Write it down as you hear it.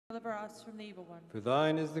Deliver us from the evil one. For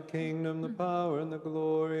thine is the kingdom, the power, and the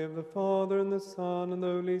glory of the Father, and the Son, and the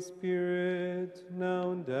Holy Spirit,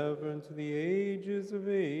 now and ever, and to the ages of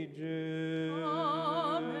ages.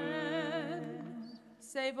 Amen.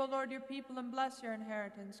 Save, O Lord, your people, and bless your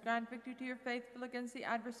inheritance. Grant victory to your faithful against the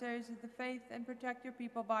adversaries of the faith, and protect your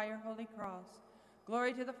people by your holy cross.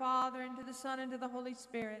 Glory to the Father, and to the Son, and to the Holy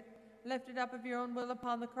Spirit. Lifted up of your own will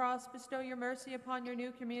upon the cross, bestow your mercy upon your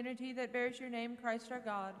new community that bears your name, Christ our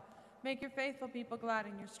God. Make your faithful people glad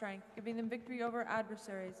in your strength, giving them victory over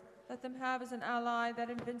adversaries. Let them have as an ally that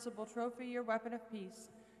invincible trophy, your weapon of peace,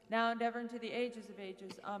 now and ever into the ages of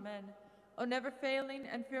ages. Amen. O never failing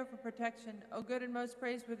and fearful protection, O good and most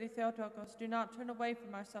praiseworthy Theotokos, do not turn away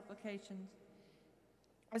from our supplications.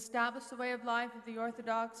 Establish the way of life of the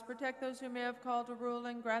Orthodox, protect those whom you have called to rule,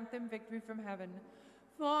 and grant them victory from heaven.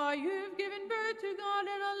 For you've given birth to God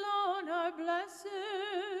and alone are blessed.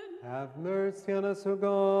 Have mercy on us, O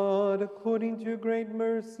God, according to your great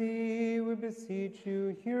mercy, we beseech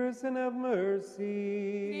you, hear us and have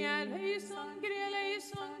mercy. Kyrie eleison, Kyrie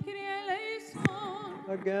eleison, Kyrie eleison.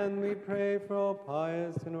 Again we pray for all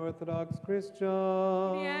pious and Orthodox Christians.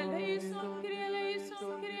 Kyrie eleison, Kyrie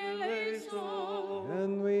eleison, Kyrie eleison.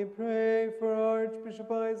 And we pray for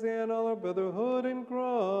Archbishop Isaiah and all our brotherhood in Christ.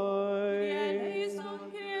 Kyrie eleison,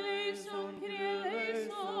 Kyrie eleison, Kyrie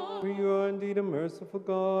eleison. For you are indeed a merciful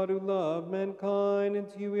God who love mankind, and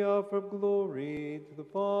to you we offer up glory, to the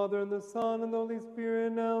Father, and the Son, and the Holy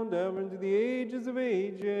Spirit, now and ever, and to the ages of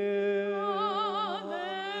ages. Amen.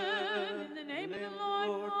 In the name of the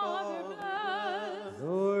Lord, Father, bless.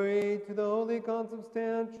 Glory to the Holy,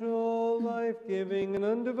 consubstantial, life-giving, and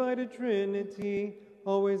undivided Trinity,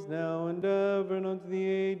 always now and ever, and unto the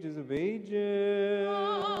ages of ages.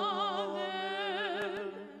 Amen.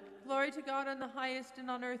 Glory to God on the highest, and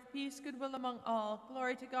on earth peace, goodwill among all.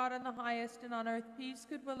 Glory to God on the highest, and on earth peace,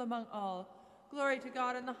 goodwill among all. Glory to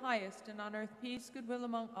God in the highest, and on earth peace, goodwill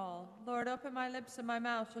among all. Lord, open my lips, and my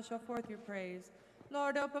mouth shall show forth your praise.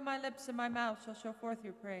 Lord, open my lips, and my mouth shall show forth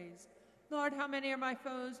your praise. Lord, how many are my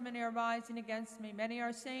foes? Many are rising against me. Many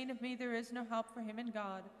are saying of me, there is no help for him in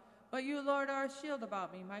God. But you, Lord, are a shield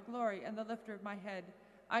about me, my glory, and the lifter of my head.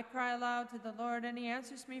 I cry aloud to the Lord, and he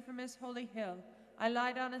answers me from his holy hill. I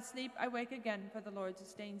lie down and sleep, I wake again, for the Lord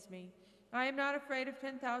sustains me. I am not afraid of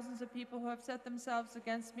 10,000s of people who have set themselves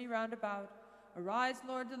against me round about. Arise,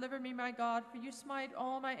 Lord, deliver me, my God, for you smite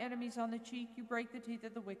all my enemies on the cheek, you break the teeth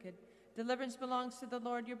of the wicked. Deliverance belongs to the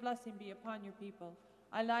Lord, your blessing be upon your people.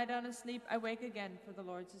 I lie down and sleep, I wake again, for the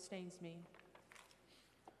Lord sustains me.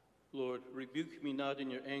 Lord, rebuke me not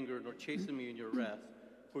in your anger, nor chasten me in your wrath,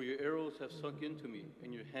 for your arrows have sunk into me,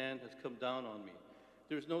 and your hand has come down on me.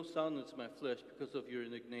 There is no soundness in my flesh because of your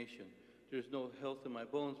indignation. There is no health in my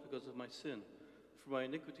bones because of my sin. For my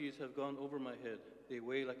iniquities have gone over my head. They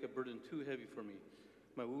weigh like a burden too heavy for me.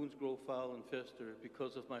 My wounds grow foul and fester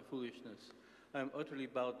because of my foolishness. I am utterly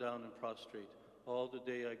bowed down and prostrate. All the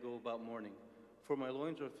day I go about mourning. For my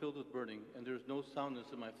loins are filled with burning, and there is no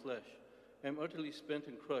soundness in my flesh. I am utterly spent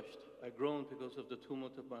and crushed. I groan because of the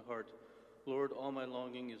tumult of my heart. Lord, all my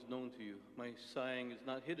longing is known to you. My sighing is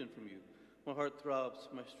not hidden from you. My heart throbs,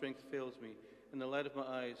 my strength fails me, and the light of my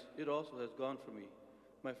eyes, it also has gone from me.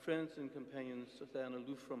 My friends and companions stand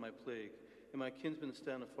aloof from my plague, and my kinsmen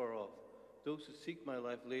stand afar off. Those who seek my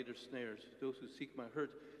life lay their snares. Those who seek my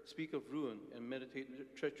hurt speak of ruin and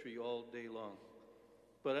meditate treachery all day long.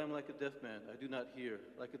 But I am like a deaf man, I do not hear,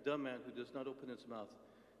 like a dumb man who does not open his mouth.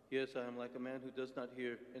 Yes, I am like a man who does not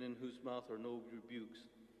hear, and in whose mouth are no rebukes.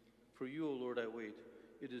 For you, O Lord, I wait.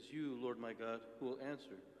 It is you, Lord my God, who will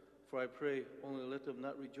answer. For I pray, only let them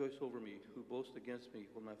not rejoice over me, who boast against me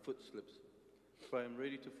when my foot slips. For I am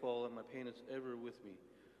ready to fall, and my pain is ever with me.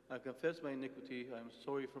 I confess my iniquity, I am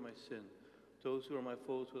sorry for my sin. Those who are my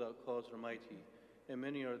foes without cause are mighty, and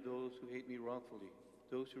many are those who hate me wrongfully.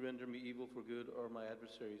 Those who render me evil for good are my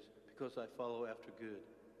adversaries, because I follow after good.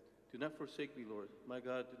 Do not forsake me, Lord. My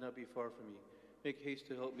God, do not be far from me. Make haste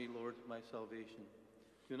to help me, Lord, my salvation.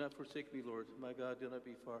 Do not forsake me, Lord. My God, do not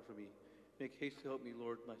be far from me. Make haste to help me,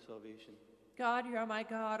 Lord, my salvation. God, you are my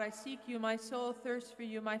God. I seek you. My soul thirsts for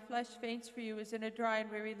you. My flesh faints for you, as in a dry and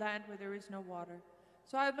weary land where there is no water.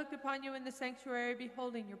 So I have looked upon you in the sanctuary,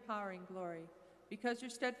 beholding your power and glory. Because your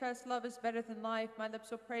steadfast love is better than life, my lips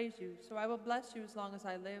will praise you. So I will bless you as long as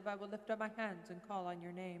I live. I will lift up my hands and call on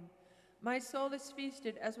your name. My soul is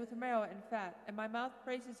feasted as with marrow and fat, and my mouth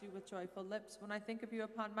praises you with joyful lips when I think of you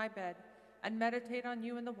upon my bed and meditate on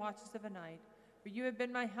you in the watches of a night. For you have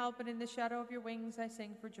been my help, and in the shadow of your wings I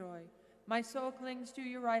sing for joy. My soul clings to you,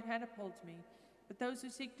 your right hand upholds me. But those who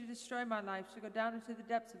seek to destroy my life shall go down into the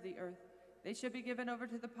depths of the earth. They shall be given over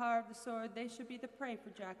to the power of the sword. They shall be the prey for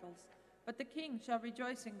jackals. But the king shall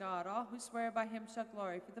rejoice in God. All who swear by him shall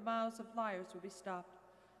glory, for the mouths of liars will be stopped.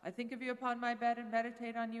 I think of you upon my bed and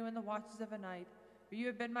meditate on you in the watches of a night. For you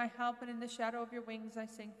have been my help, and in the shadow of your wings I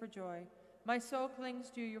sing for joy. My soul clings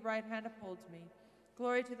to you, your right hand upholds me.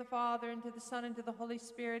 Glory to the Father, and to the Son, and to the Holy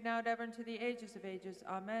Spirit, now and ever, and to the ages of ages.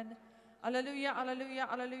 Amen. Alleluia, alleluia,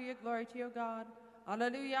 alleluia, glory to your God.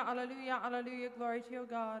 Alleluia, alleluia, alleluia, glory to your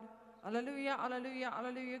God. Alleluia, alleluia,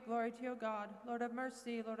 alleluia, glory to your God. Lord have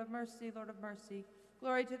mercy, Lord have mercy, Lord have mercy.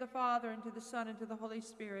 Glory to the Father, and to the Son, and to the Holy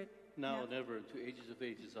Spirit. Now and ever, and to ages of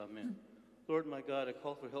ages. Amen. Lord my God, I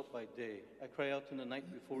call for help by day. I cry out in the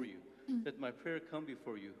night before you. Let my prayer come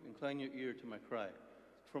before you. Incline your ear to my cry.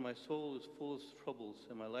 For my soul is full of troubles,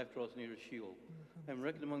 and my life draws near to Sheol. I am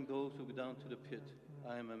reckoned among those who go down to the pit.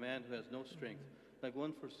 I am a man who has no strength, like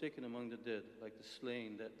one forsaken among the dead, like the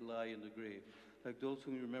slain that lie in the grave, like those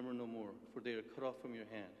whom you remember no more, for they are cut off from your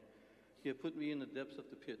hand. You have put me in the depths of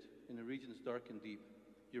the pit, in the regions dark and deep.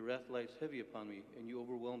 Your wrath lies heavy upon me, and you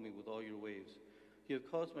overwhelm me with all your waves. You have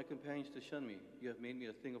caused my companions to shun me. You have made me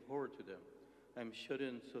a thing of horror to them. I am shut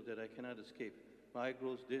in so that I cannot escape. My eye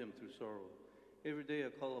grows dim through sorrow. Every day I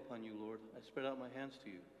call upon you, Lord. I spread out my hands to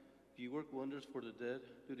you. Do you work wonders for the dead?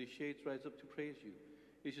 Do the shades rise up to praise you?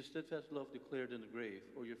 Is your steadfast love declared in the grave,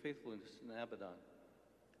 or your faithfulness in Abaddon?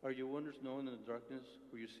 Are your wonders known in the darkness,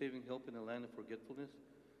 or your saving help in the land of forgetfulness?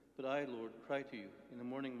 But I, Lord, cry to you. In the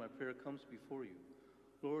morning my prayer comes before you.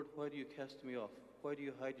 Lord, why do you cast me off? Why do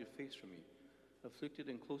you hide your face from me? Afflicted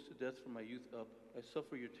and close to death from my youth up, I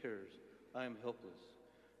suffer your terrors. I am helpless.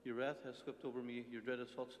 Your wrath has swept over me. Your dread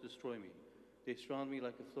assaults destroy me. They surround me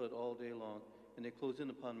like a flood all day long, and they close in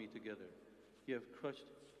upon me together. You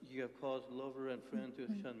have caused lover and friend to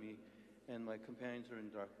shun me, and my companions are in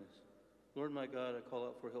darkness. Lord my God, I call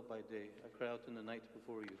out for help by day. I cry out in the night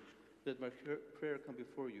before you. Let my prayer come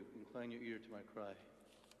before you. Incline your ear to my cry.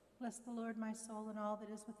 Bless the Lord, my soul, and all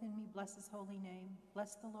that is within me. Bless his holy name.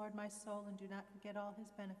 Bless the Lord, my soul, and do not forget all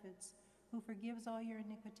his benefits, who forgives all your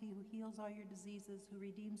iniquity, who heals all your diseases, who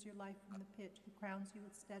redeems your life from the pit, who crowns you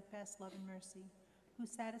with steadfast love and mercy, who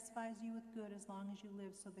satisfies you with good as long as you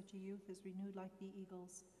live, so that your youth is renewed like the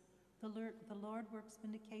eagles. The Lord works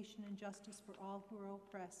vindication and justice for all who are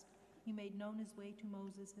oppressed. He made known his way to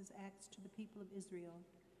Moses, his acts to the people of Israel.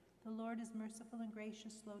 The Lord is merciful and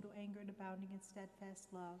gracious, slow to anger and abounding in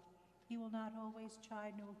steadfast love. He will not always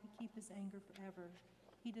chide, nor will he keep his anger forever.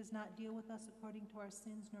 He does not deal with us according to our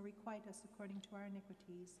sins, nor requite us according to our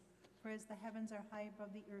iniquities. For as the heavens are high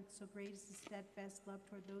above the earth, so great is his steadfast love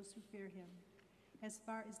toward those who fear him. As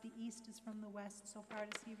far as the east is from the west, so far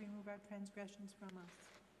does he remove our transgressions from us.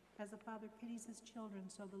 As the Father pities his children,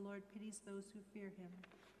 so the Lord pities those who fear him.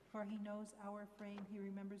 For he knows our frame, he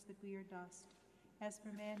remembers that we are dust. As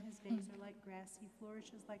for man, his days are like grass. He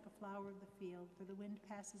flourishes like a flower of the field. For the wind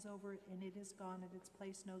passes over it, and it is gone, and its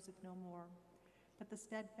place knows it no more. But the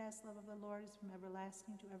steadfast love of the Lord is from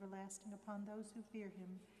everlasting to everlasting upon those who fear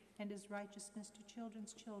him, and his righteousness to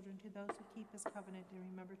children's children, to those who keep his covenant and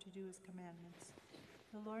remember to do his commandments.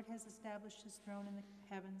 The Lord has established his throne in the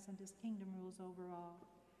heavens, and his kingdom rules over all.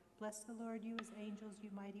 Bless the Lord, you his angels,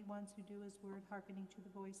 you mighty ones who do his word, hearkening to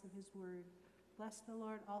the voice of his word. Bless the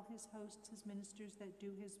Lord, all his hosts, his ministers that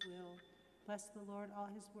do his will. Bless the Lord, all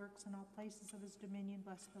his works, and all places of his dominion.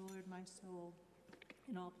 Bless the Lord, my soul.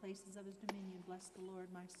 In all places of his dominion, bless the Lord,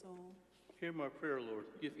 my soul. Hear my prayer, Lord.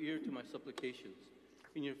 Give ear to my supplications.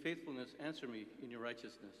 In your faithfulness, answer me in your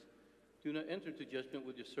righteousness. Do not enter into judgment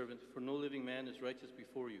with your servant, for no living man is righteous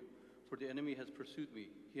before you. For the enemy has pursued me.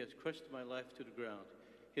 He has crushed my life to the ground.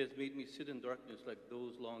 He has made me sit in darkness like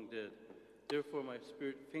those long dead. Therefore my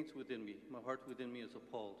spirit faints within me. My heart within me is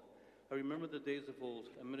appalled. I remember the days of old.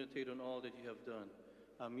 I meditate on all that you have done.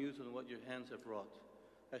 I muse on what your hands have wrought.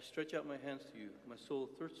 I stretch out my hands to you. My soul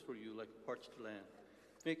thirsts for you like parched land.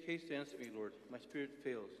 Make haste to answer me, Lord. My spirit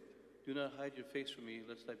fails. Do not hide your face from me,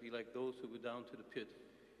 lest I be like those who go down to the pit.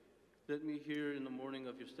 Let me hear in the morning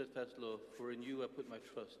of your steadfast love, for in you I put my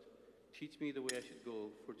trust. Teach me the way I should go,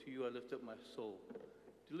 for to you I lift up my soul.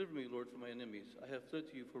 Deliver me, Lord, from my enemies. I have fled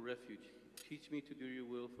to you for refuge. Teach me to do your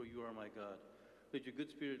will, for you are my God. Let your good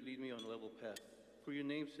spirit lead me on a level path. For your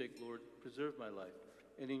name's sake, Lord, preserve my life,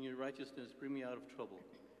 and in your righteousness bring me out of trouble.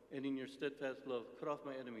 And in your steadfast love, cut off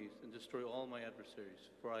my enemies and destroy all my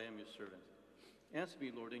adversaries, for I am your servant. Answer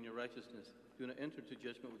me, Lord, in your righteousness. Do not enter into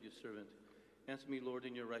judgment with your servant. Answer me, Lord,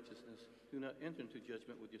 in your righteousness. Do not enter into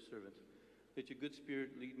judgment with your servant. Let your good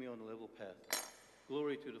spirit lead me on a level path.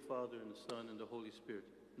 Glory to the Father, and the Son, and the Holy Spirit,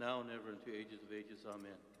 now and ever, and to ages of ages.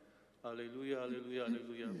 Amen. Alleluia, alleluia,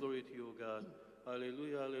 alleluia. Glory to you, O God.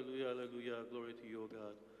 Alleluia, alleluia, alleluia. Glory to you, O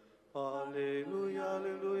God. Alleluia,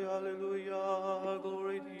 alleluia, alleluia.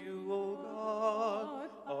 Glory to you, O God.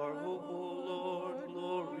 Our hope, O Lord,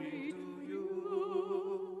 glory to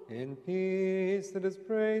you. In peace, let us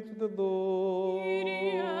pray to the Lord.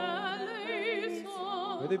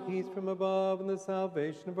 For the peace from above and the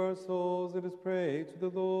salvation of our souls, let us pray to the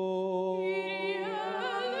Lord.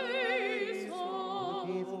 For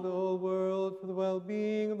the peace of the whole world, for the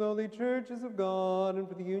well-being of the holy churches of God, and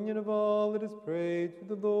for the union of all, let us pray to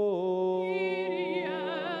the Lord.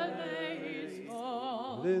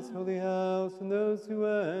 For this holy house and those who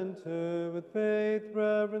enter with faith,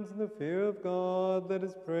 reverence, and the fear of God, let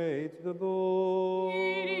us pray to the Lord.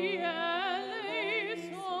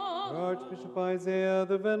 For Archbishop Isaiah,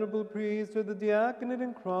 the venerable priest, or the diaconate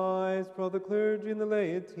in Christ, for all the clergy and the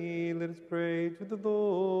laity, let us pray to the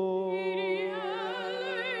Lord.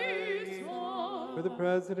 For the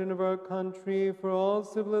President of our country, for all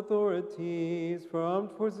civil authorities, for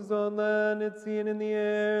armed forces on land, at sea, and in the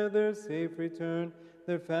air, their safe return,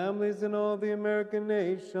 their families, and all the American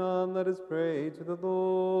nation, let us pray to the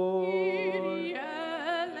Lord.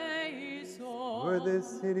 For this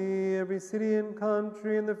city, every city and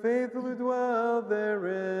country, and the faithful who dwell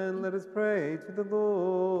therein, let us pray to the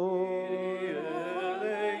Lord.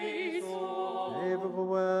 Favorable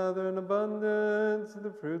weather and abundance of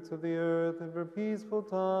the fruits of the earth, and for peaceful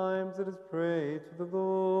times, let us pray to the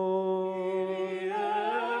Lord.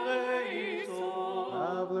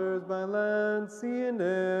 Travelers by land, sea, and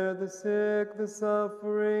air, the sick, the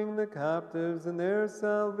suffering, the captives, and their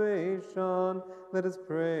salvation, let us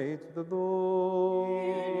pray to the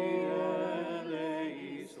Lord.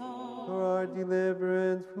 For our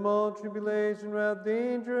deliverance from all tribulation, wrath,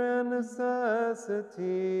 danger, and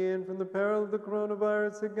necessity, and from the peril of the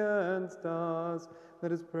coronavirus against us,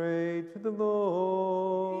 let us pray to the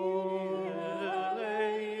Lord.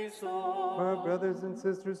 For our brothers and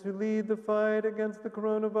sisters who lead the fight against the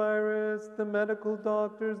coronavirus, the medical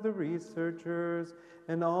doctors, the researchers,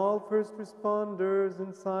 and all first responders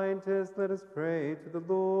and scientists, let us pray to the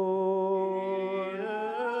Lord.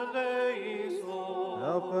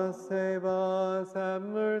 Help us, save us, have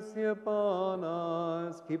mercy upon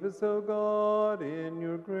us. Keep us, O God, in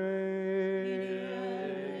your grace.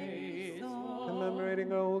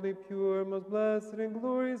 Commemorating our holy, pure, most blessed and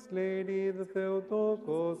glorious Lady, the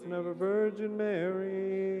Theotokos, and ever Virgin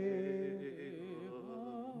Mary.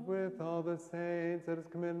 With all the saints, let us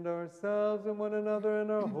commend ourselves and one another and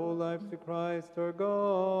our whole life to Christ our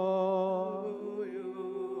God.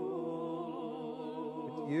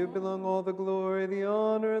 To you belong all the glory, the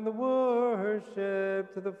honor, and the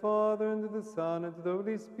worship, to the Father, and to the Son, and to the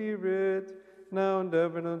Holy Spirit, now and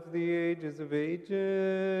ever, and unto the ages of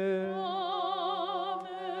ages.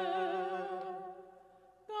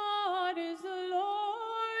 God is the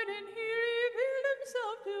Lord, and he revealed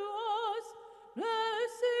himself to us.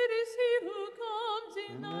 Blessed is he who comes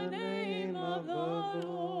in the name of the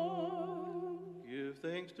Lord. Give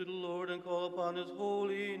thanks to the Lord and call upon his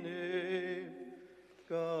holy name.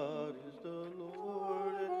 God is the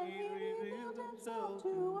Lord, and he revealed himself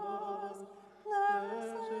to us.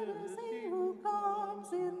 Blessed is he who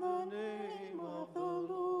comes in the name of the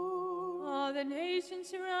Lord. All the nations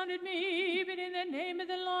surrounded me, but in the name of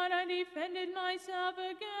the Lord I defended myself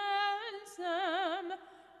against them.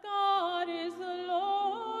 God is the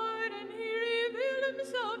Lord, and he revealed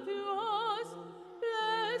himself to us.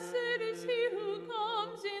 Blessed is he who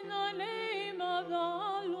comes in the name of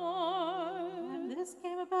the Lord. And this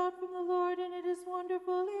came about from the Lord, and it is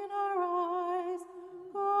wonderful in our eyes.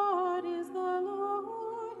 God is the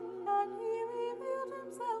Lord, and he revealed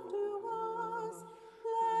himself to us.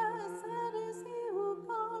 Blessed is he who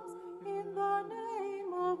comes in the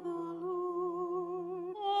name of the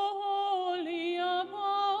Lord. Holy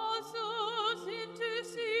apostles,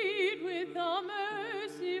 intercede with the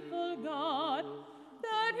merciful God,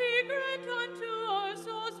 that he grant unto our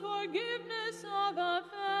souls forgiveness of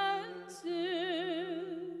offenses.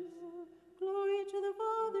 Glory to the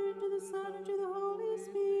Father, and to the Son, and to the Holy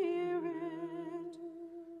Spirit.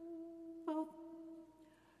 Both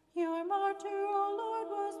your martyr, O Lord,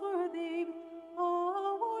 was worthy,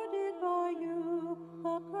 awarded by you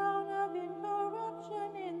a crown of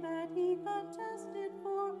incorruption, in that he contested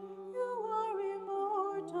for you are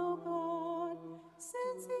immortal God.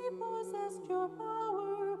 Since he possessed your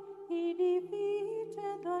power, he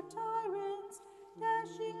defeated the tyrants,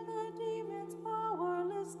 dashing the demons'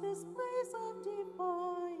 powerless displays of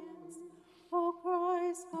defiance. O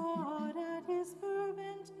Christ God, at his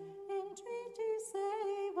fervent entreaty,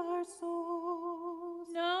 save our souls.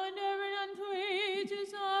 Now and ever and unto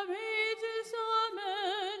ages of ages,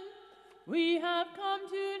 amen. We have come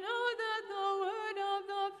to know that the word of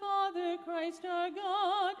the Father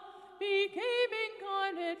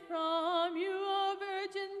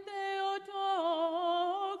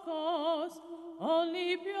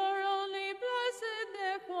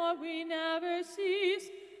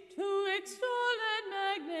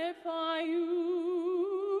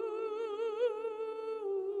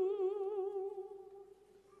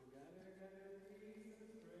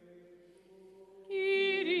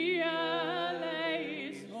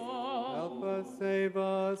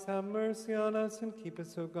Christ, have mercy on us and keep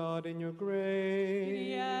us, O God, in your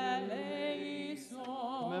grace.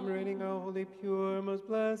 Commemorating our holy, pure, most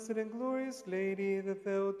blessed and glorious Lady, the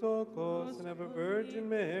Theotokos, and ever Virgin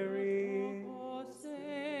Mary.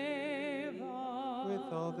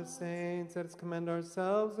 With all the saints, let us commend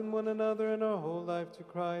ourselves and one another and our whole life to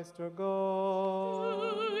Christ our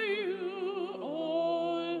God.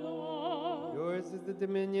 Yours is the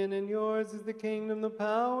dominion, and yours is the kingdom, the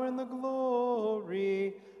power, and the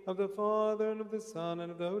glory of the Father, and of the Son,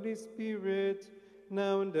 and of the Holy Spirit,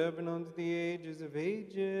 now and ever, and unto the ages of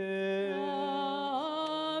ages. Amen.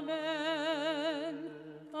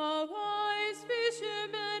 A wise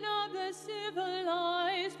fisherman of the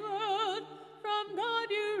civilized world, from God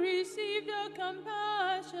you received a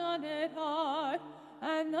compassionate heart,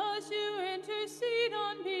 and thus you intercede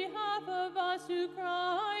on behalf of us who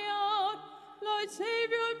cry out, Lord, save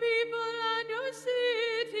your people and your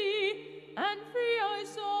city, and free our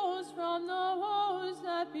souls from the woes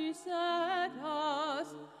that beset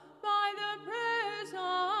us, by the prayers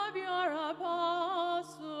of your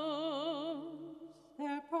apostles.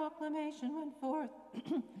 Their proclamation went forth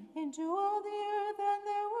into all the earth, and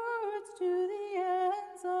their words to the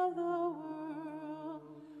ends of the world.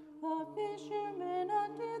 The fishermen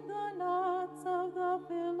undid the knots of the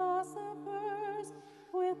philosophers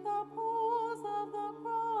with the poles of the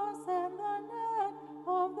cross and the net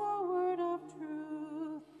of the word of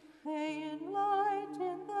truth. They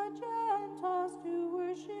enlightened the Gentiles to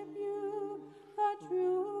worship you, the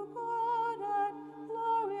true God, and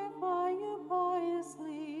glorify you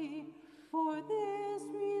piously. For this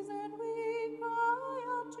reason we cry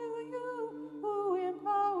out to you, who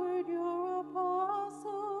empowered your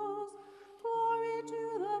apostles. Glory to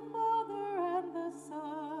the Father and the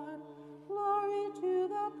Son. Glory to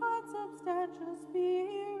the consubstantial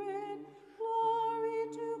Spirit. Glory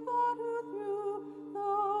to God who through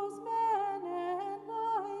those men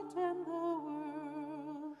enlightened the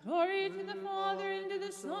world. Glory to the Father, and to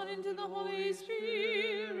the Son, and to the Holy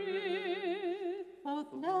Spirit.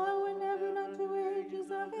 Both now and ever, and unto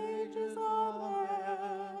ages of ages.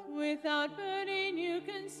 Amen. Without burning you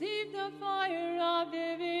conceived the fire of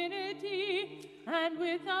divinity, and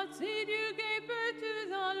without seed you gave birth to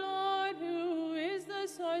the Lord, who is the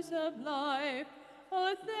source of life.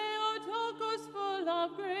 O Theotokos, full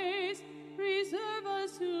of grace, preserve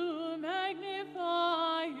us who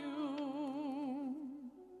magnify you.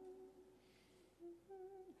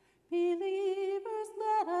 Believers,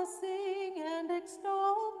 let us sing and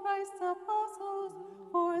extol Christ's apostles,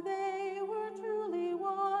 for they were truly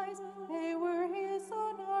wise. They were his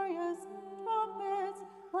sonorous trumpets,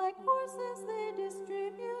 like horses they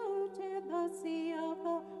distributed the sea of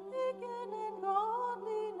the pagan and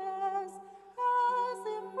godliness. As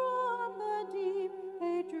if from the deep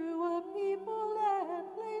they drew a people and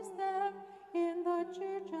placed them in the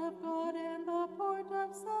church of God and the port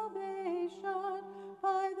of salvation,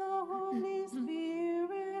 by the Holy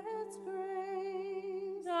Spirit's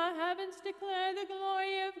grace. The heavens declare the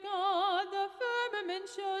glory of God, the firmament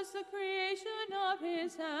shows the creation of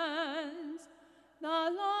his hands. The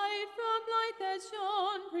light from light that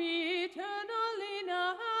shone pre-eternally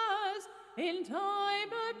now has in time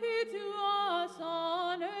appeared to us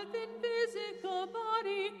on earth in physical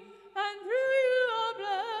body, and through you, O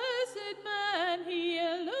blessed man, he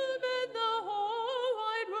illumined the whole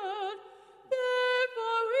wide world.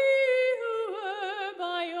 Therefore we who were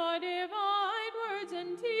by your divine words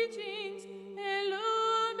and teachings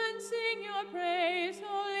illumined sing your praise,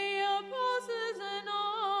 holy apostles, and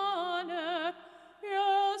honor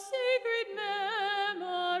your sacred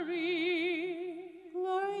memory.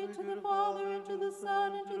 Glory to the Father, and to the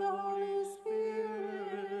Son, and to the Holy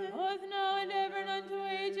Spirit. Both now and ever, and unto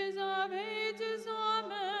ages of ages.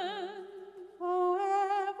 Amen. O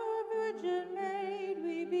ever Virgin Maid,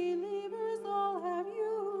 we believers all have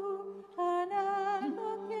you, an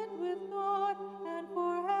advocate with God, and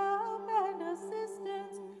for help and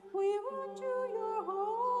assistance we run to your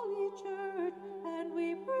holy church, and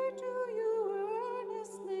we pray to you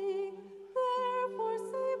earnestly. Therefore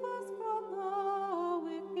save us from the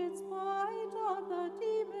wicked spite of the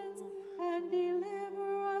demons, and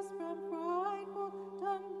deliver us from frightful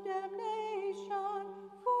damnation,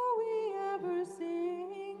 for we ever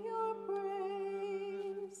sing your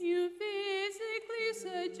praise. You physically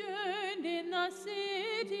sojourned in the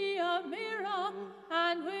city of Myra,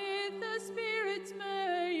 and with the Spirit's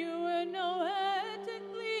myrrh you were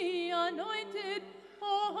noetically anointed,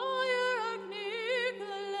 O hierarch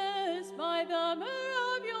Nicholas, by the myrrh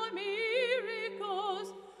of your miracles.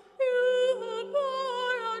 You who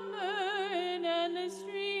pour out myrrh in endless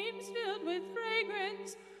streams filled with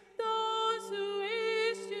fragrance, those who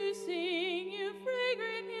wish to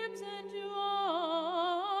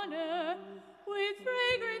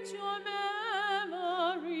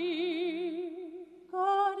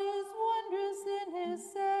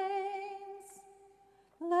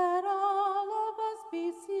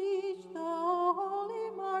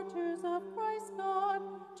Christ God.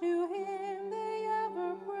 To him they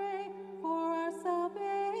ever pray for our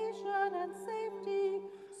salvation and safety.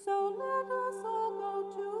 So let us all go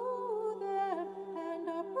to them and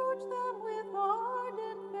approach them with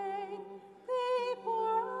ardent faith. They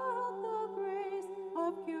pour out the grace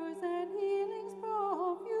of cures and healings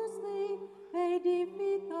profusely. They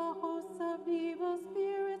defeat the hosts of evil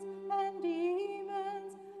spirits and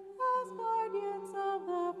demons as guardians of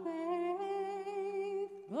the faith.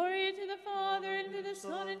 Glory to the Father, and to the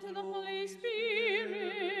Son, and to the Holy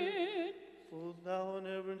Spirit. Both now and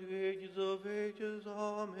ever into the ages of ages.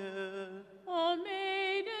 Amen. All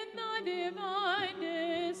made in the divine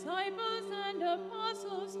disciples and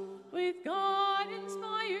apostles, with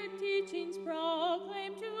God-inspired teachings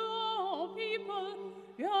proclaim to all people,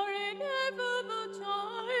 your ineffable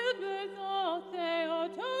childbirth, O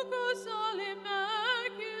Theotokos, all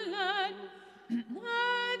immaculate.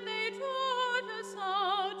 And they taught us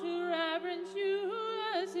how to reverence you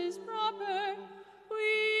as is proper.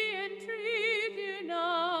 We entreat you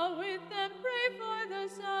now with them, pray for the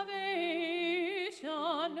salvation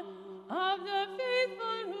of the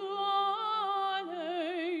faithful who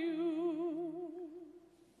honor you.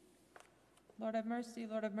 Lord have mercy,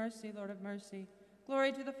 Lord have mercy, Lord have mercy.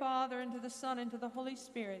 Glory to the Father, and to the Son, and to the Holy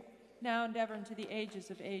Spirit, now and ever, and to the ages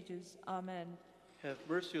of ages. Amen. Have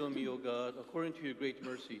mercy on me, O God, according to your great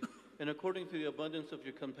mercy, and according to the abundance of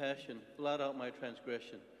your compassion, blot out my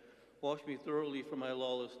transgression. Wash me thoroughly from my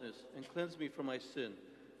lawlessness, and cleanse me from my sin.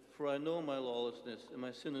 For I know my lawlessness, and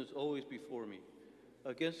my sin is always before me.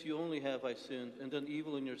 Against you only have I sinned, and done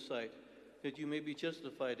evil in your sight, that you may be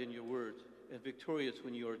justified in your words, and victorious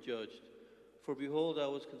when you are judged. For behold, I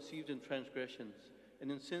was conceived in transgressions,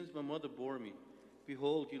 and in sins my mother bore me.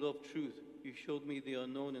 Behold, you love truth. You showed me the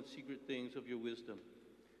unknown and secret things of your wisdom.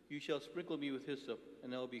 You shall sprinkle me with hyssop,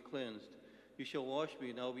 and I will be cleansed. You shall wash me,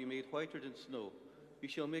 and I will be made whiter than snow. You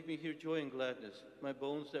shall make me hear joy and gladness. My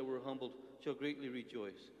bones that were humbled shall greatly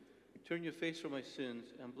rejoice. Turn your face from my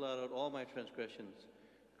sins, and blot out all my transgressions.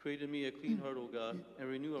 Create in me a clean heart, O God, and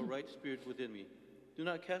renew a right spirit within me. Do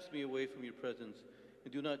not cast me away from your presence,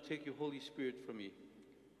 and do not take your Holy Spirit from me.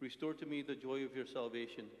 Restore to me the joy of your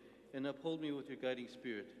salvation, and uphold me with your guiding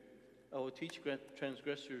spirit. I will teach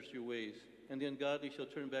transgressors your ways, and the ungodly shall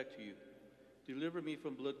turn back to you. Deliver me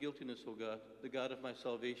from blood guiltiness, O God, the God of my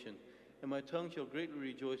salvation, and my tongue shall greatly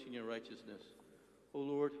rejoice in your righteousness. O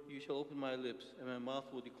Lord, you shall open my lips, and my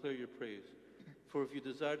mouth will declare your praise. For if you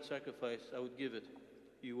desired sacrifice, I would give it.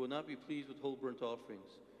 You will not be pleased with whole burnt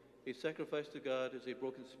offerings. A sacrifice to God is a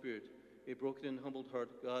broken spirit. A broken and humbled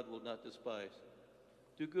heart God will not despise.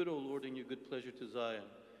 Do good, O Lord, in your good pleasure to Zion,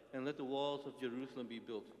 and let the walls of Jerusalem be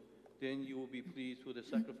built. Then you will be pleased with the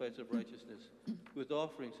sacrifice of righteousness, with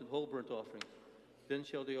offerings and whole burnt offerings. Then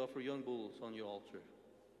shall they offer young bulls on your altar.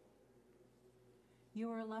 You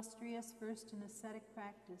were illustrious first in ascetic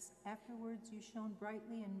practice. Afterwards you shone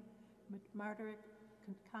brightly in martyric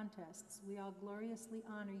contests. We all gloriously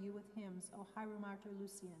honor you with hymns, O Hieromartyr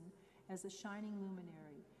Lucian, as a shining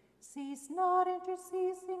luminary. Cease not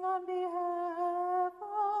interceding on behalf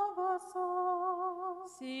of us all.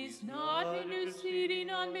 Cease not interceding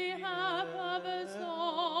on behalf of us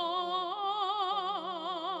all.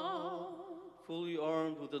 Fully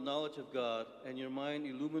armed with the knowledge of God, and your mind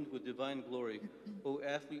illumined with divine glory, O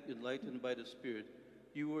athlete enlightened by the Spirit,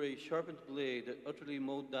 you were a sharpened blade that utterly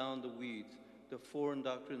mowed down the weeds, the foreign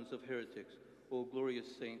doctrines of heretics, O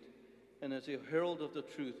glorious saint. And as a herald of the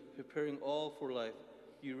truth, preparing all for life,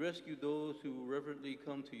 you rescue those who reverently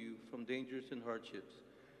come to you from dangers and hardships.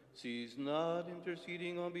 Cease not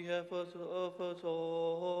interceding on behalf of us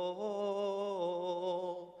all.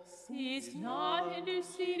 Cease not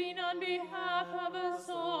interceding on behalf of us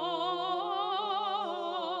all.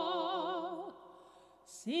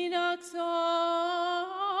 Synaxarium.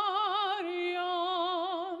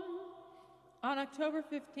 On October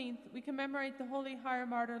 15th, we commemorate the Holy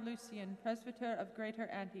Hieromartyr Lucian, presbyter of Greater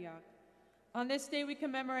Antioch. On this day, we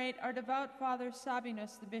commemorate our devout father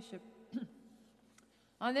Sabinus, the bishop.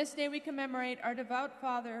 On this day, we commemorate our devout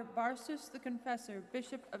father Barsus, the confessor,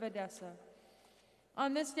 bishop of Edessa.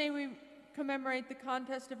 On this day, we commemorate the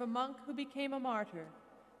contest of a monk who became a martyr.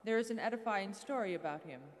 There is an edifying story about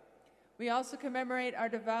him. We also commemorate our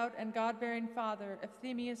devout and God-bearing father,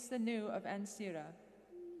 Ephthemius the New of Ancyra.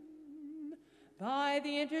 By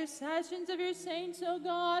the intercessions of your saints, O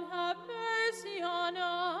God, have mercy on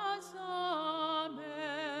us. Amen.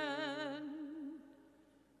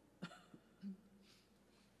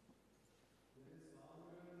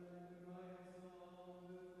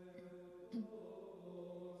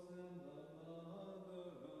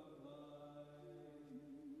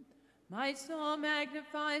 My soul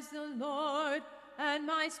magnifies the Lord, and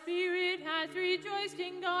my spirit has rejoiced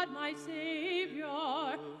in God my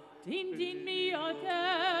Savior. Tintin mio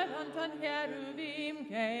anton cherubim,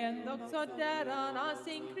 que endoxoteran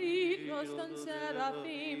asinkritos ton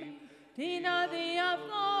seraphim. Tina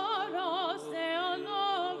diaphoros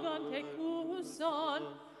theologon tekuson,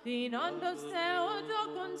 tinandos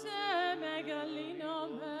theotokon se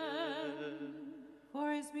megalinomen. For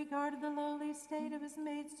his regard of the lowly state of his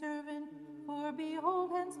maidservant, for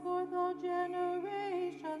behold, henceforth all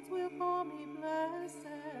generations will call me blessed.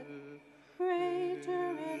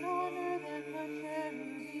 Greater in honor than the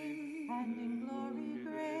cherubim, and in glory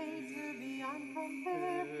greater beyond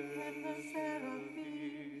compare than the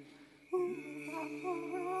seraphim. Who without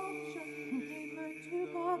corruption gave birth to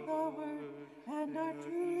God the Word, and are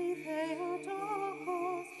truly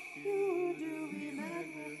Theotokos, you do we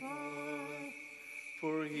magnify.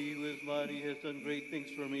 For he who is mighty has done great things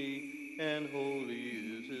for me, and holy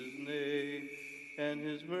is his name. And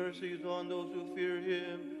his mercies on those who fear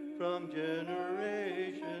him from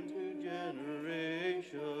generation to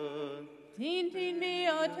generation. Tintin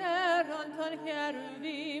mio teron ton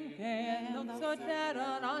cherubim, que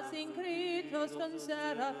endoxoteran asinkritos ton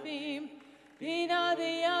seraphim. Tina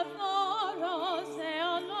diaphoros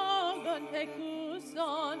theologon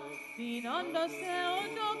tekuson, tinandos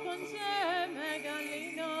theotokon se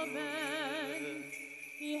megalinomen.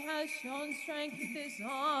 He has shown strength with his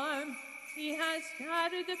arm. He has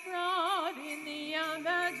scattered the proud in the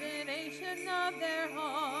imagination of their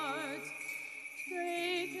hearts.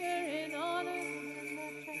 Greater in honor than the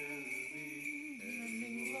cherubim, and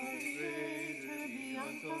in glory greater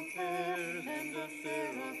beyond compare than the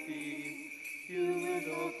seraphim. You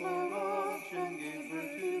without corruption gave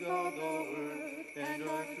birth to God the Word, and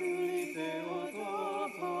are truly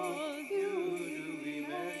Theotokos, you do we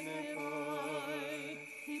magnify.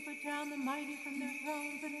 He put down the mighty from their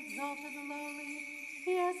thrones and exalted the lowly.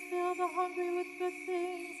 He has filled the hungry with good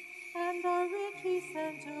things, and the rich he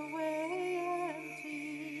sent away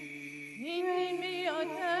empty. Tintin mio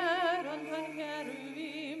teron ton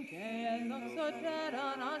cherubim, que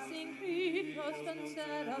endoxoteran asinkritos ton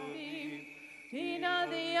seraphim. Tina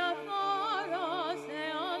diaphoros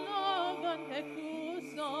theologon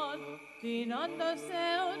tekuson, tinandos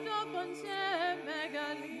theotokon se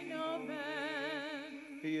megalinomen.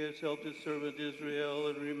 He has helped his servant Israel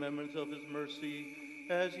in remembrance of his mercy,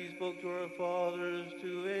 as he spoke to our fathers,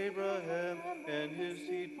 to Abraham and his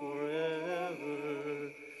seed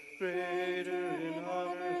forever. Greater in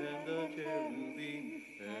honor than the cherubim,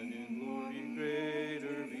 and in glory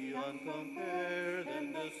greater beyond compare than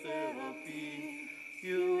the seraphim.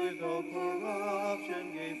 You without corruption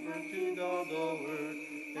gave birth to God the Word,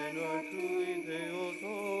 and are truly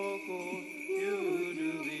Theotokos, you do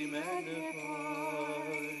we magnify.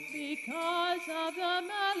 Because of the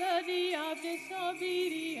melody of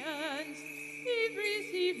disobedience, Eve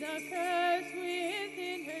received a curse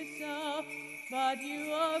within herself. But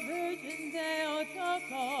you, O Virgin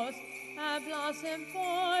Theotokos, have blossomed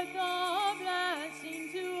forth a blessing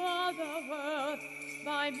to all the world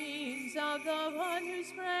by means of the one who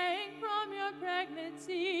sprang from your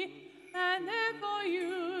pregnancy, and therefore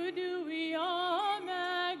you do we all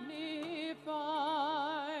magnify.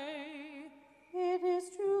 It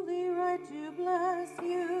is truly right to bless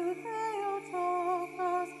you,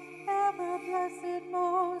 Theotokos, ever blessed,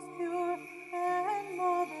 most pure, and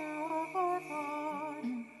Mother of our God.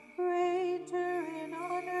 Greater in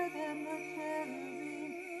honor than the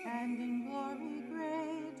cherubim, and in glory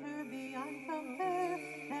greater beyond compare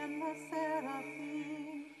than the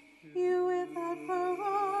seraphim. You without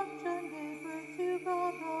corruption gave birth to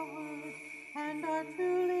God the Word, and are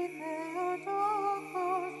truly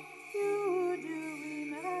Theotokos, you do we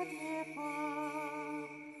magnify.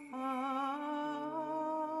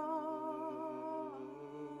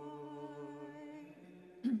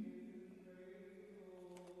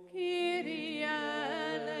 Kyrie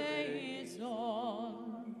eleison.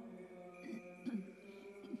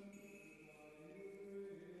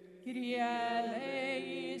 Kyrie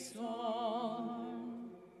eleison.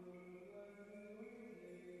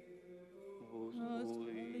 Most Most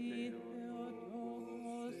holy holy Theotokos,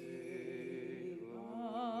 Theotokos, save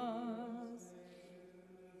us.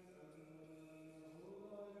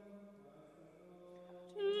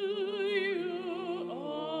 To you, O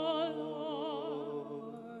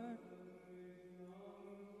Lord.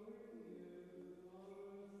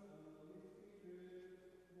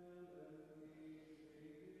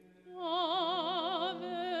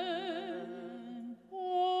 Amen.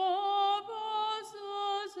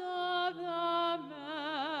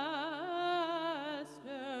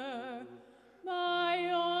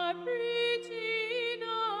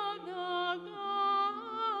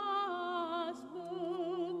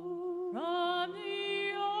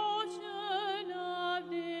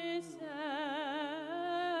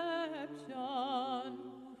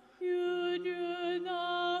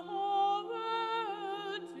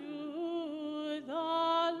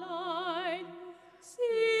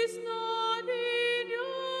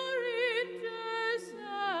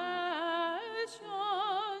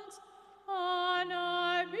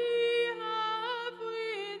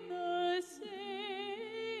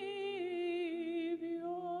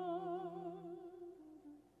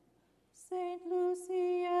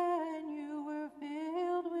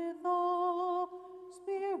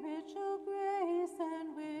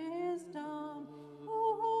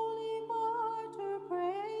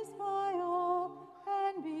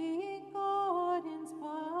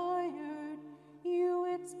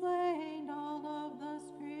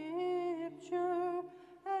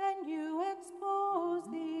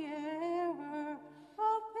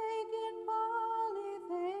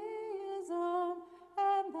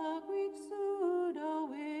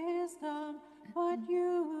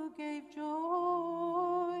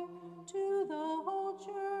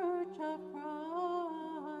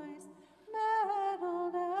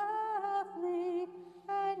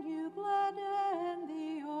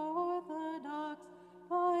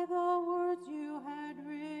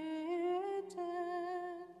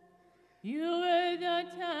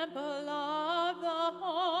 temple of the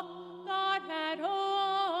whole Godhead,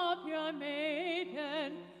 O pure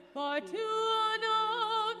maiden, for to one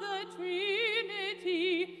of the Trinity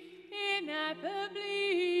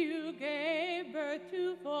ineffably you gave birth,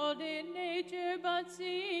 twofold in nature but single,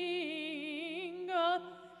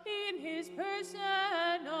 in his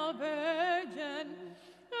person, O Virgin.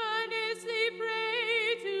 Earnestly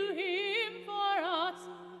pray to him for us,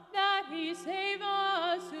 that he save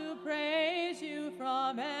us who praise you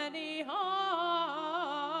from any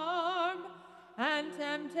harm and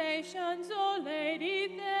temptations, O Lady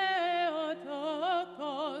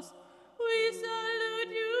Theotokos. We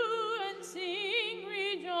salute you and sing,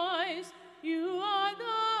 rejoice, you are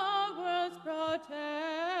the world's protection.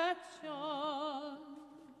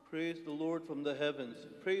 Praise the Lord from the heavens.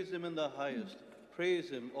 Praise him in the highest. Praise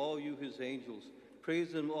him, all you his angels.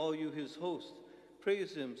 Praise him, all you his hosts.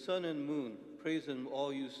 Praise him, sun and moon. Praise him,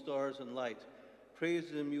 all you stars and light.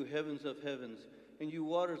 Praise him, you heavens of heavens, and you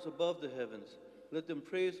waters above the heavens. Let them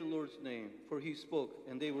praise the Lord's name, for he spoke,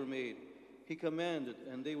 and they were made. He commanded,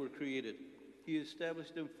 and they were created. He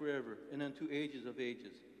established them forever, and unto ages of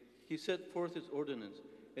ages. He set forth his ordinance,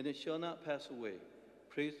 and it shall not pass away.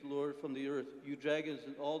 Praise the Lord from the earth, you dragons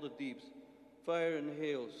and all the deeps, fire and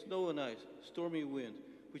hail, snow and ice, stormy wind,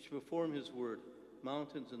 which perform his word,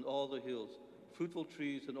 mountains and all the hills, fruitful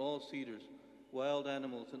trees and all cedars, wild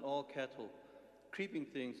animals and all cattle, creeping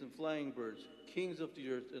things and flying birds, kings of the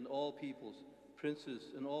earth and all peoples,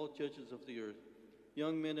 princes and all judges of the earth,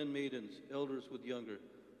 young men and maidens, elders with younger.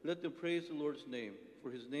 Let them praise the Lord's name,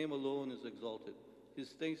 for his name alone is exalted. His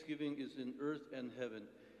thanksgiving is in earth and heaven.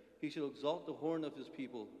 He shall exalt the horn of his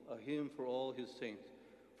people, a hymn for all his saints,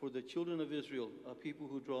 for the children of Israel, a people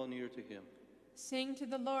who draw near to him. Sing to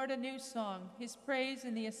the Lord a new song, his praise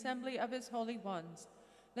in the assembly of his holy ones.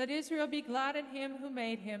 Let Israel be glad in him who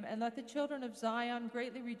made him, and let the children of Zion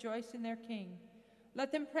greatly rejoice in their king.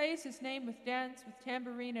 Let them praise his name with dance, with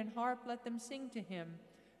tambourine and harp, let them sing to him.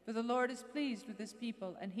 For the Lord is pleased with his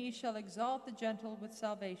people, and he shall exalt the gentle with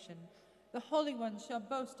salvation. The holy ones shall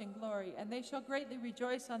boast in glory, and they shall greatly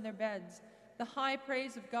rejoice on their beds. The high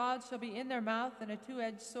praise of God shall be in their mouth, and a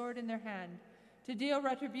two-edged sword in their hand, to deal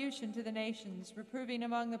retribution to the nations, reproving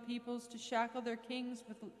among the peoples, to shackle their kings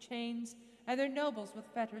with chains, and their nobles with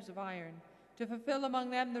fetters of iron, to fulfill among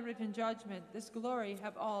them the written judgment. This glory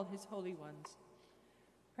have all his holy ones.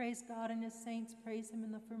 Praise God and his saints, praise him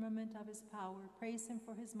in the firmament of his power, praise him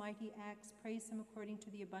for his mighty acts, praise him according to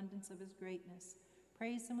the abundance of his greatness.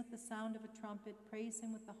 Praise him with the sound of a trumpet, praise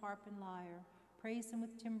him with the harp and lyre, praise him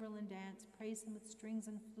with timbrel and dance, praise him with strings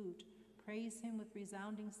and flute, praise him with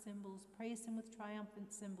resounding cymbals, praise him with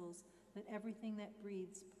triumphant cymbals. Let everything that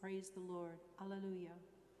breathes praise the Lord. Alleluia.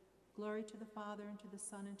 Glory to the Father, and to the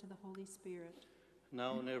Son, and to the Holy Spirit.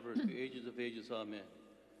 Now and ever, to ages of ages, amen.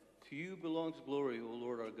 To you belongs glory, O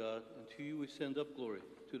Lord our God, and to you we send up glory,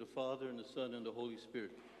 to the Father, and the Son, and the Holy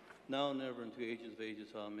Spirit, now and ever, and to ages of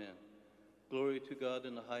ages, amen. Glory to God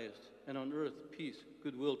in the highest, and on earth peace,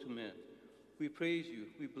 goodwill to men. We praise you,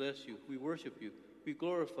 we bless you, we worship you, we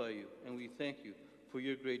glorify you, and we thank you for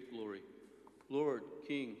your great glory. Lord,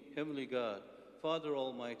 King, heavenly God, Father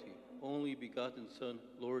Almighty, only begotten Son,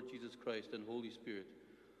 Lord Jesus Christ, and Holy Spirit.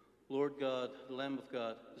 Lord God, the Lamb of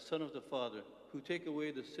God, the Son of the Father, who take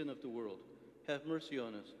away the sin of the world, have mercy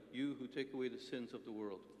on us, you who take away the sins of the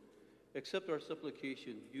world. Accept our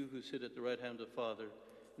supplication, you who sit at the right hand of the Father,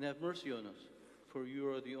 and have mercy on us, for you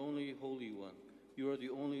are the only Holy One. You are the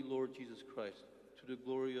only Lord Jesus Christ, to the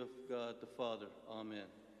glory of God the Father. Amen.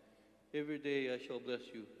 Every day I shall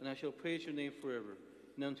bless you, and I shall praise your name forever,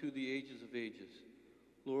 and unto the ages of ages.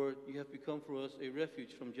 Lord, you have become for us a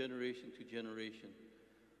refuge from generation to generation.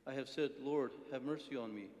 I have said, Lord, have mercy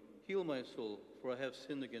on me. Heal my soul, for I have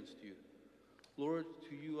sinned against you. Lord,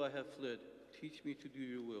 to you I have fled. Teach me to do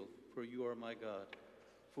your will, for you are my God.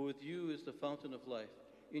 For with you is the fountain of life.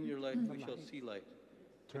 In your light we shall see light.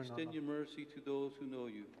 Extend your mercy to those who know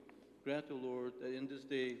you. Grant, O Lord, that in this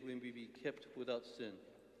day we may be kept without sin.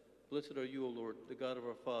 Blessed are you, O Lord, the God of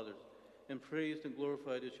our fathers, and praised and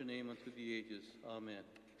glorified is your name unto the ages. Amen.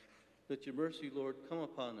 Let your mercy, Lord, come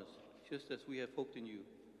upon us, just as we have hoped in you.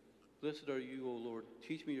 Blessed are you, O Lord,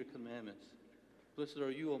 teach me your commandments. Blessed are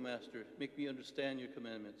you, O Master, make me understand your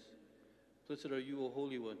commandments. Blessed are you, O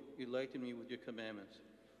Holy One, enlighten me with your commandments.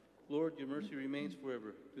 Lord, your mercy remains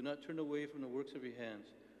forever. Do not turn away from the works of your hands.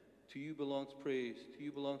 To you belongs praise, to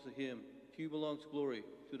you belongs the hymn, to you belongs glory,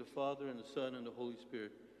 to the Father and the Son and the Holy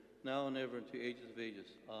Spirit, now and ever, and to ages of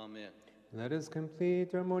ages. Amen. Let us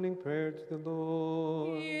complete our morning prayer to the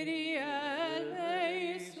Lord. Kyrie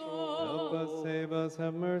eleison. Help us, save us,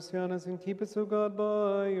 have mercy on us, and keep us, O God,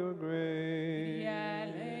 by your grace. Kyrie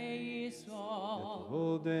eleison.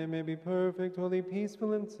 day may be perfect, holy,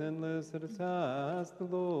 peaceful, and sinless. Let us ask the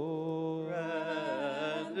Lord.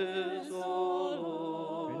 Grant this, O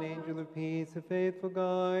Lord. An angel of peace, a faithful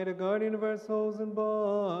guide, a guardian of our souls and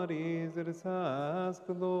bodies. Let us ask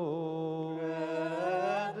the Lord.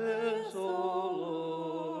 Grant this, O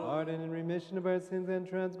Lord. Pardon and remission of our sins and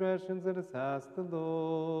transgressions. Let us ask the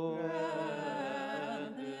Lord.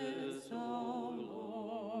 Grant this, O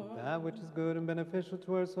Lord. That which is good and beneficial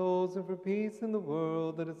to our souls and for peace in the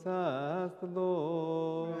world. Let us ask the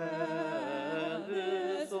Lord. Grant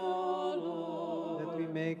this, O Lord. That we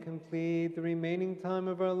may complete the remaining time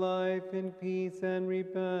of our life in peace and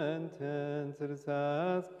repentance. Let us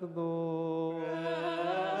ask the Lord.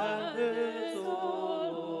 Grant this,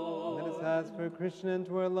 O Lord. Let us ask for a Christian end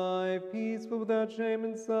to our life, peaceful without shame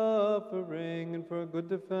and suffering, and for a good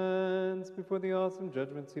defense before the awesome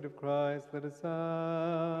judgment seat of Christ. Let us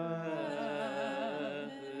ask.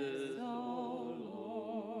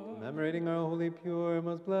 Commemorating our holy, pure,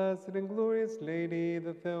 most blessed, and glorious Lady,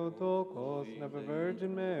 the Theotokos, and ever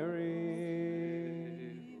Virgin Mary.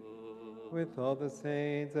 With all the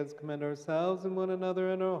saints, let's commend ourselves and one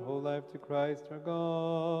another and our whole life to Christ our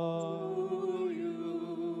God.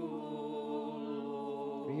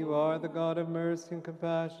 For you are the God of mercy and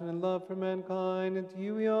compassion and love for mankind, and to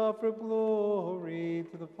you we offer glory,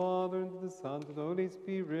 to the Father, and to the Son, to the Holy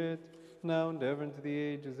Spirit, now and ever, and to the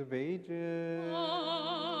ages of ages.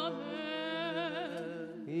 Amen.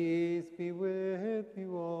 Peace be with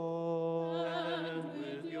you all. And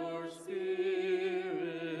with your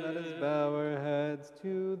spirit. Let us bow our heads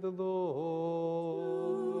to the Lord.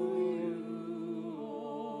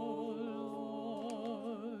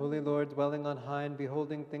 Holy Lord, dwelling on high and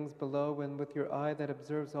beholding things below, and with your eye that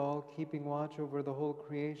observes all, keeping watch over the whole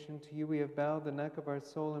creation, to you we have bowed the neck of our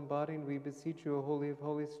soul and body, and we beseech you, O Holy of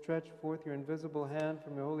Holies, stretch forth your invisible hand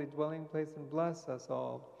from your holy dwelling place and bless us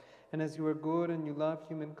all. And as you are good and you love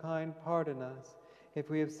humankind, pardon us. If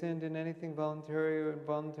we have sinned in anything voluntary or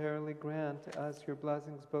involuntarily, grant us your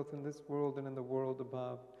blessings both in this world and in the world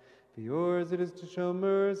above. For yours it is to show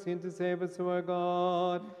mercy and to save us, O our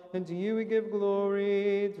God. And to you we give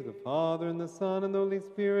glory, to the Father and the Son and the Holy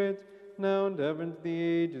Spirit, now and ever, and to the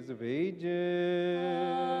ages of ages.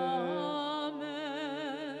 Amen.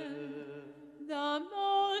 The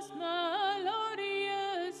most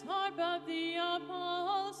melodious harp of the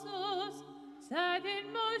apostles, set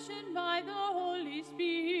in motion by the Holy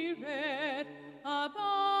Spirit,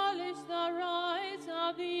 abolished the rights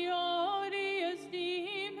of the odious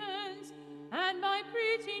demons, and by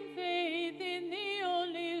preaching faith in the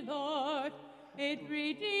only Lord, it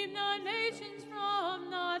redeemed the nations from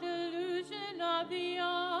the delusion of the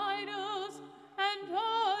idols, and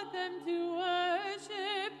taught them to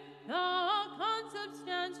worship the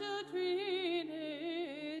consubstantial Trinity.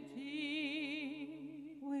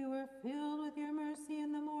 We were filled with your mercy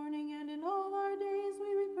in the morning, and in all our days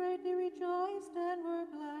we greatly rejoiced and were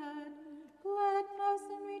glad. Gladden us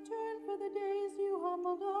in return for the days you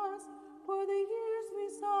humbled us, for the years we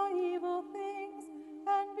saw evil things,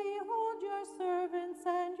 and behold your servants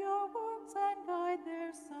and your works, and guide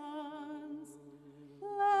their sons.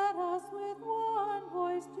 Let us with one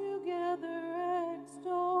voice together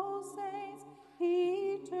extol saints,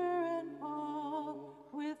 Peter and Paul,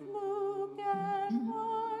 with Luke and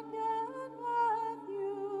Mark and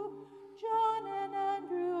Matthew, John and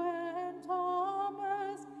Andrew and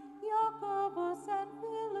Thomas, Jacobus and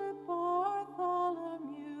Philip,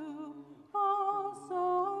 Bartholomew,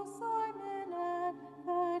 also Simon and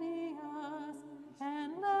Thaddeus,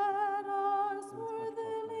 and let us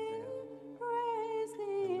worthily praise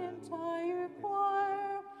the entire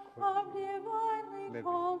choir of divinely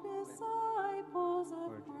called disciples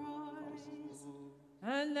of Christ.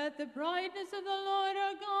 And let the brightness of the Lord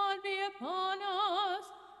our God be upon us,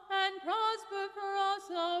 and prosper for us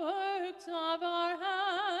the works of our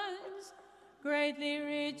hands. Greatly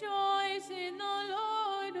rejoice in the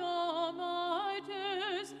Lord, O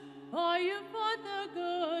martyrs, for you fought the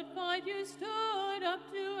good fight, you stood up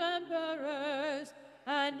to emperors,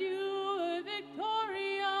 and you were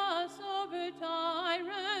victorious over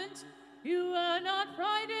tyrants. You were not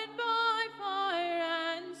frightened by fire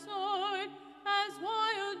and sword, as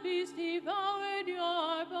wild beasts devoured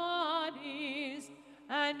your bodies,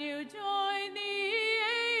 and you joined the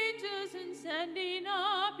angels in sending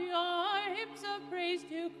up your hymns of praise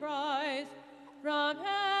to Christ. From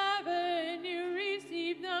heaven you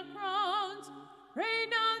received the crowns. Pray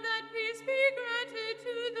now that peace be granted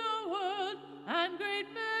to the world, and great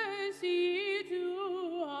mercy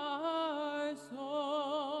to our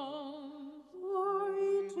souls.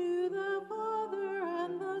 Glory to the Father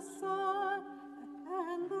and the Son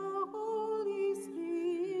and the Holy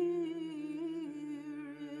Spirit.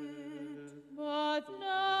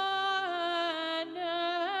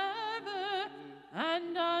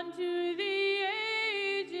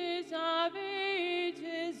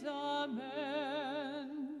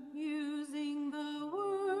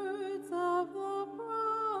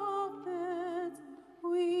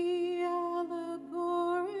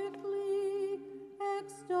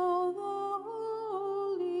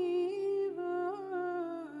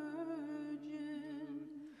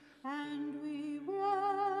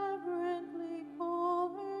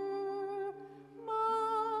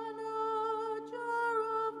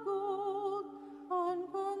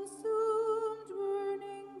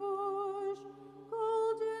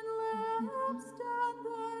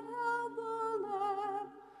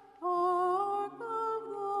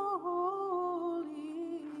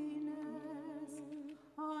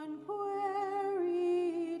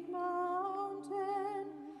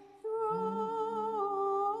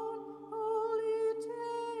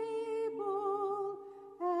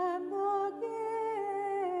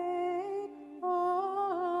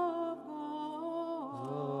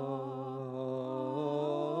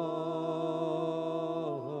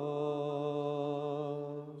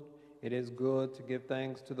 It is good to give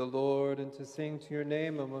thanks to the Lord and to sing to your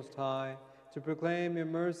name, O Most High, to proclaim your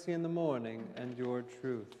mercy in the morning and your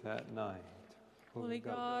truth at night. Holy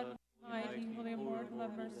God, mighty, holy immortal,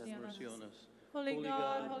 have mercy on us. Holy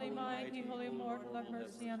God, holy mighty, holy immortal, have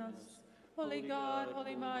mercy on us. Holy God,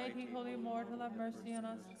 holy mighty, holy immortal, have mercy on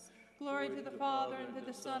us. Glory to the Father, and to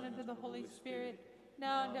the Son, and to the Holy Spirit,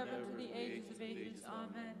 now and ever, to the ages of ages.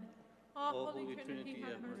 Amen. All Holy Trinity,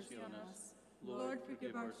 have mercy on us. Lord,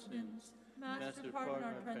 forgive our sins. Master, pardon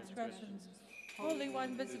our transgressions. Holy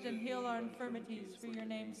One, visit and heal our infirmities for your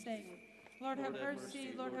name's sake. Lord, have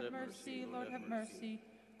mercy, Lord, have mercy, Lord, have mercy.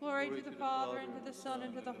 Glory to the Father, and to the Son,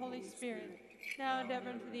 and to the Holy Spirit, now and ever,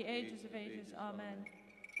 and to the ages of ages. Amen.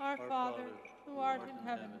 Our Father, who art in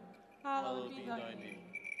heaven, hallowed be thy name.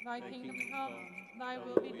 Thy kingdom come, thy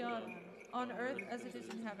will be done, on earth as it is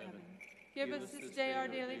in heaven. Give us this day our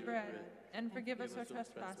daily bread, and forgive us our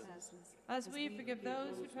trespasses, as we forgive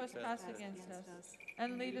those who trespass against us.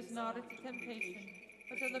 And lead us not into temptation,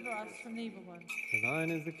 but deliver us from the evil one. For thine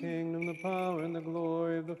is the kingdom, the power, and the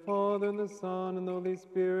glory of the Father, and the Son, and the Holy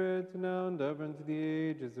Spirit, now and ever, and to the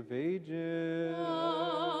ages of ages.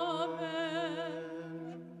 Amen.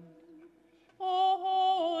 O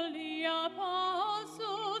holy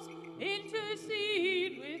apostles,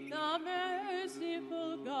 intercede with the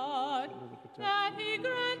merciful God, that he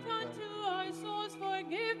grant unto our souls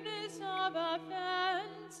forgiveness of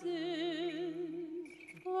offenses.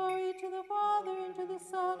 Glory to the Father, and to the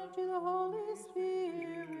Son, and to the Holy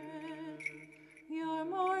Spirit. Your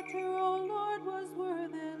martyr, O Lord, was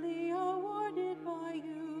worthily awarded by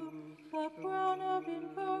you the crown of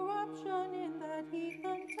incorruption, in that he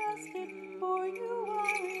contested, for you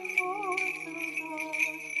are immortal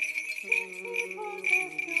God. Since he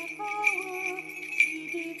possessed the power, he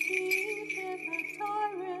defeated the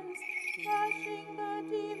tyrants, dashing the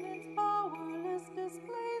demons' powerless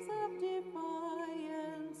displays of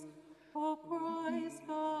defiance. O Christ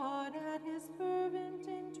God, at his fervent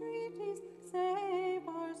entreaties, save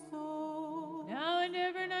our soul. Now and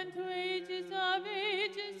ever, and unto ages of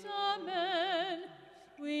ages. Amen.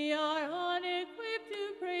 We are unequipped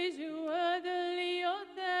to praise you worthily, O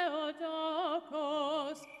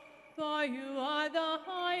Theotokos, for you are the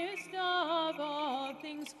highest of all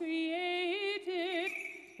things created.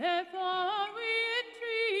 Therefore we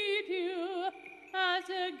entreat you, as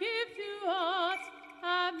a gift to us,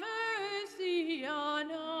 have mercy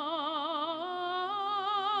on us.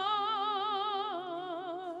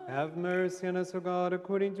 Have mercy on us, O God,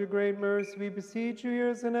 according to your great mercy, we beseech you, hear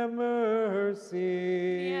us and have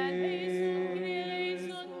mercy. Let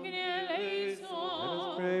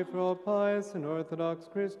us pray for all pious and Orthodox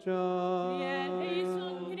Christians.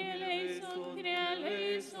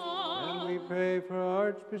 And we pray for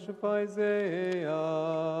Archbishop Isaiah.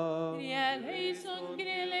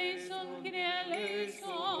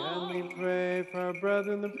 And we pray for our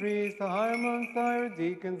brethren, the priests, the higher monks, the higher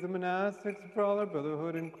deacons, the monastics, for all our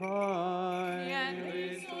brotherhood in Christ.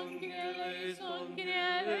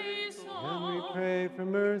 And we pray for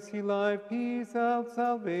mercy, life, peace, health,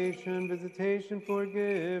 salvation, visitation,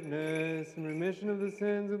 forgiveness, and remission of the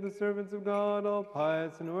sins of the servants of God, all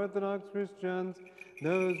pious and Orthodox Christians,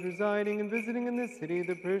 those residing and visiting in this city,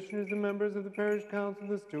 the parishioners, the members of the parish council,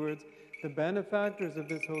 the stewards, the benefactors of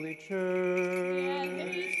this holy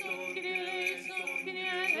church.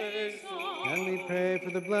 And we pray for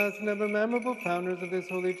the blessed and ever memorable founders of this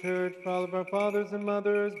holy church, for all of our fathers and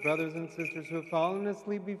mothers, brothers and sisters who have fallen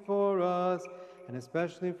asleep before us, and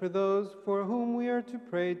especially for those for whom we are to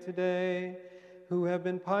pray today, who have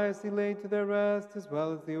been piously laid to their rest, as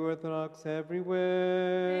well as the Orthodox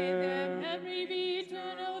everywhere. May their memory be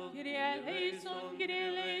eternal. Kyrie eleison, Kyrie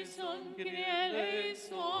eleison, Kyrie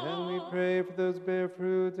eleison. And we pray for those bear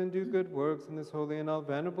fruits and do good works in this holy and all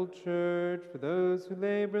venerable church, for those who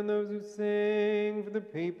labor and those who sing, for the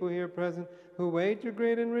people here present who await your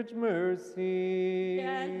great and rich mercy.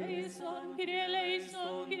 Eleison, Kyrie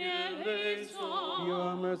eleison, Kyrie eleison. You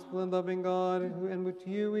are merciful and loving God, and to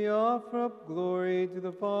you we offer up glory, to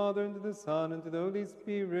the Father, and to the Son, and to the Holy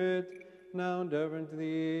Spirit, now and ever, and to the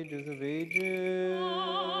ages of ages.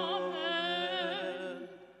 Amen.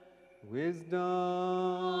 Wisdom.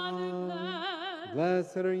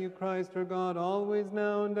 Blessed are you, Christ our God, always,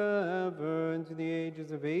 now, and ever, and to the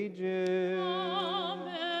ages of ages.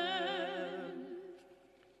 Amen.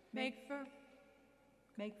 Make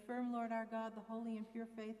firm, Lord our God, the holy and pure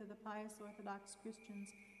faith of the pious Orthodox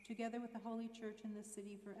Christians, together with the Holy Church in this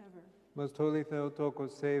city forever. Most holy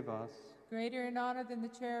Theotokos, save us. Greater in honor than the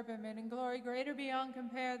cherubim, and in glory greater beyond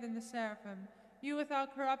compare than the seraphim. You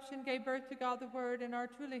without corruption gave birth to God the Word, and are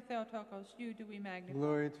truly Theotokos. You do we magnify.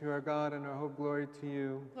 Glory to our God and our hope, glory to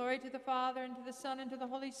you. Glory to the Father, and to the Son, and to the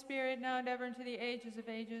Holy Spirit, now and ever, and to the ages of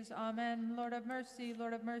ages. Amen. Lord have mercy,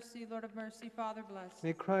 Lord have mercy, Lord have mercy. Father bless.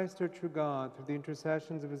 May Christ, our true God, through the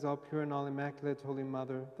intercessions of his all pure and all immaculate Holy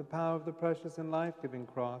Mother, the power of the precious and life-giving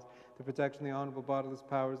cross, the protection of the honorable bodiless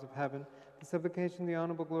powers of heaven, the supplication of the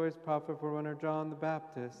honorable glorious prophet forerunner John the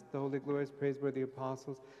Baptist, the holy glorious praiseworthy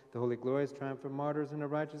apostles, the holy glorious triumphant martyrs, and our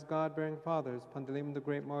righteous God-bearing fathers, Panteleimon the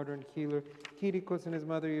great martyr and healer, Kyrikos and his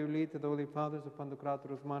mother Iulita, the holy fathers of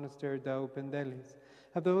Pantocratorus Monastery, Dao Pendelis,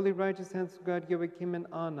 of the holy righteous hands of God Joachim and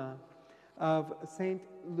Anna, of Saint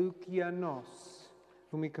Loukianos,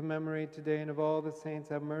 whom we commemorate today, and of all the saints,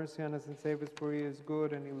 have mercy on us and save us, for he is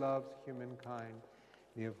good and he loves humankind.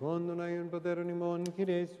 Διευόντων Άγιον Πατέρων ημών,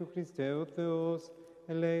 Κύριε Ιησού Χριστέ ο Θεός,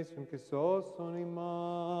 ελέησον και σώσον ημάς.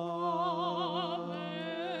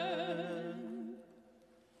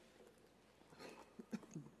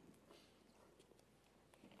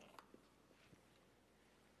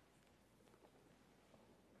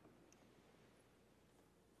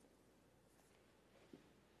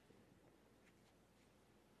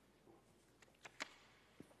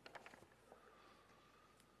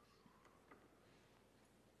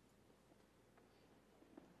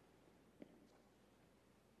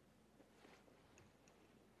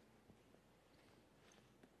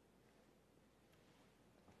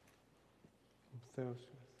 Θεός.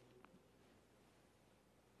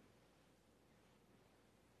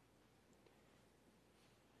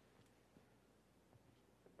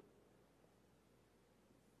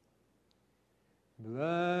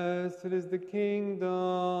 Blessed is the kingdom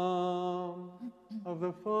of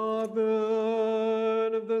the Father,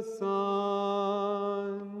 and of the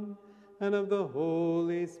Son, and of the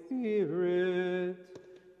Holy Spirit,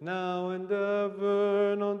 now and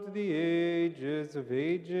ever, and unto the ages of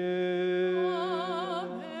ages.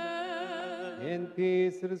 Amen. In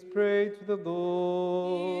peace, let us pray to the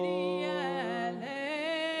Lord.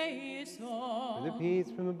 For the peace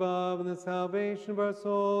from above and the salvation of our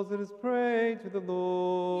souls, let us pray to the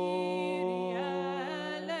Lord.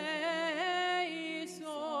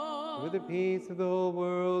 For the peace of the whole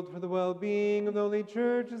world, for the well-being of the holy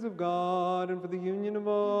churches of God, and for the union of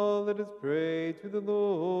all, let us pray to the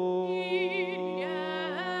Lord.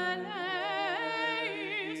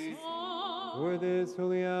 For this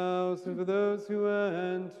holy house, and for those who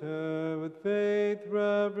enter with faith,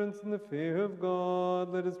 reverence, and the fear of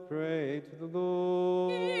God, let us pray to the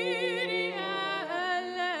Lord.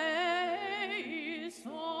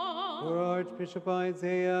 For Archbishop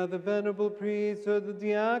Isaiah, the venerable priesthood, the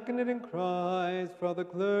diaconate in Christ, for all the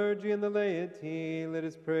clergy and the laity, let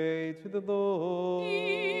us pray to the Lord.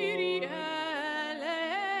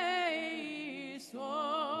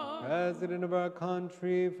 President of our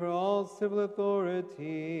country, for all civil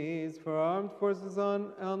authorities, for armed forces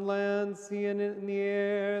on land, sea, and in the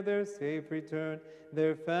air, their safe return,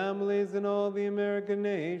 their families, and all the American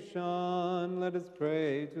nation, let us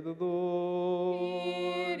pray to the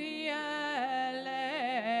Lord.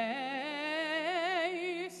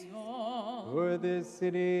 For this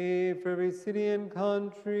city, for every city and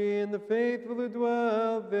country, and the faithful who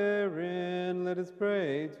dwell therein, let us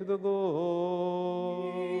pray to the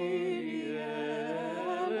Lord.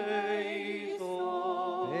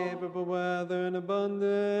 Favorable weather and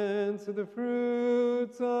abundance of the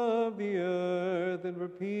fruits of the earth, and for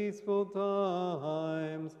peaceful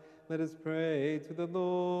times, let us pray to the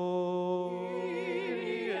Lord.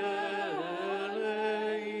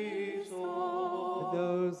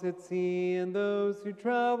 Those at sea and those who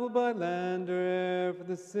travel by land or air, for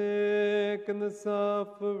the sick and the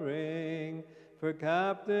suffering, for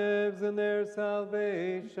captives and their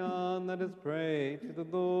salvation, let us pray to the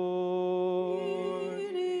Lord.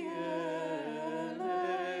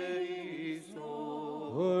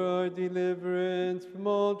 For our deliverance from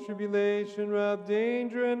all tribulation, wrath,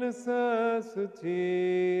 danger, and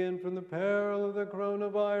necessity, and from the peril of the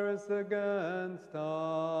coronavirus against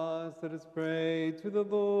us, let us pray to the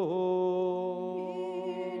Lord.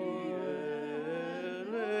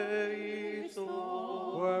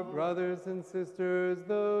 For our brothers and sisters,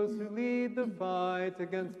 those who lead the fight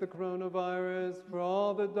against the coronavirus, for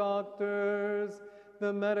all the doctors,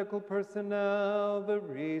 the medical personnel, the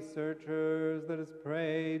researchers, let us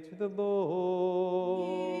pray to the Lord.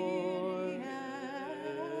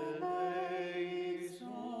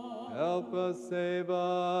 Help us, save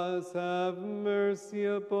us, have mercy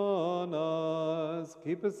upon us.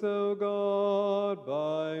 Keep us, O God,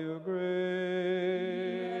 by your grace.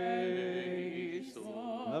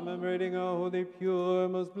 Commemorating our holy, pure,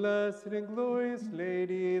 most blessed and glorious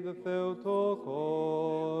Lady, the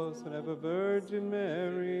Theotokos, and ever Virgin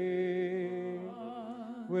Mary.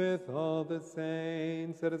 With all the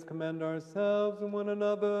saints, let us commend ourselves and one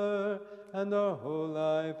another and our whole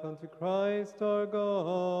life unto Christ our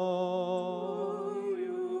God.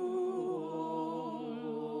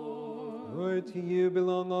 For to you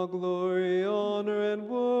belong all glory, honor, and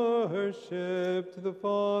worship, to the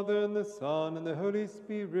Father, and the Son, and the Holy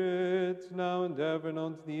Spirit, now and ever, and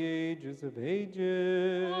unto the ages of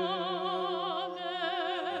ages. Amen.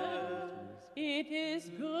 It is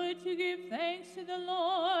good to give thanks to the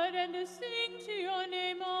Lord and to sing to your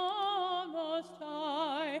name, O Most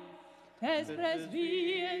High. Tes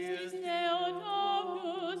presides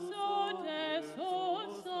Theotokos, o tes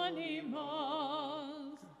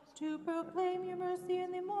animals. To proclaim your mercy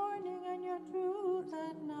in the morning and your truth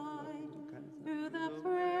at night. Through the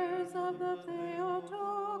prayers of the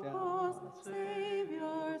Theotokos,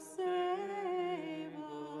 Savior, save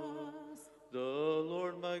us. The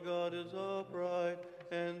Lord my God is upright,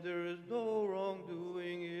 and there is no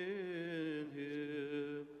wrongdoing in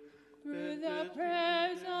him. Through the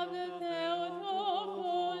prayers of the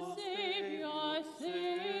Theotokos, Savior,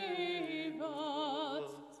 save us.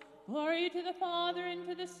 Glory to the Father, and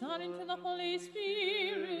to the Son, and to the Holy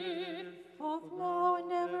Spirit. Both now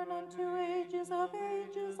and ever, and unto ages of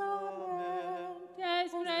ages. Amen.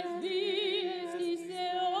 Tes presides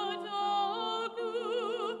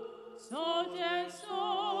Theotokos, so tes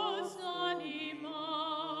os animals.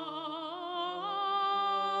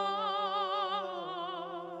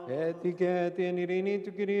 Ετικέτη εν ειρήνη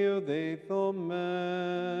του Κυρίου δεηθόμεν.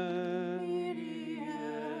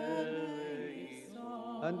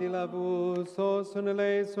 Αντιλαβούς όσων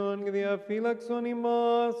ελέησον και διαφύλαξον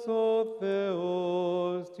ημάς ο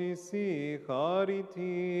Θεός της η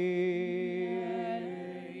χάρητη.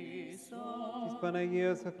 Της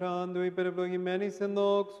Παναγίας Αχράντου υπερευλογημένης εν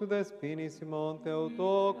δόξου δεσποίνης ημών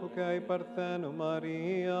Θεοτόκου και αϊ Παρθένου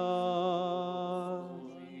Μαρίας.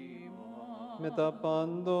 Με τα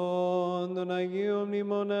πάντων των Αγίων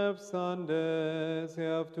μνημονεύσαντες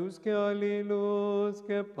εαυτούς και αλλήλους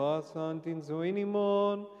και πάσαν την ζωήν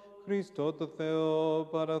ημών Χριστό το Θεό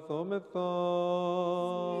παραθόμεθα.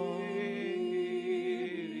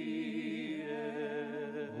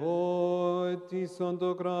 Ότισον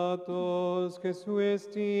το κράτος και σου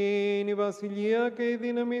εστίν η βασιλεία και η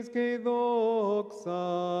δύναμις και η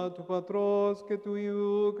δόξα του Πατρός και του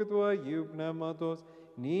Υιού και του Αγίου Πνεύματος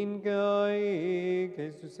νυν και αεί και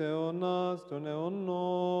εις τους αιώνας των αιώνων.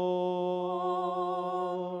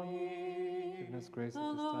 Give us grace at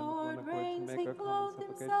this time with one accord to make our common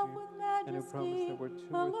supplication, and who promise that where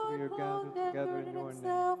two or three are gathered together in your name, you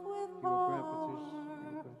will grant petition,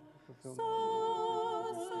 you will fulfill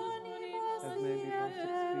as may be most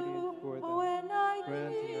expedient for them,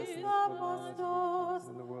 granting us in this knowledge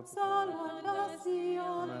in the world to come. Master,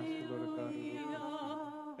 Lord of God, who will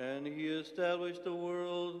And he established the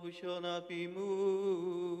world, we shall not be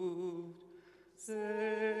moved.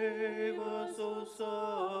 Save us, O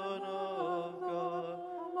Son of God,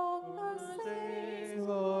 Among the saints,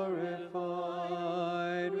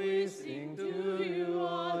 glorified, we sing to you,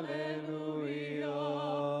 Alleluia.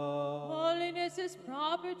 Holiness is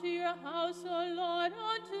proper to your house, O Lord,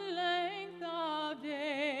 unto length of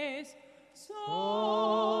days.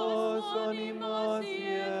 Sos animas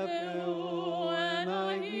iefeu, en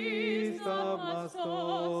agis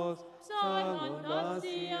amastos,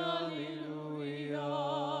 salvasi, Alleluia.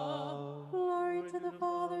 glory to the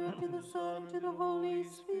Father, and to the Son, and to the Holy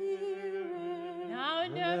Spirit. Now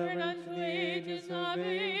and ever, and unto ages of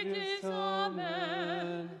ages.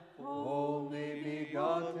 Amen. Only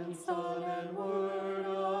begotten Son and Word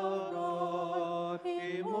of God,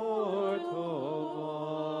 immortal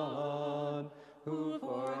One, who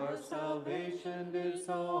for our salvation did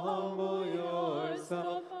so humble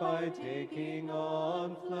yourself by taking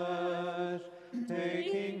on flesh,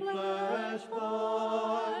 taking flesh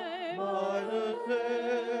by the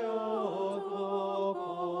Theotokos,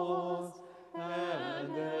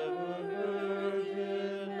 and ever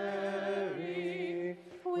Virgin Mary,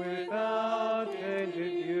 without change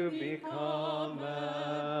did you become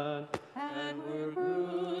man, and were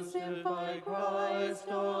crucified Christ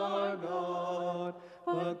our God,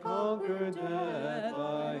 but conquered death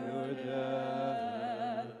by your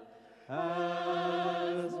death.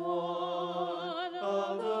 As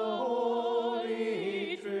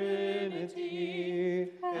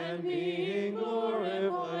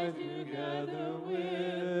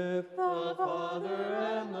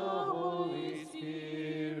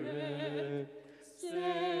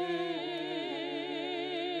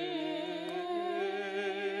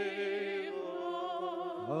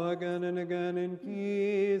again and again in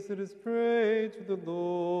peace. Let us pray to the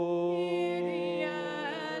Lord. Kyrie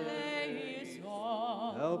eleison.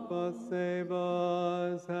 Help us, save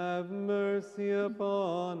us, have mercy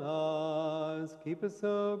upon us. Keep us,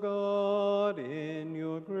 O God, in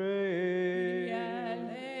your grace.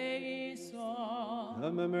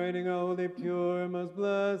 Commemorating our holy, pure, most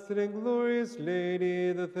blessed and glorious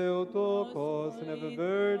Lady, the Theotokos, and ever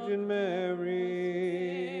Virgin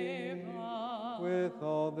Mary, with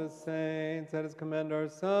all the saints, let us commend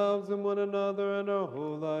ourselves and one another and our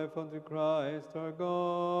whole life unto Christ our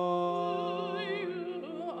God.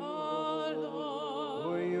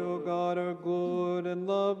 For you, God, are good and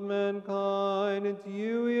love mankind, and to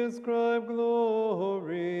you we ascribe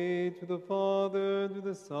glory, to the Father, and to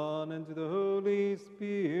the Son, and to the Holy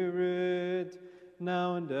Spirit,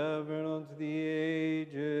 now and ever, and unto the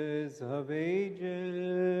ages of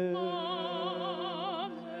ages.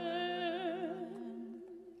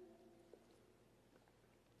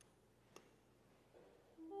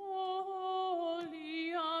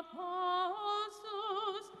 Holy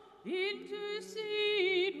apostles,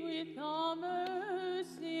 intercede with the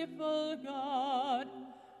merciful God,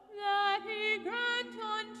 that he grant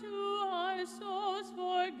unto our souls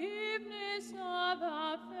forgiveness of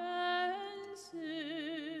offenses.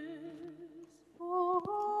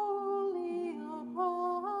 Holy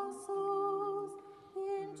apostles,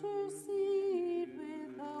 intercede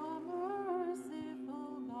with the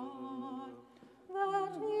merciful God,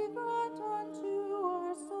 that he grant unto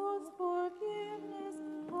our souls forgiveness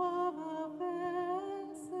of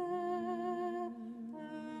offenses.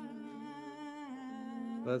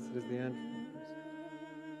 Blessed is the end.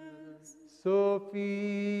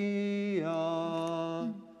 Sophia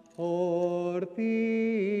Orthi,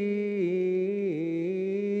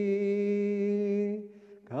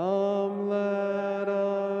 come let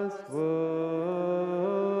us worship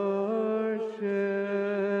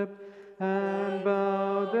and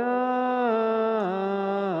bow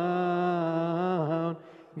down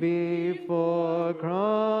before Christ.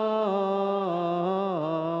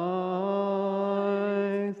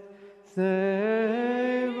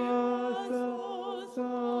 Save us, O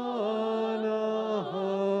Son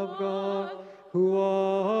of God, who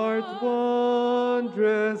art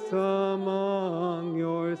wondrous among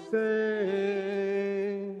your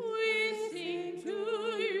saints. We sing to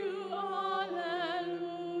you,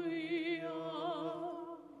 Alleluia.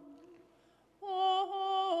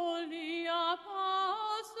 Holy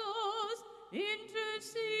apostles,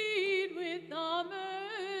 intercede with the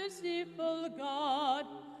merciful God,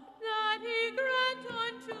 that he grant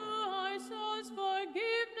unto our souls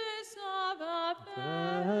forgiveness of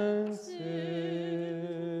offenses.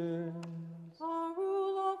 A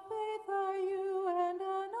rule of faith are you, and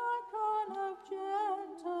an icon of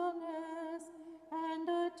gentleness, and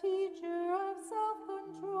a teacher of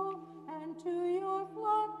self-control, and to your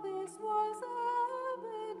flock this was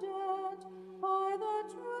evident by the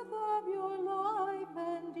truth of your life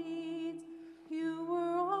and deeds. You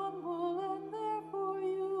were humble, and therefore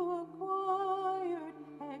you acquired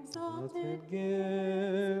exalted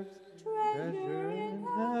Gifts, treasure in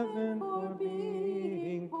heaven for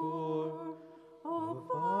being poor. O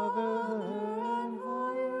Father and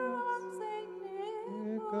higher of Saint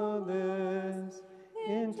Nicholas,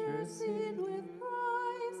 intercede with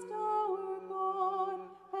Christ our God,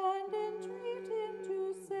 and entreat him to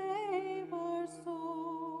save our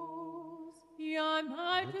souls. Your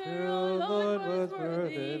martyr, O O Lord, Lord, was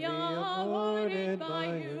worthy, awarded by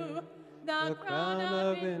you the crown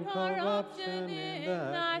of incorruption, in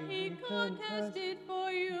that he contested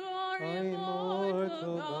for you, our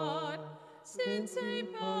immortal God. Since he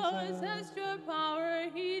possessed your power,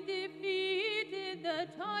 he defeated the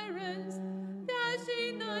tyrants,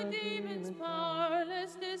 dashing the demons'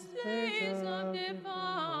 powerless displays of defiance.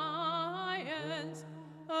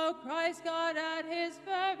 O Christ God, at his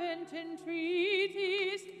fervent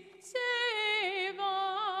entreaties, save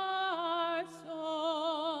our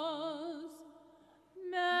souls.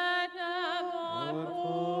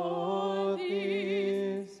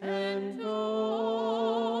 Metamorphosis and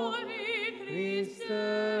Christe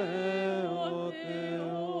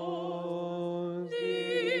Theos,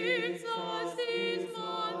 Dixastis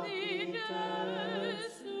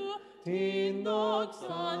Jesu, tin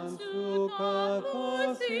doxan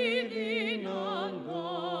sucathos idinando,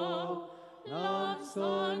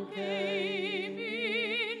 lapson cemintis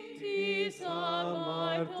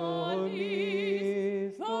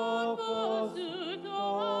amartonis, proposuto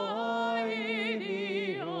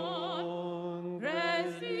aedion,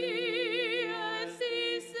 Presides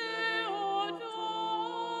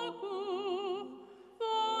Theotoku,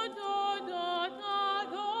 foto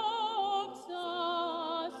dotado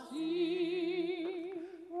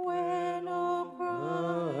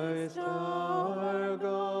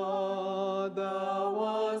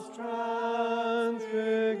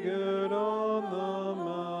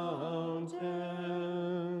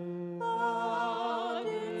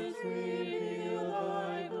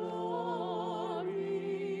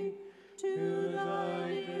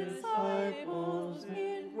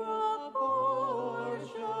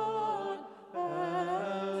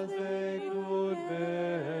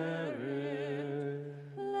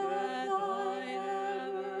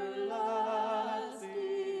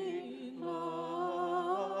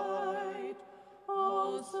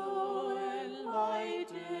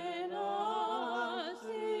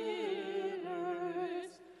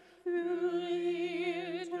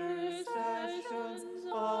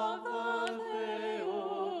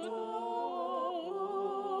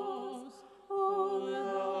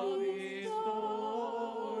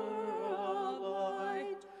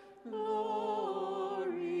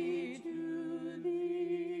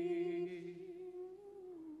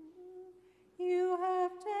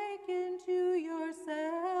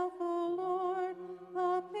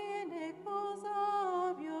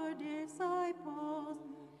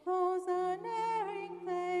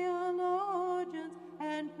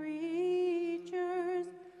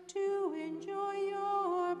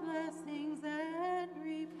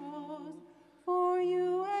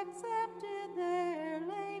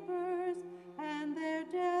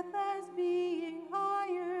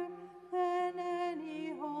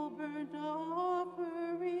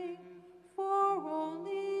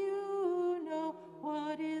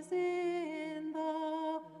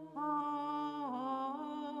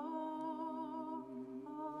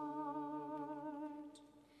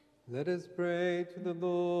Let us pray to the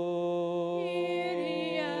Lord.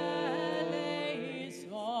 Kyrie eleison.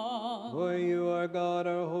 For you are God,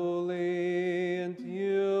 are holy, and to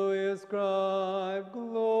you we ascribe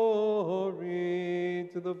glory,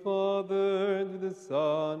 to the Father, and to the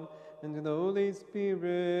Son, and to the Holy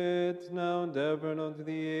Spirit, now and ever, and unto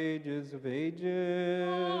the ages of ages.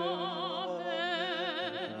 Amen.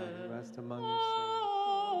 God, rest among your saints.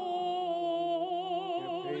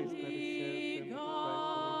 Your praise let us serve them with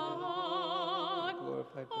Christ's holy name.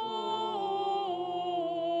 Glorified by the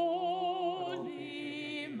Holy,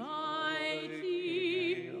 mighty,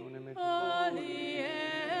 holy,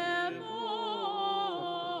 immortal,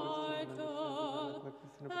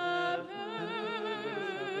 have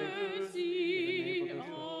mercy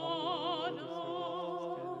on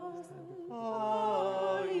us.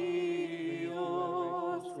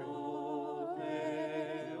 Aios Orthros,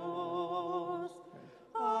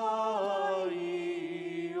 Aios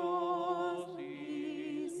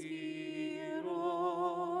Ischiros,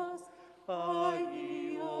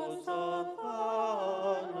 Aios Athanatos,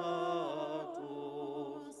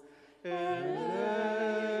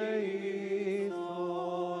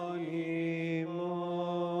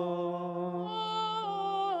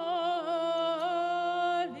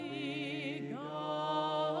 Holy God,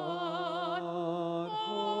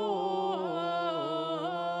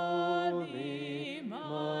 holy,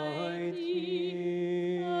 mighty,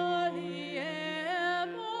 holy,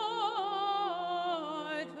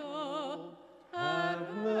 immortal, have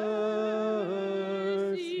mercy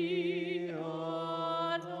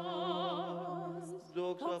on us.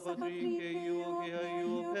 Doxa Patri και Υιού και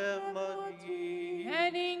Αγίου Πνεύματι.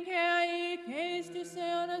 And in Christus Christus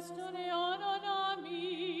eonas ton eonon.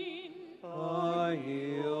 Amen.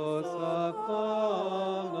 Aios Athanatos.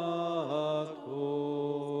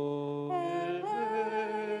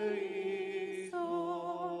 Eleison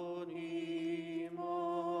imam.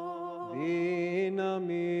 Dinamis.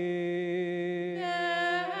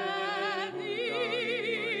 Dinamis.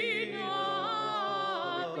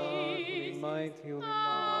 Mighty, holy,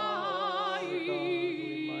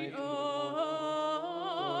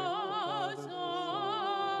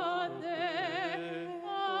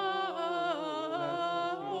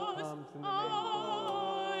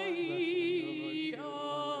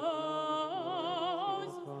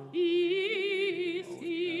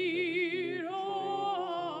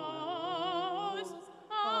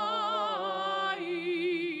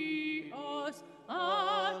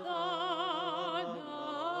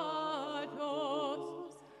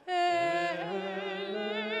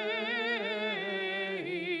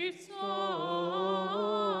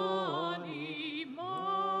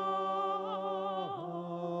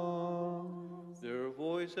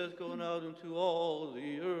 Has gone out into all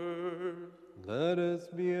the earth. Let us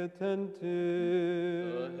be attentive.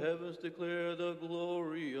 The heavens declare the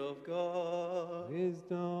glory of God.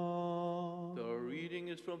 Wisdom. The reading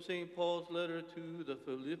is from St. Paul's letter to the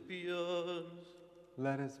Philippians.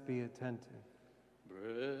 Let us be attentive.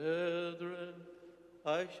 Brethren,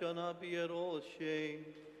 I shall not be at all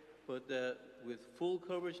ashamed, but that with full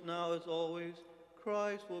courage now as always,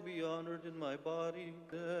 Christ will be honored in my body,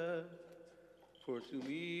 death. For to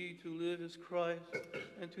me to live is Christ,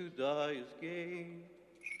 and to die is gain.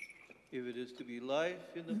 If it is to be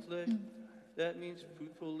life in the flesh, that means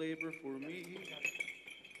fruitful labor for me.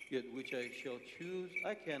 Yet which I shall choose,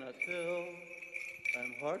 I cannot tell. I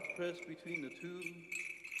am hard-pressed between the two.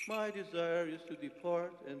 My desire is to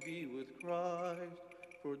depart and be with Christ,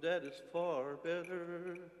 for that is far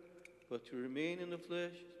better. But to remain in the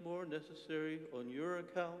flesh is more necessary on your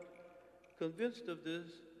account. Convinced of this,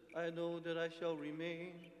 I know that I shall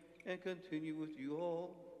remain and continue with you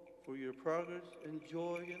all for your progress and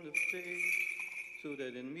joy in the faith, so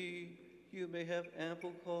that in me you may have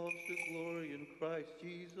ample cause to glory in Christ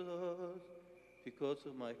Jesus, because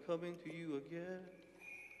of my coming to you again.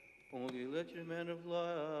 Only let your man of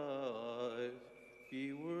life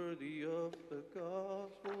be worthy of the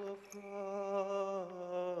gospel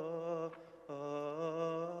of Christ.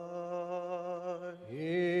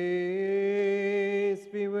 Peace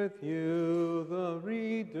be with you, the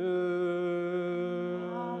reader.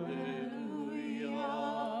 Alleluia.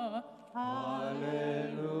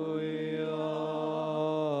 Alleluia.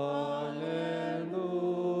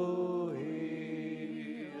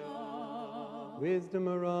 Alleluia. Wisdom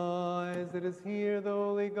arise, let us hear the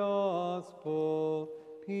holy gospel.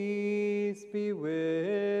 Peace be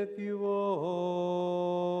with you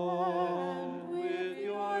all. And with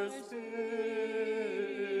your spirit.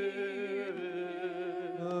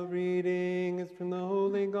 The reading is from the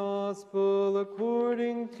Holy Gospel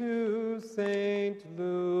according to Saint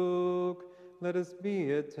Luke. Let us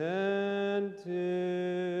be attentive.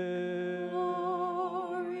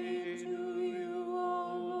 Glory to you,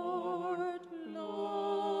 O Lord.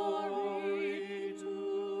 Glory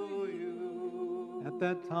to you. At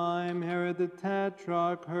that time, Herod the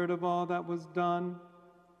Tetrarch heard of all that was done,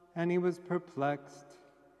 and he was perplexed,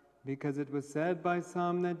 because it was said by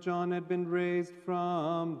some that John had been raised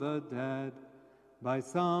from the dead, by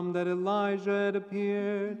some that Elijah had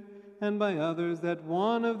appeared, and by others that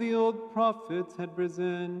one of the old prophets had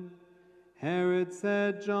risen. Herod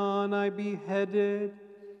said, John I beheaded,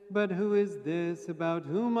 but who is this about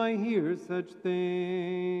whom I hear such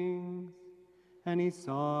things? And he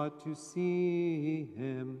sought to see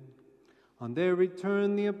him. On their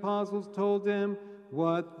return, the apostles told him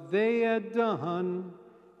what they had done,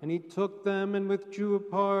 and he took them and withdrew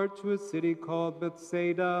apart to a city called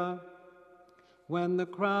Bethsaida. When the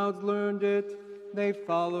crowds learned it, they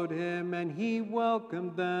followed him, and he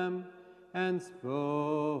welcomed them and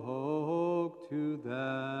spoke to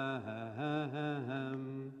them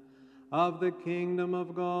of the kingdom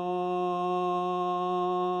of God,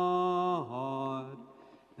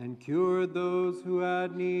 and cured those who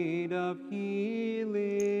had need of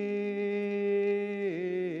healing.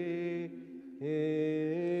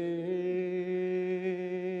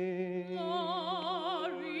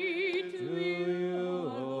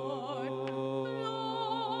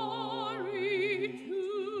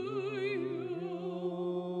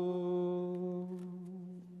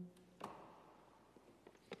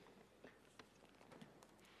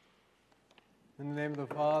 In the name of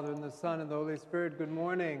the Father, and the Son, and the Holy Spirit, good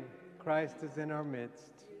morning. Christ is in our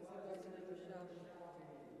midst.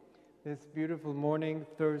 This beautiful morning,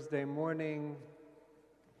 Thursday morning,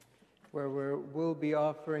 where we'll be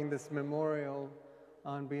offering this memorial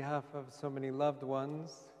on behalf of so many loved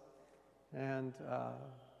ones. And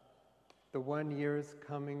the 1 year is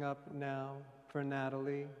coming up now for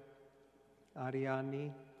Natalie,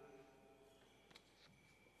 Ariani.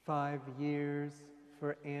 5 years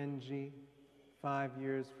for Angie. 5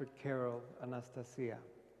 years for Carol, Anastasia,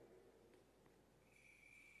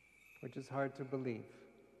 which is hard to believe.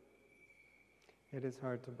 It is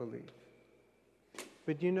hard to believe.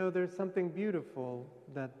 But you know, there's something beautiful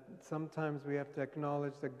that sometimes we have to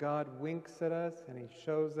acknowledge, that God winks at us and he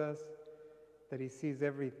shows us that he sees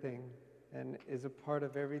everything and is a part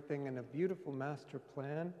of everything in a beautiful master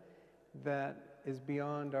plan that is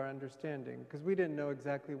beyond our understanding. Because we didn't know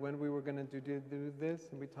exactly when we were going to do this,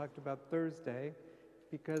 and we talked about Thursday,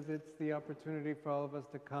 because it's the opportunity for all of us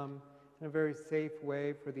to come in a very safe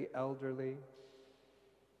way for the elderly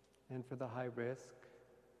and for the high risk.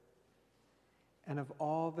 And of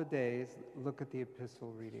all the days, look at the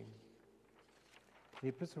epistle reading. The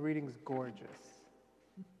epistle reading is gorgeous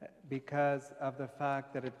because of the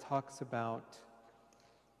fact that it talks about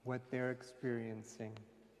what they're experiencing.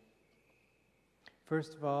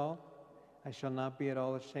 First of all, I shall not be at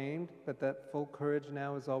all ashamed, but that full courage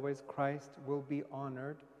now is always Christ will be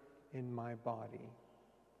honored in my body.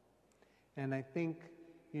 And I think,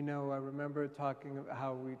 you know, I remember talking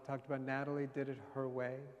how we talked about Natalie did it her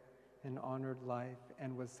way and honored life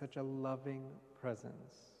and was such a loving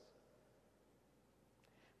presence.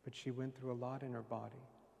 But she went through a lot in her body.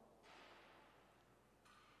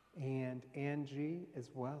 And Angie as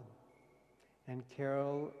well. And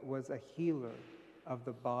Carol was a healer of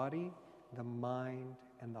the body, the mind,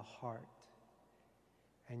 and the heart.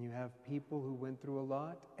 And you have people who went through a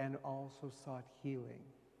lot and also sought healing,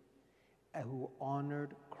 and who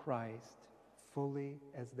honored Christ fully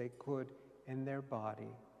as they could in their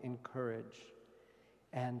body, in courage,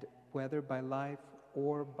 and whether by life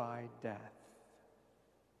or by death.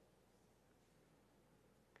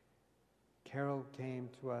 Carol came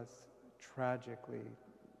to us tragically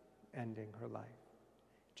ending her life.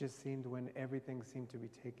 Just seemed when everything seemed to be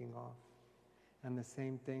taking off. And the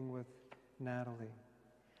same thing with Natalie.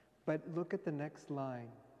 But look at the next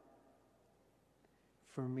line.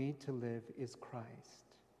 For me to live is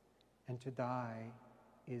Christ, and to die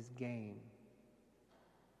is gain.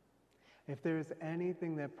 If there is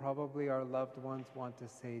anything that probably our loved ones want to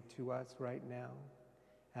say to us right now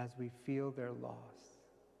as we feel their loss,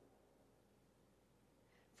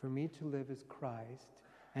 for me to live is Christ,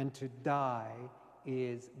 and to die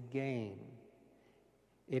is gain.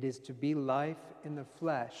 It is to be life in the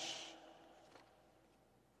flesh.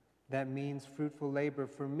 That means fruitful labor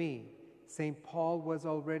for me. St. Paul was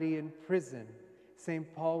already in prison. St.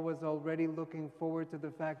 Paul was already looking forward to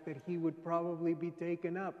the fact that he would probably be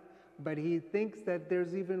taken up, but he thinks that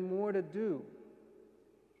there's even more to do.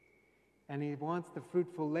 And he wants the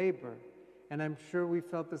fruitful labor. And I'm sure we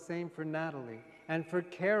felt the same for Natalie. And for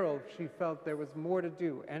Carol, she felt there was more to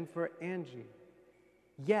do. And for Angie,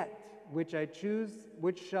 yet, which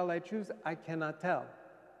shall I choose? I cannot tell.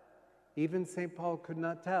 Even St. Paul could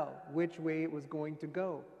not tell which way it was going to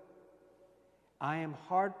go. I am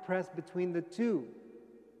hard-pressed between the two.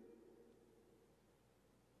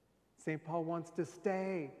 St. Paul wants to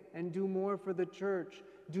stay and do more for the church,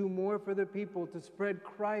 do more for the people, to spread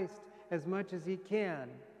Christ as much as he can.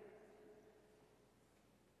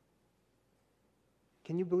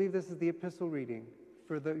 Can you believe this is the epistle reading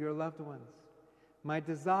for your loved ones? My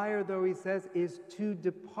desire, though, he says, is to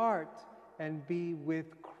depart and be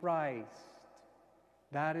with Christ.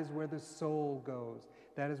 That is where the soul goes.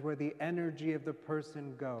 That is where the energy of the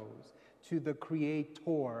person goes, to the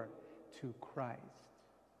Creator, to Christ.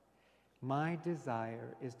 My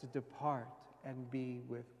desire is to depart and be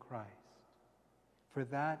with Christ, for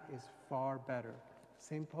that is far better.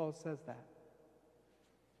 St. Paul says that.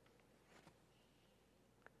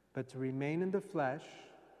 But to remain in the flesh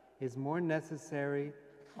is more necessary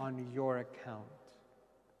on your account.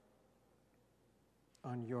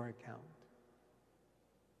 On your account.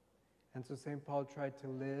 And so St. Paul tried to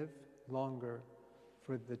live longer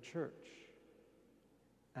for the church.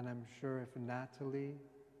 And I'm sure if Natalie,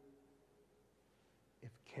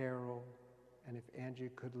 if Carol, and if Angie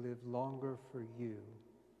could live longer for you,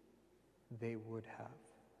 they would have.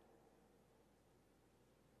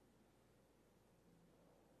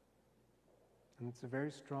 And it's a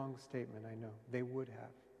very strong statement, I know. They would have.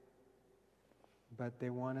 But they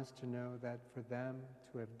want us to know that for them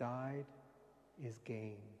to have died is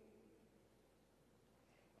gain.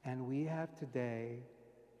 And we have today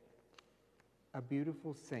a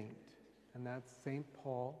beautiful saint, and that's St.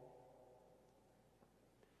 Paul,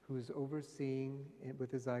 who is overseeing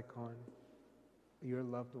with his icon your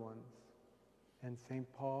loved ones. And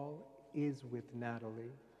St. Paul is with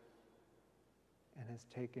Natalie and has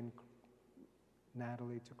taken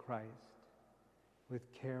Natalie to Christ, with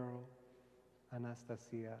Carol,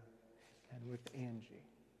 Anastasia, and with Angie.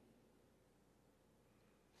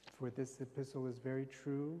 For this epistle is very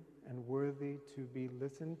true and worthy to be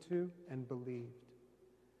listened to and believed.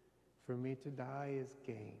 For me to die is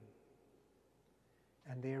gain.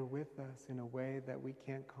 And they are with us in a way that we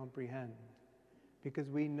can't comprehend, because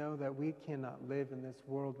we know that we cannot live in this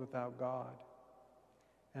world without God.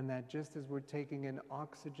 And that just as we're taking in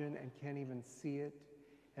oxygen and can't even see it,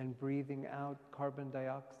 and breathing out carbon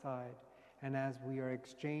dioxide, and as we are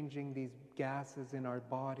exchanging these gases in our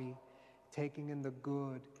body, taking in the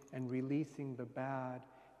good and releasing the bad,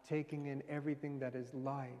 taking in everything that is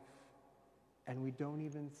life, and we don't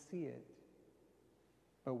even see it,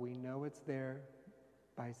 but we know it's there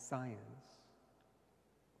by science.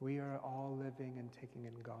 We are all living and taking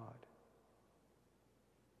in God.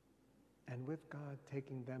 And with God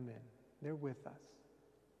taking them in, they're with us.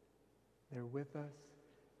 They're with us,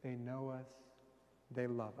 they know us, they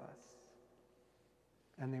love us,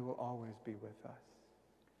 and they will always be with us.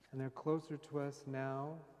 And they're closer to us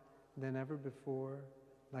now than ever before,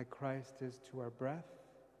 like Christ is to our breath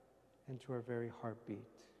and to our very heartbeat.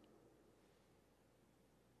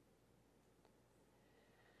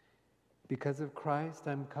 Because of Christ,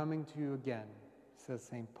 I'm coming to you again, says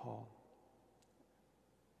St. Paul.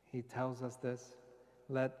 He tells us this: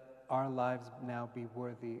 let our lives now be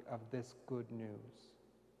worthy of this good news.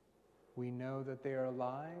 We know that they are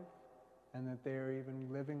alive and that they are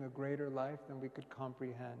even living a greater life than we could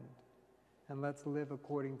comprehend. And let's live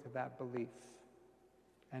according to that belief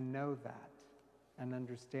and know that and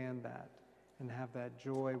understand that and have that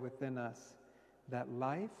joy within us, that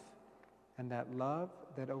life and that love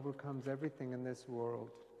that overcomes everything in this world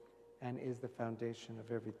and is the foundation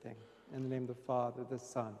of everything. In the name of the Father, the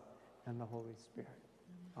Son, and the Holy Spirit.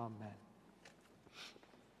 Amen.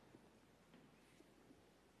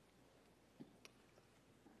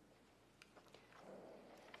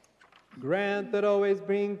 Grant that always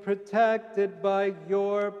being protected by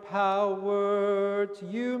your power, to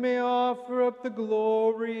you may offer up the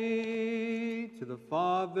glory to the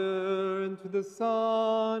Father, and to the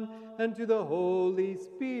Son, and to the Holy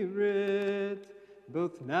Spirit,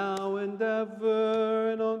 both now and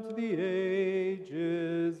ever, and unto the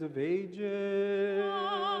ages of ages.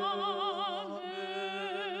 Amen.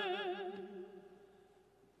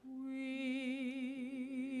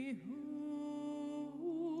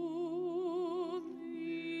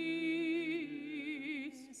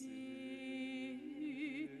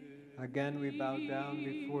 Again, we bow down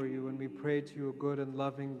before you and we pray to you, O good and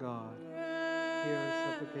loving God. Hear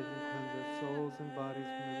our supplication, cleanse our souls and bodies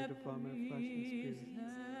from every defilement of flesh and spirit,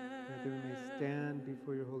 that we may stand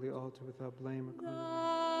before your holy altar without blame or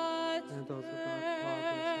condemnation. And also God,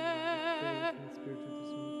 progress and love, faith and spiritual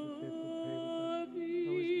discernment for faithful pray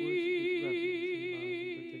with us. Always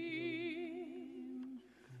worship with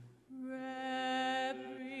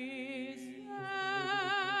reverence and love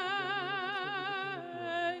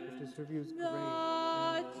in particular. To serve you is great and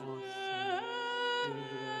awesome.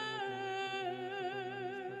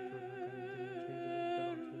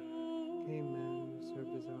 Came man who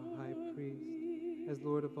served as our high priest. As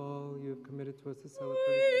Lord of all, you have committed to us the celebration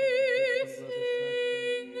of the blood sacrifice.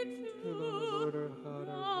 You alone, O Lord, our God,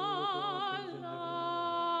 our ruler over all things in heaven and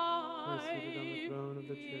earth. You are seated on the throne of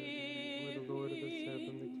the cherubim. You are the Lord of the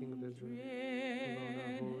seraphim, the King of Israel. You alone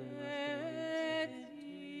are holy and rest in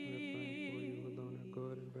we are praying for you, who alone are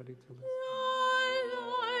good and ready to listen.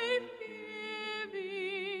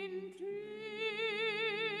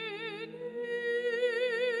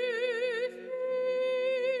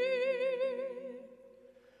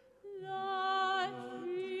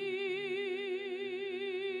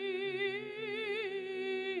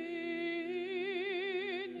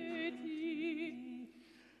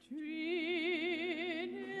 Trinity,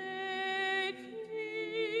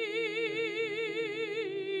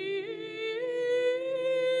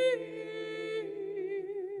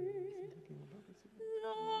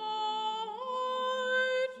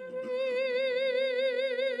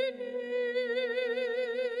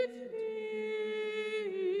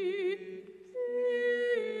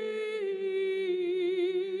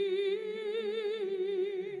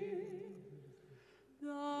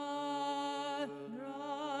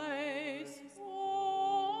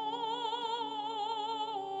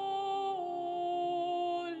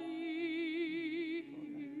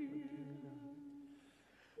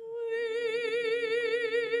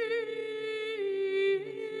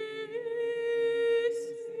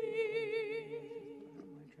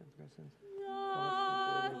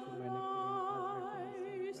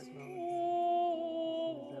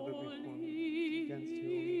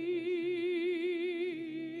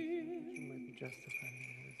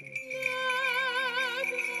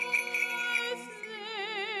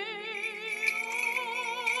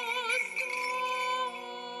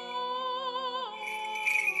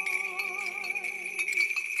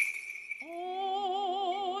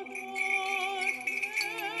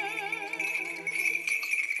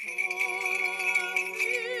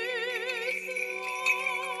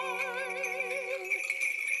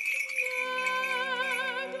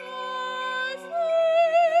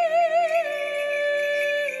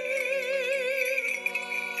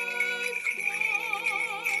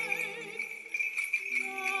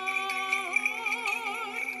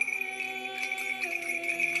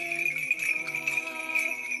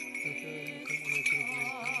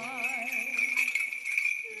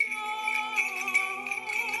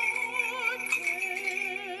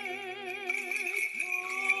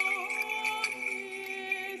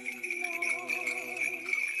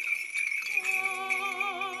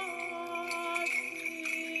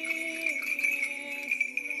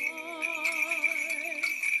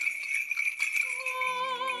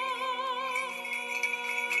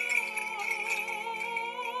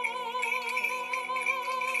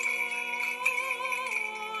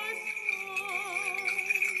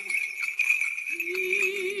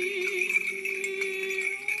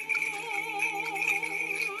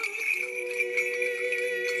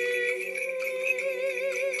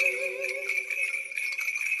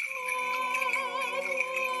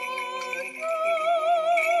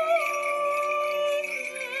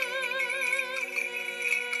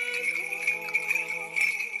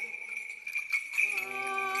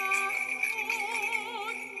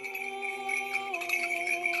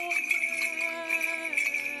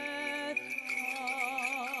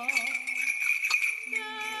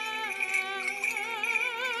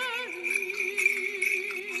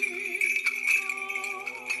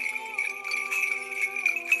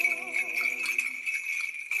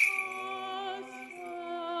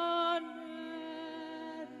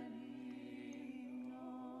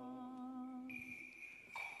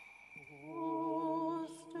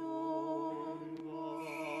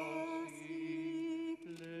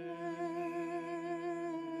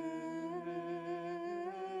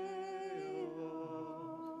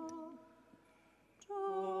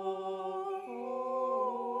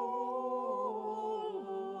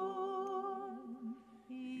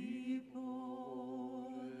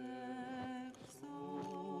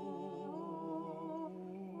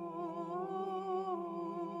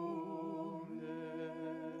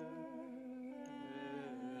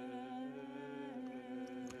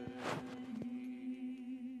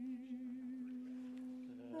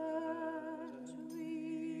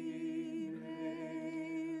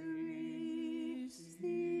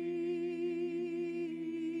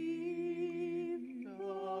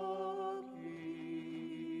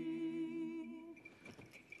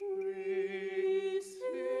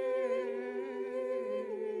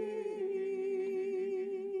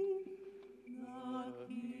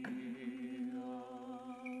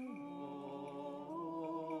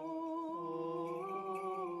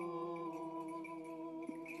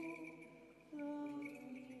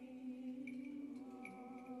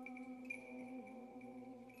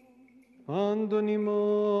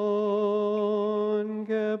 Pandonimon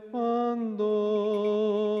και πάντων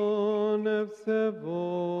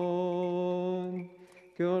ευσεβών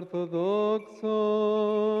και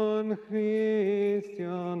ορθοδόξων χριστιανών.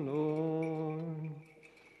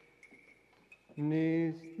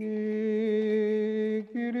 Νηστεί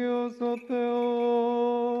Κύριος ο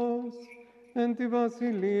Θεός εν τη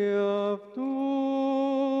βασιλεία αυτού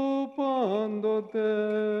πάντοτε,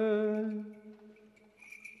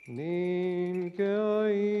 νυν και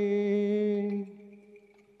αεί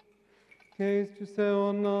και εις τους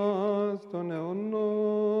αιώνας των αιώνων.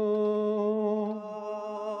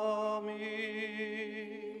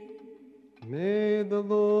 May the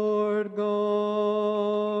Lord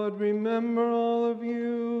God remember all of you,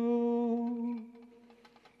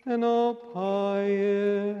 and all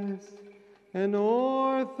pious and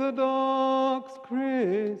Orthodox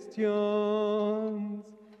Christians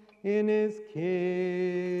in his kingdom,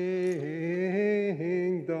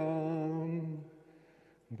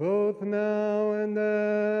 both now and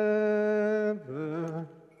ever,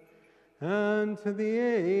 and to the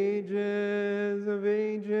ages of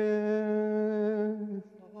ages.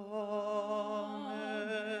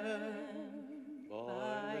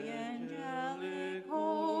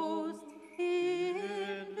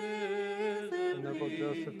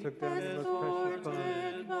 Joseph took down the most precious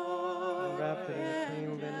bone and wrapped it in a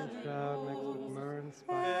clean linen shroud mixed with myrrh and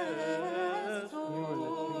spices. You were in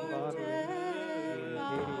the tomb bodily, you were in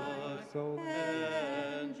Hades with your soul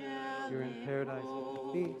and spirit. You were in paradise with the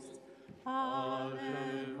feast. On the throne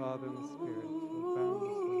of the Father and the Spirit, so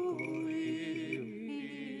boundless with glory be to you.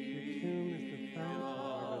 Your tomb is the fountain of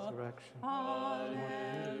our resurrection, more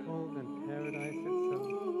beautiful than paradise itself,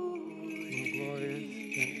 more glorious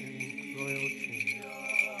than any royalty.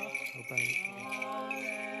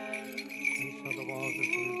 And shall the walls of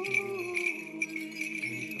Jerusalem be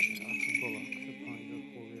and shall the bullocks upon your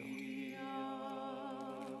holy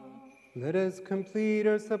altar. Let us complete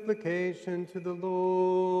our supplication to the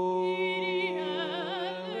Lord.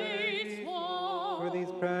 For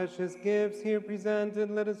these precious gifts here presented,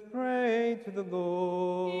 let us pray to the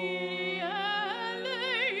Lord.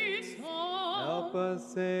 Help us,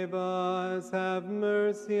 save us, have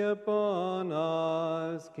mercy upon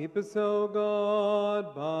us. Keep us, O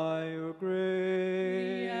God, by your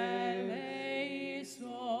grace.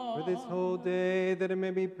 For this whole day, that it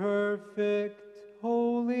may be perfect,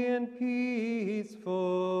 holy and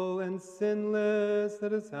peaceful and sinless,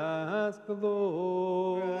 let us ask the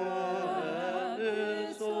Lord.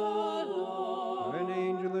 For an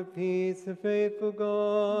angel of peace, a faithful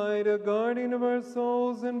guide, a guardian of our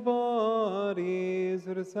souls and bodies,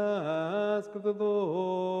 let us ask of the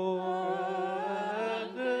Lord.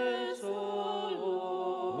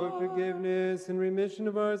 For forgiveness and remission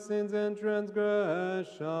of our sins and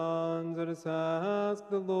transgressions, let us ask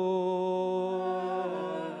the Lord.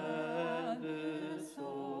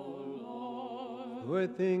 For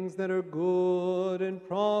things that are good and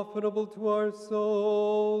profitable to our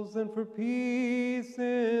souls, and for peace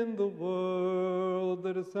in the world,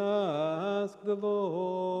 let us ask the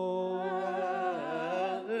Lord.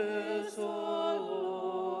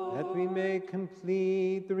 That we may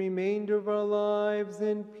complete the remainder of our lives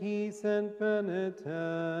in peace and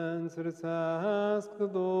penitence, let us ask the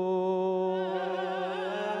Lord.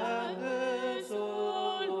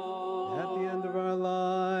 At the end of our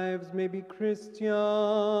lives may be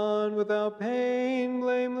Christian, without pain,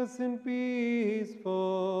 blameless and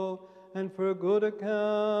peaceful, and for a good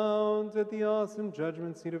account at the awesome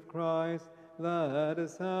judgment seat of Christ, let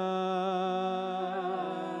us ask.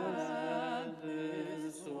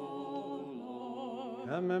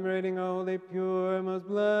 Commemorating our holy, pure, most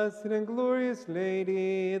blessed and glorious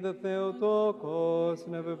Lady, the Theotokos,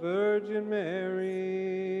 and ever Virgin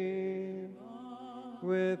Mary,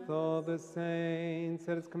 with all the saints,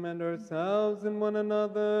 let us commend ourselves and one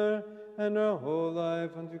another and our whole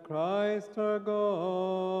life unto Christ our God.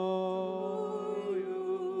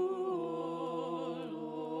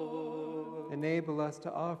 Enable us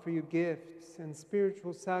to offer you gifts and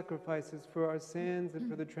spiritual sacrifices for our sins and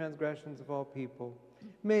for the transgressions of all people.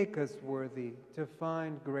 Make us worthy to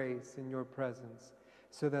find grace in your presence,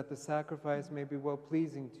 so that the sacrifice may be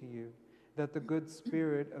well-pleasing to you, that the good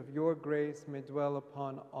spirit of your grace may dwell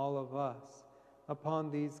upon all of us, upon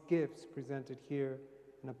these gifts presented here,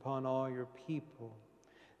 and upon all your people.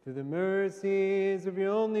 Through the mercies of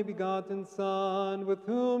your only begotten Son, with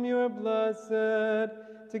whom you are blessed,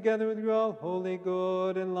 together with your all-holy,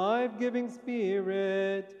 good, and life-giving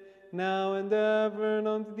Spirit, now and ever, and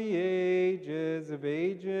unto the ages of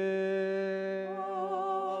ages.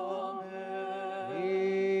 Amen.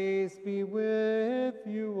 Peace be with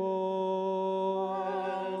you all.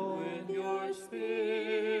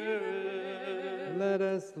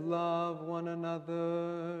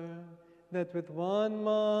 another, that with one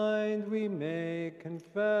mind we may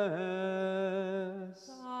confess.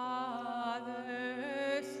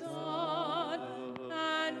 Father, Son,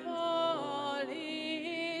 and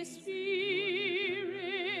Holy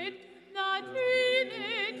Spirit, the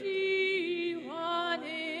Trinity, one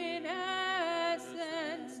in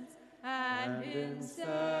essence and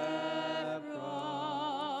inseparable.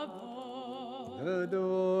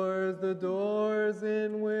 The doors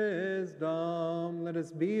in wisdom, let us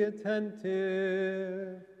be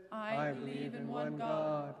attentive. I believe in one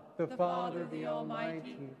God, the Father, the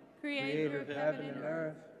Almighty, creator of heaven and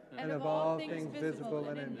earth, and of all things visible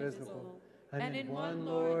and invisible, and in one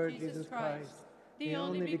Lord Jesus Christ, the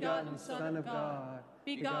only begotten Son of God,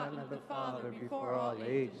 begotten of the Father before all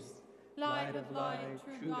ages, light of light,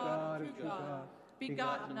 true God of true God,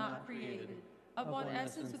 begotten, not created, of one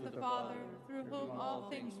essence with the Father, through whom all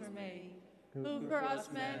things were made, who for us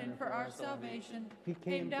men and for our salvation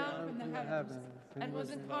came down from the heavens, and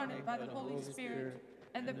was incarnate by the Holy Spirit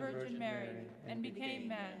and the Virgin Mary, and became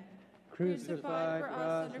man, crucified for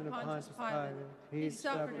us under Pontius Pilate. He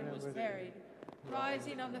suffered and was buried,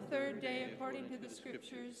 rising on the third day according to the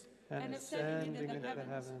Scriptures, and ascending into the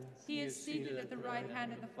heavens. He is seated at the right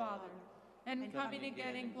hand of the Father, and coming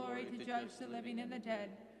again in glory to judge the living and the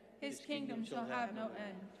dead. His kingdom shall have no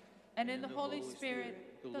end. And in the Holy Spirit,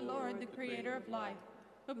 the Lord, the creator of life,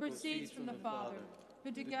 who proceeds from the Father,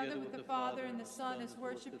 who together with the Father and the Son is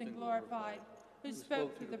worshipped and glorified, who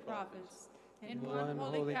spoke through the prophets. In one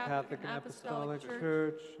holy Catholic and Apostolic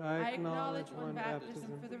Church, I acknowledge one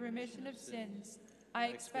baptism for the remission of sins. I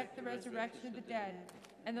expect the resurrection of the dead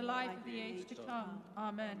and the life of the age to come.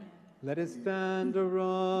 Amen. Let us stand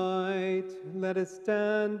aright, let us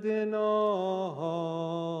stand in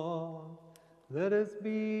awe. Let us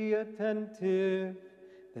be attentive,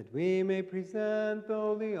 that we may present the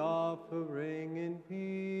holy offering in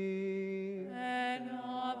peace. An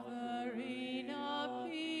offering of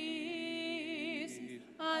peace,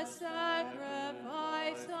 a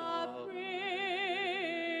sacrifice of praise.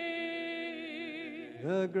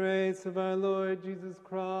 The grace of our Lord Jesus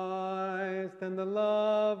Christ and the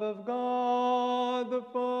love of God the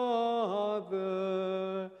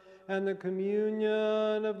Father and the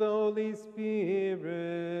communion of the Holy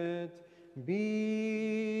Spirit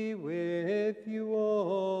be with you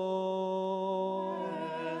all.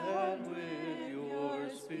 And with your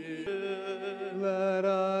spirit. Let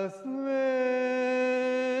us lift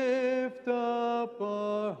up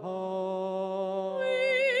our hearts.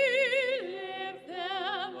 We lift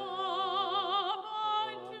them up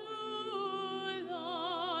unto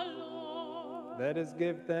the Lord. Let us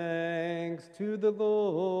give thanks to the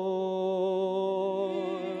Lord.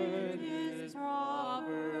 It is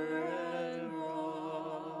proper and right.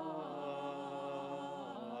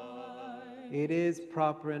 It is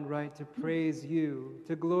proper and right to praise you,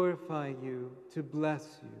 to glorify you, to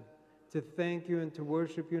bless you, to thank you and to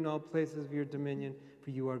worship you in all places of your dominion,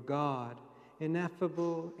 for you are God,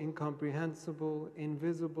 ineffable, incomprehensible,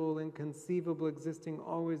 invisible, inconceivable, existing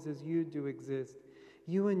always as you do exist.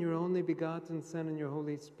 You and your only begotten Son and your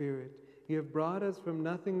Holy Spirit, you have brought us from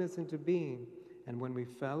nothingness into being, and when we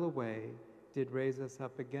fell away, did raise us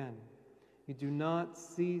up again. You do not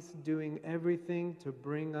cease doing everything to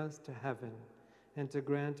bring us to heaven and to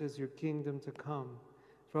grant us your kingdom to come.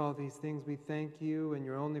 For all these things we thank you and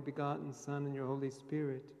your only begotten Son and your Holy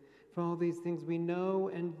Spirit. For all these things we know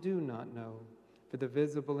and do not know, for the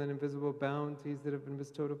visible and invisible bounties that have been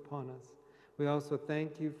bestowed upon us. We also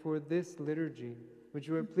thank you for this liturgy, which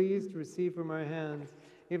you are pleased to receive from our hands,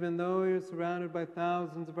 even though we are surrounded by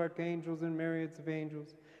thousands of archangels and myriads of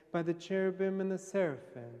angels, by the cherubim and the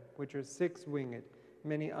seraphim, which are six-winged,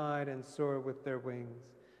 many-eyed, and soar with their wings.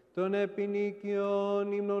 Τον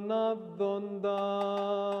επινίκιον υμνονάδοντα,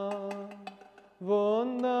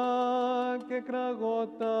 βόντα και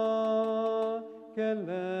κραγότα και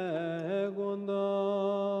λέγοντα.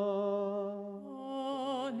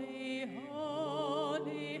 Holy,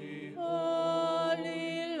 holy,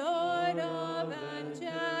 holy Lord of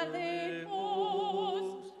angelic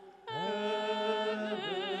hosts,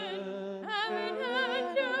 heaven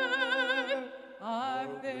and earth are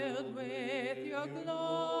filled with your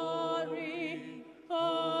glory.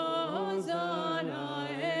 Hosanna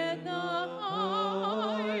in the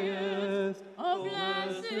highest. Oh,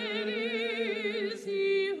 blessed is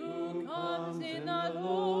he who comes in the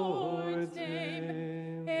Lord.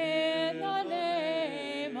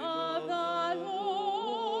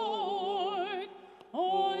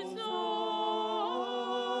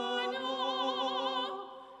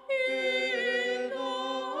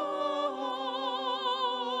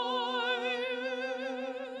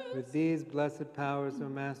 these blessed powers, O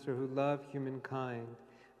Master, who love humankind,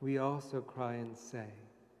 we also cry and say,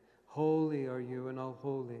 Holy are you and all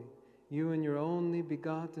holy, you and your only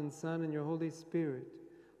begotten Son and your Holy Spirit.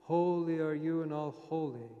 Holy are you and all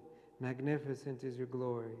holy, magnificent is your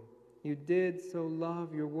glory. You did so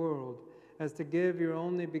love your world as to give your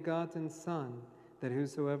only begotten Son, that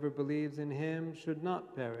whosoever believes in him should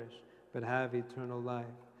not perish, but have eternal life.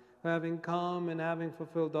 Who having come and having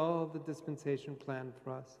fulfilled all the dispensation planned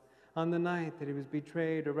for us, on the night that he was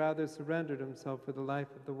betrayed, or rather surrendered himself for the life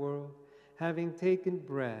of the world, having taken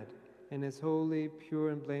bread in his holy, pure,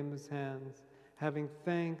 and blameless hands, having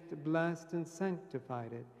thanked, blessed, and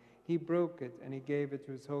sanctified it, he broke it, and he gave it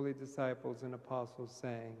to his holy disciples and apostles,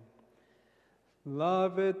 saying,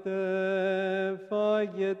 Lavete,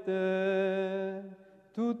 fagete,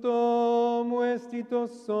 tuto mu estito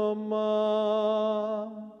soma,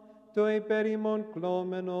 toi perimon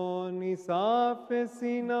klomenon, is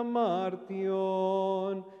aphesin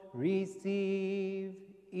amartion, receive,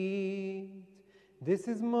 eat. This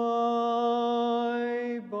is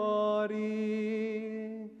my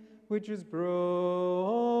body, which is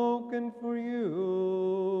broken for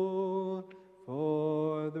you,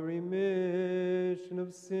 for the remission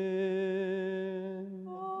of sin.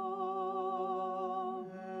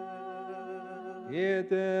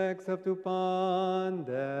 Et ex aptu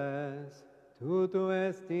pandes, tuto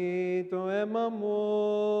estito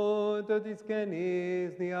emamut,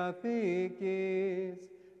 discenis diathikis,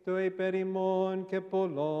 toi perimon και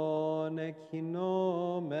πολλών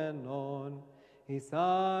εκχυνόμενον, εις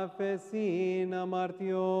άφεσιν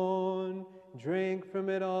αμαρτιών. Drink from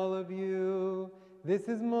it, all of you. This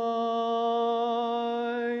is my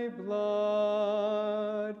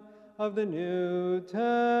blood of the New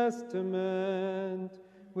Testament,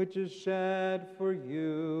 which is shed for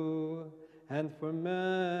you and for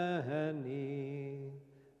many,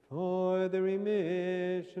 for the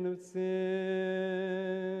remission of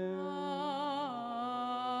sin.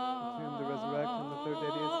 Assume the resurrection, the third day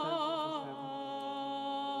of the ascension to heaven.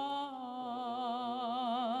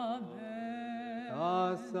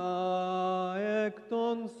 Asa εκ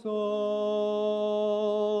των σώνση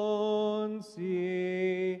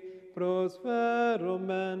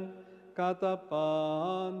προσφέρομεν κατά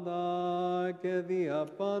πάντα και δια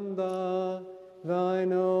πάντα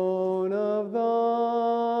thine own of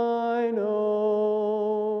thine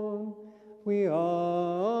own. We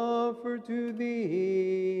offer to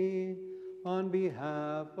thee on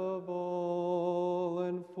behalf of all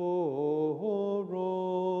and for all.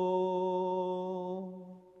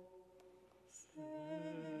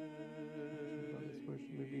 Let us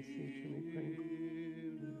worship and beseech and we pray.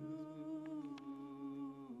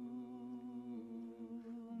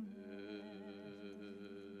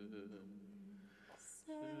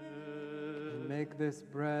 Make this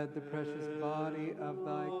bread the precious body of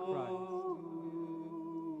thy Christ,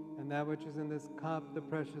 and that which is in this cup the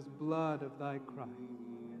precious blood of thy Christ,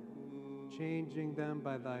 changing them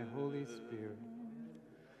by thy Holy Spirit.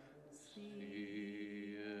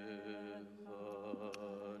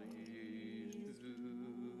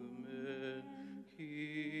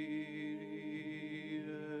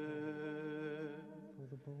 For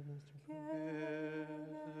the boldness to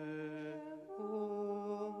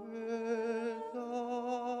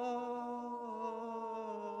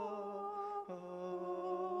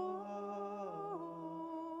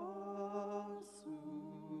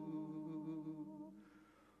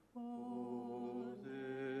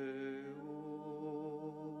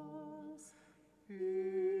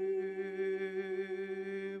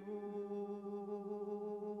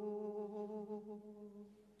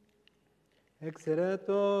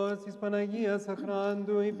Εξαιρέτως εις Παναγίας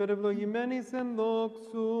αχράντου, υπερευλογημένης εν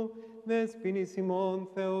δόξου, δεσποινής ημών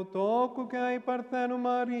Θεοτόκου και αϊ Παρθένου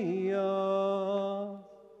Μαρίας.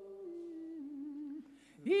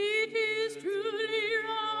 It is truly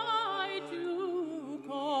right to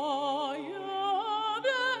call you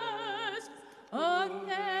blessed, a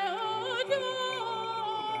Theotokos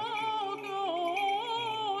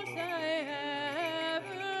ever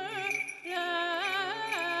blessed.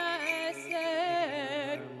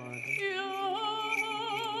 You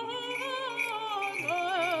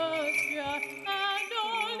and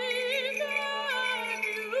only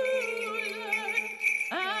Emmanuel,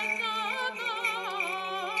 and the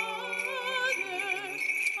Mother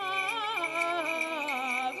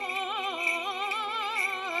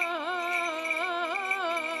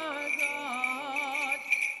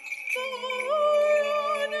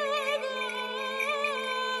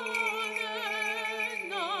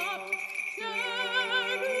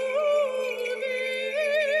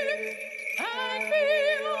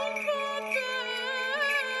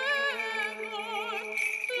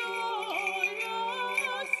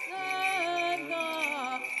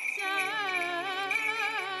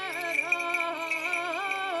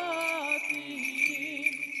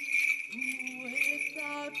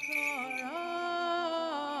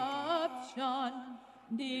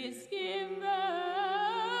Praise give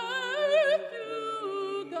earth to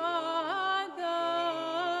God the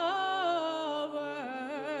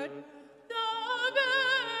Word, the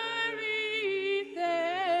very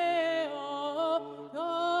Theotokos.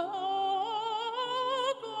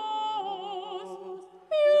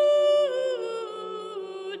 You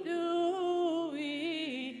do we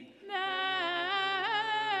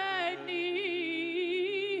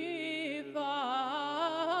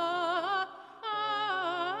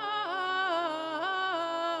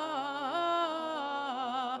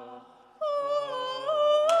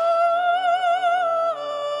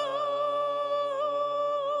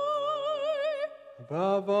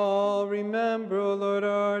Above all, remember, O Lord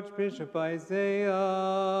Archbishop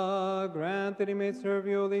Isaiah. Grant that he may serve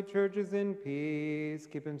your holy churches in peace.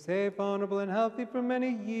 Keep him safe, honorable, and healthy for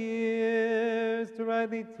many years to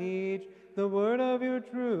rightly teach the word of your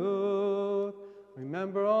truth.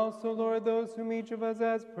 Remember also, Lord, those whom each of us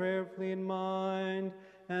has prayerfully in mind,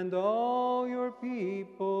 and all your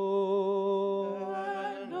people.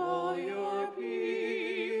 And all your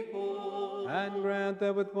people. And grant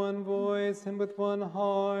that with one voice and with one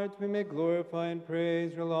heart we may glorify and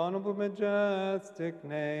praise your honorable, majestic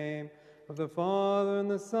name, of the Father,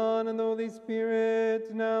 and the Son, and the Holy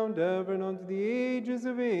Spirit, now and ever, and unto the ages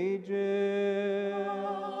of ages.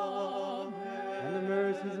 Amen. And the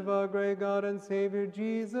mercies of our great God and Savior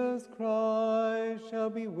Jesus Christ shall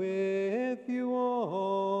be with you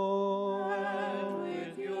all. And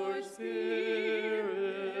with your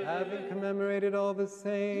spirit. Having commemorated all the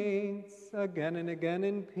saints, again and again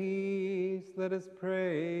in peace, let us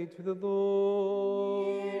pray to the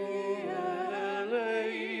Lord.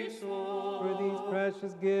 For these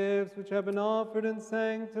precious gifts which have been offered and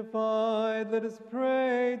sanctified, let us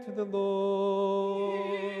pray to the Lord.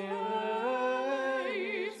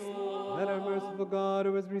 Let our merciful God,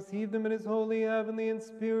 who has received them in his holy, heavenly, and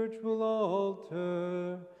spiritual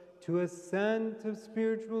altar, to a scent of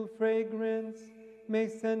spiritual fragrance, may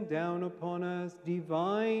send down upon us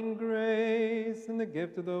divine grace and the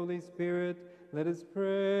gift of the Holy Spirit. Let us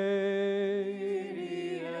pray.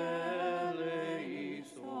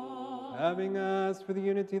 Having asked for the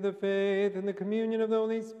unity of the faith and the communion of the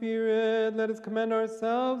Holy Spirit, let us commend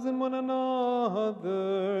ourselves and one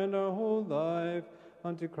another and our whole life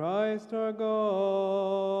unto Christ our God.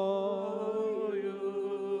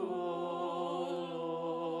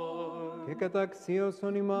 Και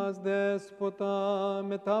καταξίωσον ημάς δέσποτα,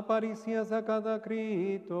 μετά παρησίας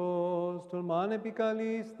ακατακρίτως, τολμάν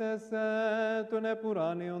επικαλίστεσαι των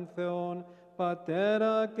επουράνιων Θεών,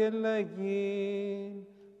 Πατέρα και λέγειν,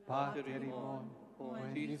 Πάτερ ημών, ο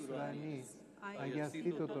εν της ουρανής,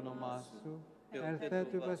 αγιαστήτω το όνομά σου,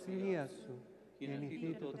 ερθέτω η βασιλεία σου,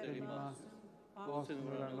 γεννηθήτω το θέλημά σου, ως εν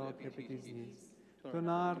ουρανό και επί της γης. Τον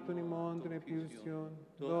άρτον ημών των επιούσιων,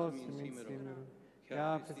 δώσε μην σήμερα, και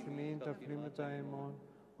άφησε μην τα φρήματα ημών,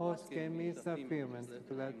 ως και εμείς αφίουμε τις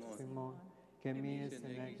φυλέτες ημών, και μη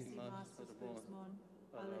εσενέγγιση μας.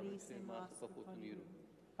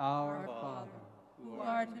 Our Father, who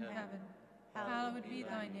art in heaven, hallowed be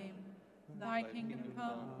thy name. Thy kingdom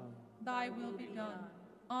come, thy will be done,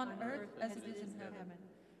 on earth as it is in heaven.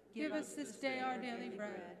 Give us this day our daily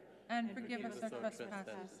bread, and forgive us our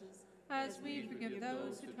trespasses, as we forgive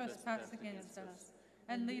those who trespass against us.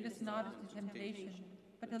 And lead us not into temptation,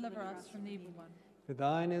 but deliver us from the evil one. for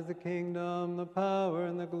thine is the kingdom, the power,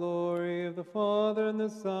 and the glory of the Father, and the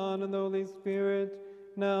Son, and the Holy Spirit,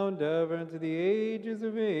 now and ever, and to the ages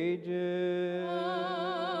of ages.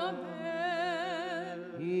 Amen.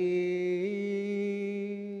 Peace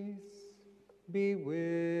be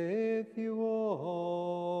with you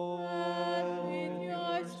all. And with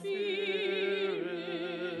your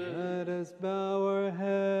spirit. Let us bow our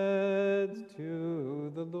heads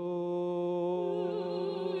to the Lord.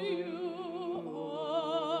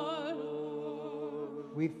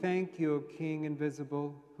 We thank you, O King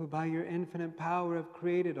invisible, who by your infinite power have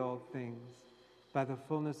created all things. By the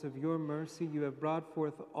fullness of your mercy you have brought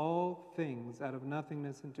forth all things out of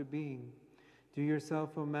nothingness into being. Do yourself,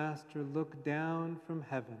 O Master, look down from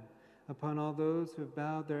heaven upon all those who have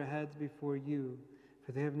bowed their heads before you,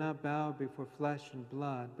 for they have not bowed before flesh and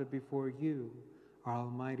blood, but before you, our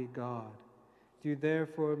Almighty God. Do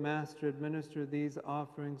therefore, Master, administer these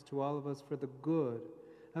offerings to all of us for the good,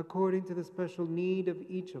 according to the special need of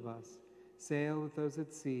each of us. Sail with those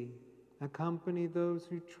at sea, accompany those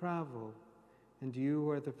who travel, and you who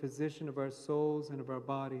are the physician of our souls and of our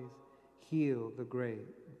bodies, heal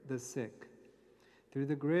the sick. Through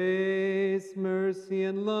the grace, mercy,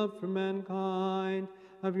 and love for mankind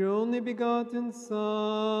of your only begotten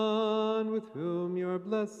Son, with whom you are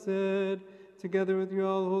blessed, together with your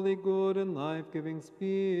all holy, good, and life-giving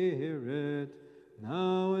Spirit,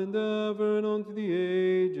 now and ever, and unto the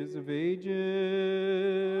ages of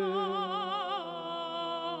ages.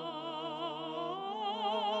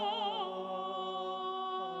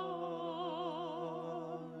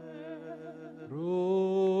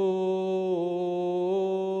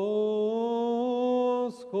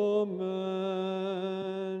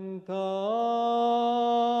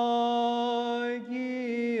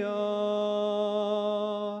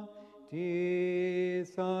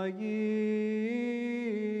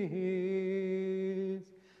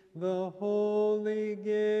 The holy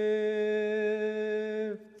gifts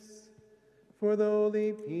for the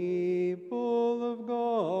holy people of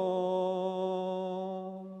God.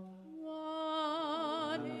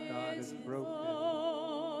 One Lamb of God is is broken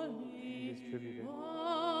holy, and distributed.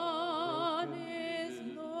 one Broken, is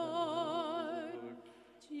Lord,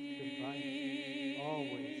 Christ,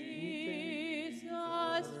 always eaten,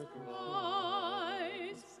 Jesus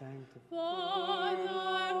Christ, sanctified. for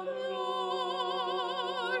the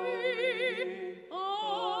glory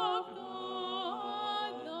of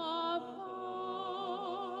God the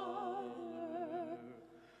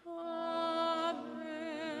Father.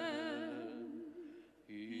 Amen.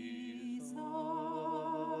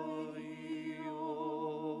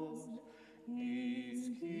 Vasileios, is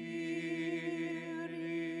Kyrios,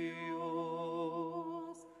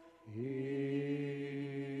 Jesus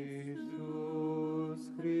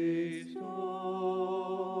Christos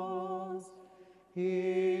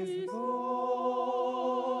is doxon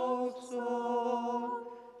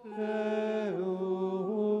Deo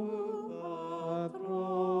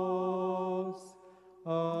Patros.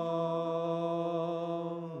 Amen.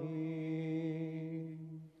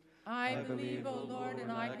 I believe, O Lord,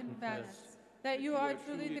 and I confess that you are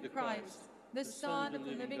truly the Christ, the Son of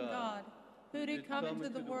the living God, who did come into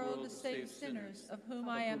the world to save sinners, of whom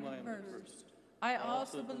I am the first. I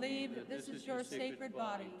also believe that this is your sacred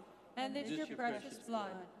body, and this your precious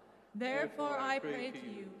blood. Therefore I pray to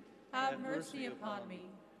you, have mercy upon me,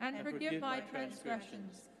 and forgive my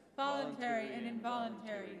transgressions, voluntary and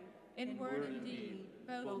involuntary, in word and deed,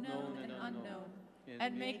 both known and unknown,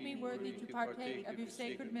 and make me worthy to partake of your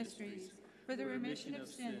sacred mysteries, for the remission of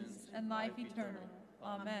sins and life eternal.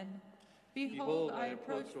 Amen. Behold, I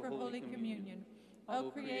approach for Holy Communion. O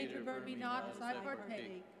Creator, burn me not as I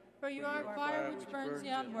partake, for you are fire which burns the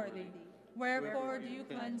unworthy. Wherefore do you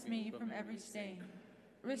cleanse me from every stain?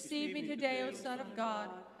 Receive me today, O Son of God,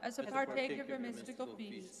 as a partaker of your mystical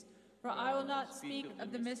feast. For I will not speak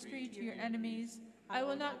of the mystery to your enemies. I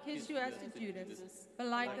will not kiss you as to Judas, but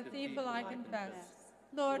like the thief will I confess.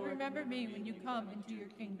 Lord, remember me when you come into your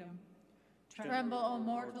kingdom. Tremble, O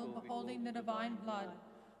mortal, beholding the divine blood,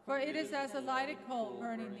 for it is as a lighted coal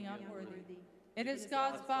burning the unworthy. It is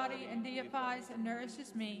God's body, and deifies and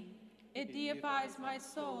nourishes me. It deifies my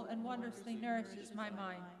soul, and wondrously nourishes my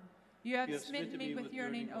mind. You have smitten me with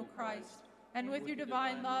yearning, O Christ, and with your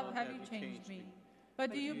divine love have you changed me.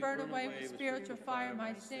 But do you burn away with spiritual fire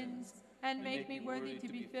my sins, and make me worthy to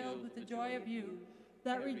be filled with the joy of you,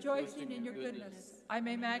 that rejoicing in your goodness I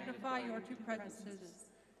may magnify your two presences.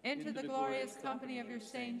 Into the glorious company of your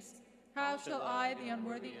saints, how shall I, the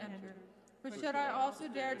unworthy, enter? For should I also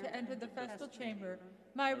dare to enter the festal chamber,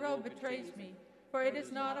 my robe betrays me, for it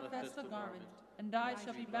is not a festal garment, and I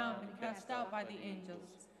shall be bound and cast out by the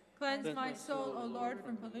angels. Cleanse my soul, O Lord,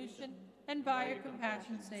 from pollution, and by your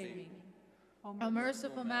compassion save me. O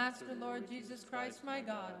merciful Master, Lord Jesus Christ, my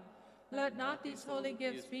God, let not these holy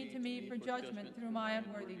gifts be to me for judgment through my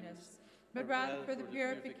unworthiness, but rather for the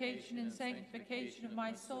purification and sanctification of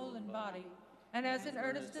my soul and body, and as an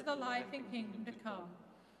earnest of the life and kingdom to come.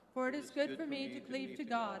 For it is good for me to cleave to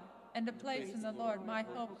God, and to place in the Lord my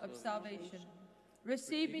hope of salvation.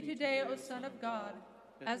 Receive me today, O Son of God,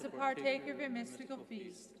 as a partaker of your mystical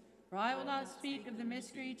feast. For I will not speak of the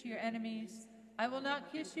mystery to your enemies. I will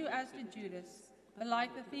not kiss you as to Judas, but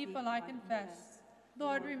like the thief will I confess.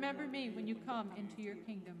 Lord, remember me when you come into your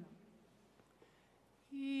kingdom.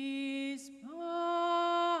 His passion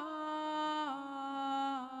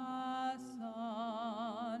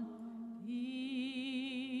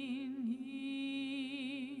in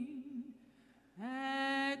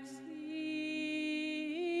exithen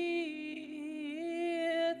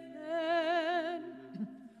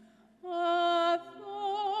a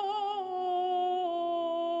thorn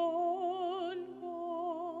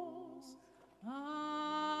was afton.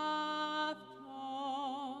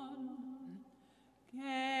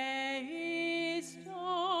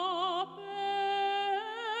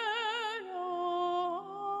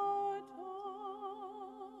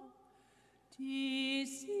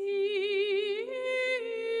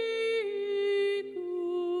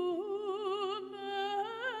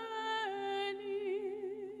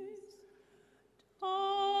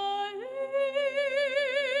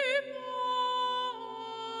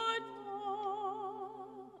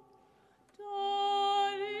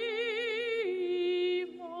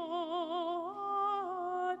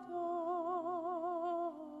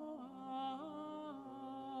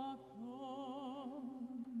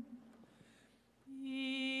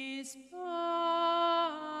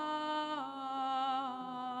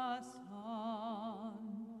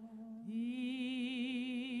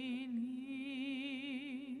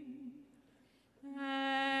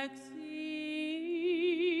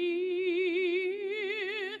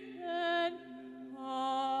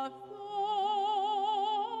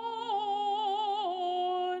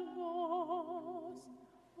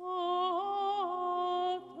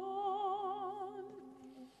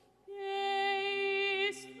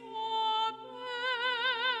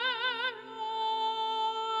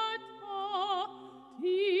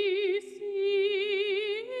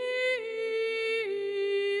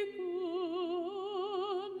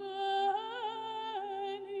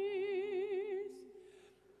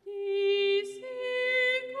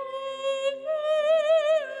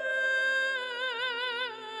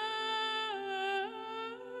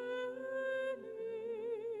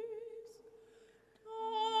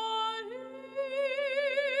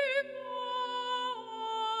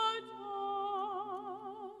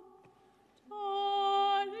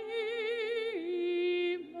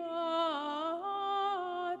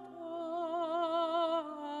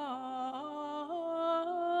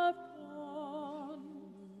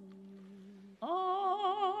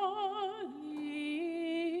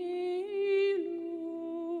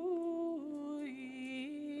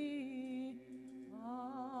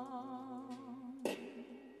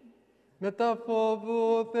 Μετά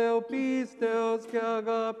φόβου θεοπίστεως και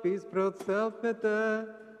αγάπης προσέλθετε,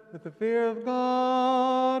 with the fear of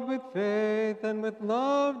God, with faith, and with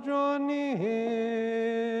love draw near.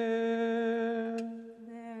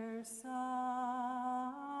 Their sound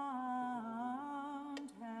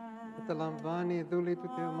has Καταλαμβάνει η δούλη του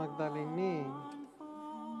Θεού Μαγδαληνή,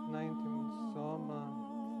 να είναι την σώμα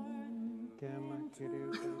και αίμα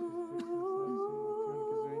Κυρίου Θεού Χριστού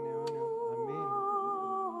και ζωή αιώνιου. Αμήν.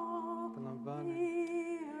 Καταλαμβάνει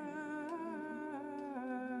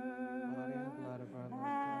body and blood of our Lord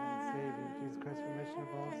God and Savior, Jesus Christ, remission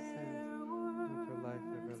of all sins, and for life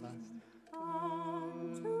everlasting.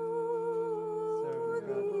 Servant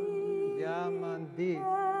of God, Diamandis,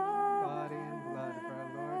 body and blood of our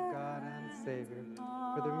Lord God and Savior,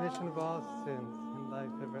 for the remission of all sins and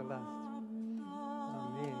life everlasting.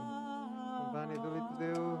 Amen. Vani duli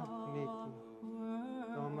Teu Niki,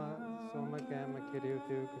 Soma Gamma Kiriu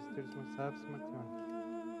Teu, Christus Musabs Mation,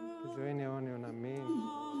 Kizuini Onion, Amen.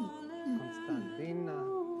 Constantina,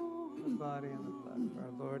 the body and the blood of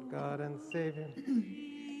our Lord God and Savior,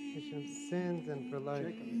 remission of sins and for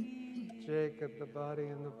life. Jacob, the body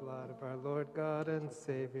and the blood of our Lord God and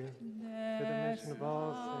Savior, for the remission of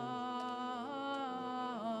all sins.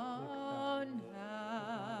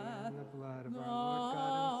 And the blood of our Lord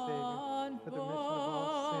God and Savior, for the remission of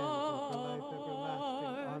all sins and for life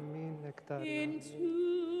everlasting. Amen. Nectaria.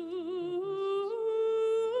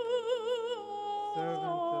 Servant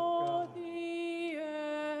of God,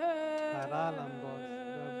 Paralambos,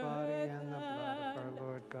 the body and the blood of our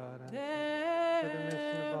Lord God and Savior, for the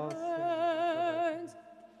remission of all sins.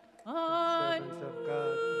 Servant of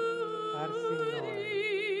God, Arsinoi, the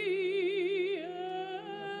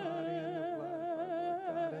body and the blood of our Lord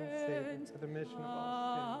God and Savior, for the remission of all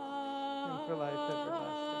sins and for life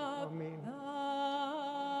everlasting. Amen.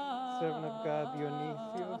 Servant of God,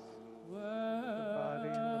 Dionysius, the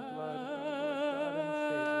body and the blood of our Lord God and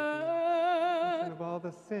Savior, remission of all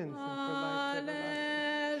the sins and for life everlasting.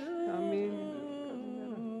 Amen.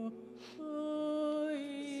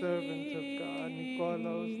 Servant of God,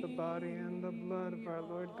 Nicolos, the body and the blood of our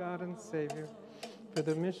Lord God and Savior, for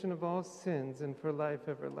the remission of all sins and for life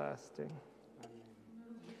everlasting.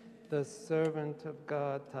 The servant of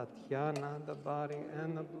God, Tatiana, the body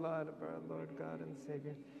and the blood of our Lord God and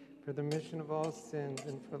Savior, for the remission of all sins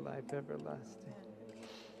and for life everlasting.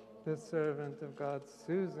 The servant of God,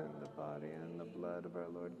 Susan, the body and the blood of our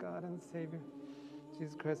Lord God and Savior,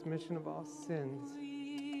 Jesus Christ, remission of all sins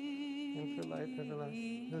and for life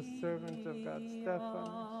everlasting. The servant of God,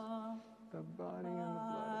 Stephanus, the body and the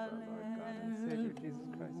blood of our Lord God and Savior, Jesus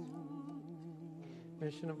Christ,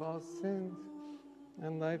 remission of all sins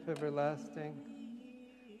and life everlasting.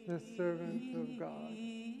 The servant of God,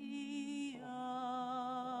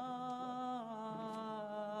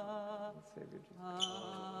 Savior Jesus Christ.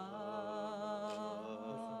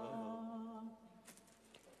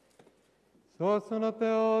 Σώσον ο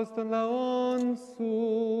Θεός των λαών σου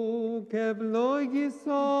και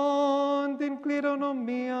ευλόγησον την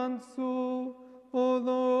κληρονομίαν σου. O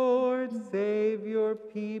Lord, save your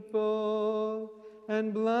people and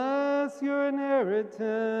bless your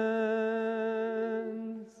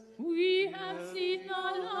inheritance. We have seen the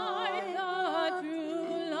light, the true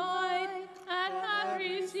light, and have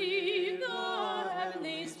received the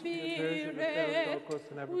heavenly Spirit.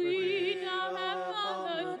 We now have found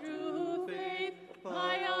the true faith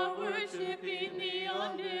by our worship in the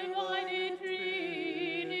undivided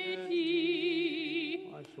Trinity.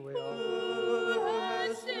 Wash away all Who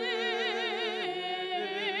has saved,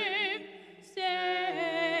 saved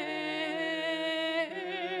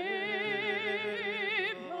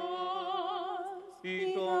us.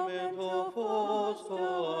 Itomen to phos to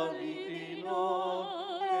alithino,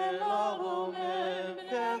 elagomen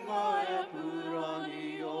phega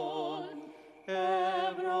epuranion,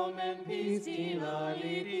 evromen pistin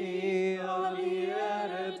alithi,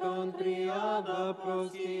 aliereton triada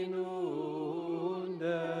prosinundes.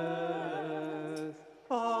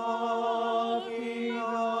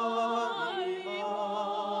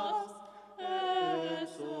 Afinas,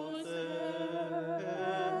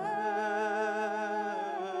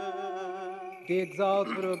 Be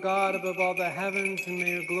exalted, O God, above all the heavens, and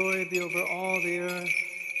may your glory be over all the earth.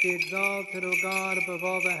 Be exalted, O God, above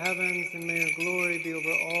all the heavens, and may your glory be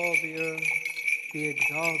over all the earth. Be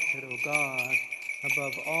exalted, O God,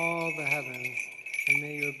 above all the heavens, and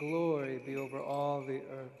may your glory be over all the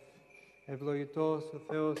earth. Ευλογητός ο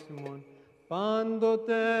Θεός ημών,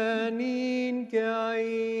 πάντοτε νυν και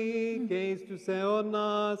αεί και εις τους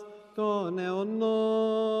αιώνας των αιώνων.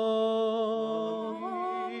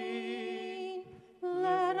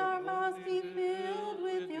 Let our mouths be filled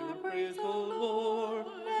with your praise,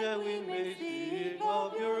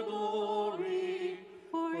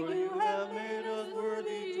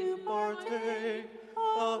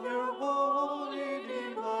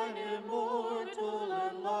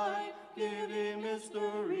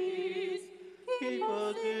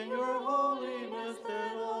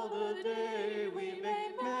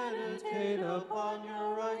 upon your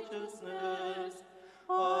righteousness.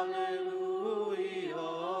 Alleluia,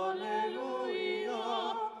 alleluia,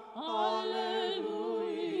 alleluia.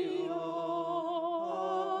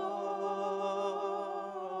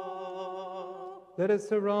 Let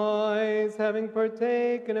us arise, having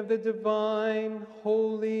partaken of the divine,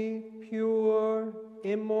 holy, pure,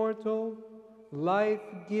 immortal,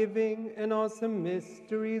 life-giving, and awesome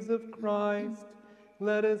mysteries of Christ.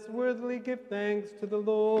 Let us worthily give thanks to the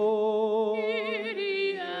Lord.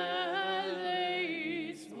 Kyrie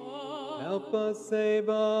eleison. Help us, save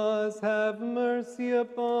us, have mercy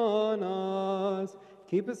upon us.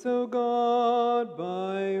 Keep us, O God,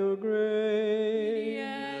 by your grace.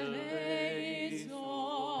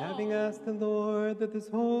 Having asked the Lord that this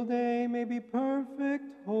whole day may be perfect,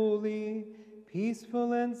 holy,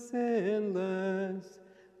 peaceful, and sinless,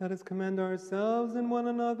 let us commend ourselves and one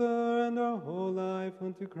another and our whole life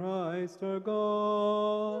unto Christ our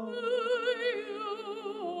God.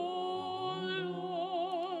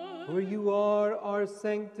 For you are our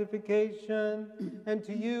sanctification, and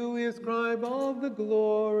to you we ascribe all the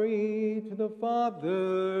glory, to the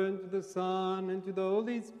Father, and to the Son, and to the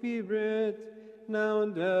Holy Spirit, now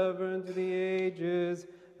and ever, and to the ages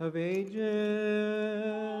of ages.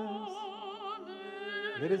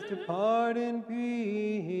 Let us depart in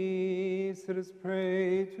peace. Let us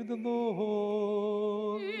pray to the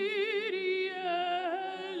Lord.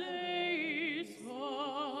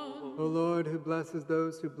 O Lord, who blesses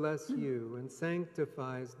those who bless you and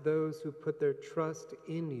sanctifies those who put their trust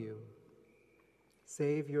in you,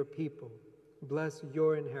 save your people, bless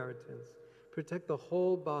your inheritance, protect the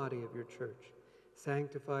whole body of your church,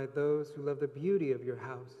 sanctify those who love the beauty of your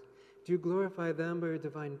house. Do you glorify them by your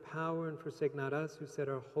divine power, and forsake not us who set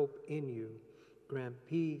our hope in you. Grant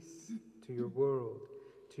peace to your world,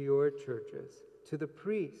 to your churches, to the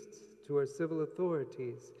priests, to our civil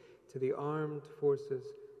authorities, to the armed forces,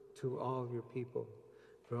 to all your people.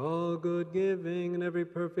 For all good giving and every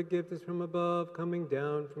perfect gift is from above, coming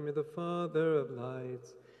down from you, the Father of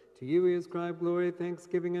lights. To you we ascribe glory,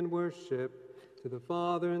 thanksgiving, and worship, to the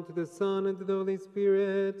Father, and to the Son, and to the Holy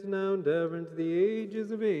Spirit, now and ever, and to the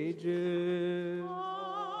ages of ages.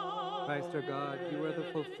 Christ our God, you are the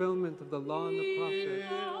fulfillment of the law and the prophets.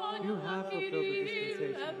 You have fulfilled the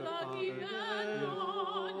dispensation of the Father. You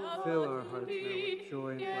fill our hearts now with joy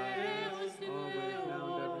and gladness, always, now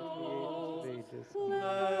and ever, to the ages of ages.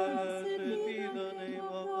 Blessed be the name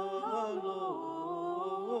of the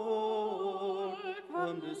Lord,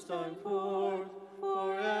 from this time forth,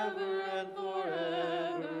 forever and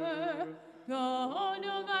forever. God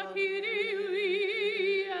of the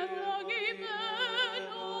Kyrie eleison.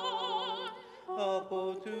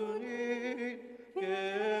 Opportunit,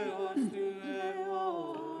 Geos tu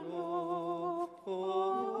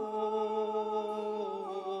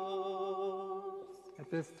At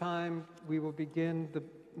this time, we will begin the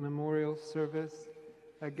memorial service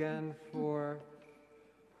again for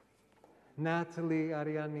Natalie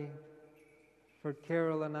Ariani, for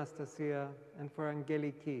Carol Anastasia, and for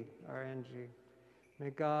Angeliki, our Angie. May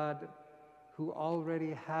God, who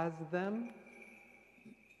already has them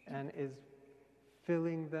and is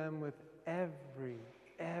filling them with every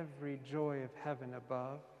joy of heaven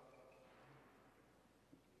above,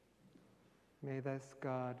 may this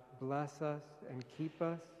God bless us and keep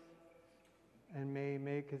us, and may He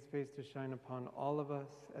make His face to shine upon all of us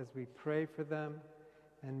as we pray for them,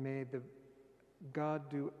 and may God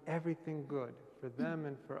do everything good for them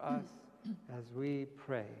and for us as we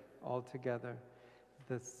pray all together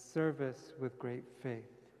the service with great faith.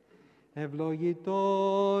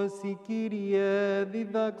 Ευλογητός η Κύριε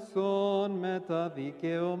διδαξών με τα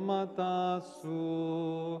δικαιώματά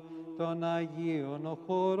Σου, των Αγίων ο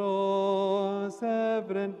χορός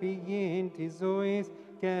εύρεν πηγήν της ζωής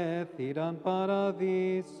και θύραν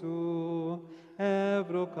παραδείσου.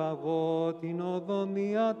 Ευρωκαγώ την οδόν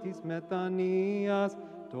διά της μετανοίας,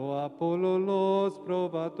 το απολολός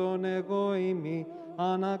προβατών εγώ ημί,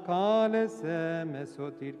 ανακάλεσε με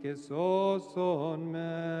σωτήρ και σώσον με.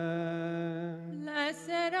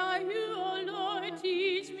 Blessed are you, O Lord,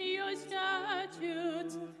 teach me your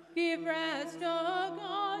statutes. Give rest, O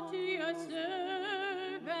God, to your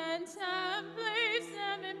servants, and place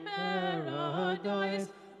them in paradise,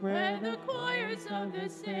 where the choirs of the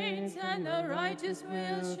saints and the righteous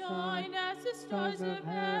will shine as the stars of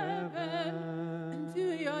heaven. And to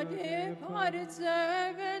your departed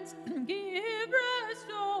servants, give rest,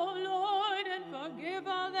 O Lord, and forgive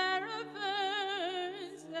all their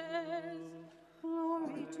offenses.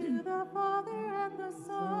 Glory to the Father, and the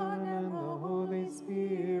Son, and the Holy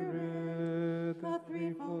Spirit. The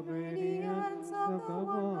threefold radiance of the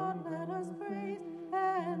one God let us praise,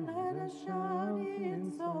 and let us shine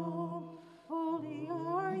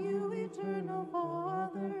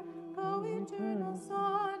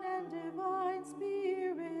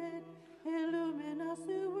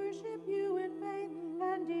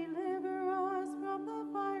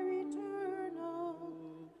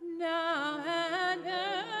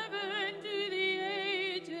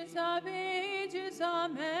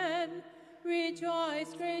Amen.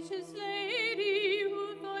 Rejoice, gracious Lady,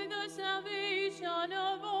 who for the salvation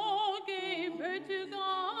of all gave birth to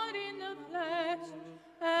God in the flesh,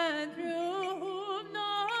 and through whom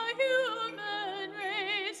the human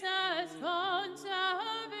race has found salvation.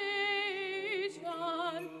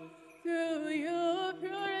 Through you,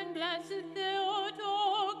 pure and blessed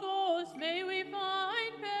Theotokos, may we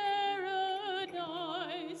find paradise.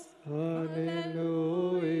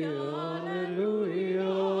 Alleluia,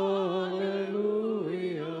 alleluia,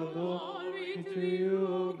 alleluia, glory to you,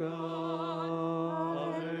 O God.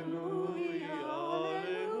 Alleluia,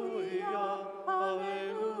 alleluia,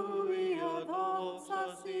 alleluia, doxa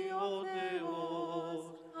sio Deus.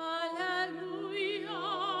 Alleluia,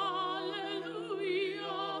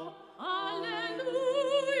 alleluia, alleluia,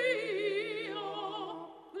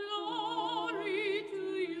 glory to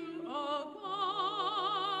you, O God.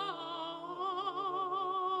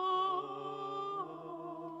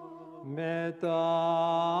 Μετά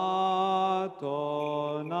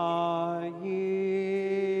των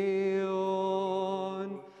Αγίων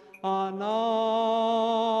ανάπαυσον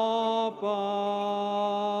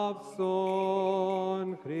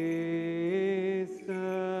Χριστέ,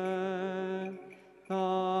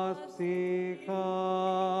 τας ψυχάς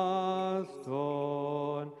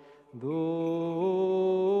των δούλων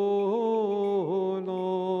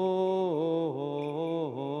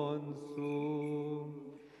σου,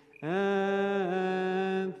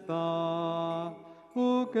 and thou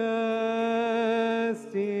ουκ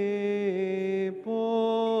έστι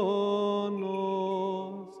πόνος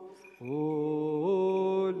ου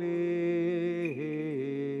λύπη,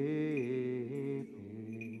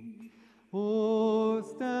 ου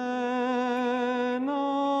στεναγμός,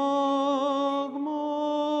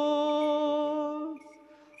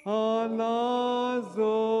 αλλά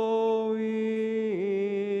ζωήν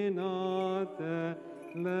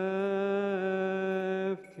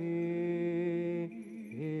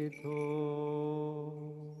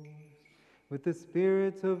with the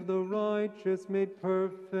spirits of the righteous made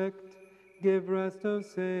perfect, give rest, O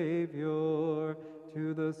Savior,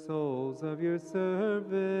 to the souls of your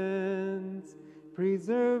servants,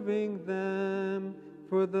 preserving them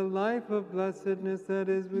for the life of blessedness that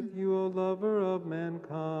is with you, O lover of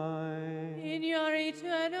mankind. In your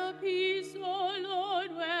eternal peace, O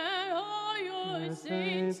Lord, where all your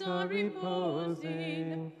saints are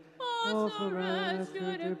reposing, also rest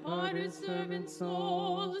your departed servants'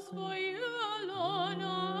 souls, for you alone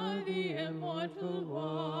are the immortal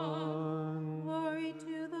one. Glory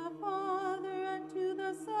to the Father, and to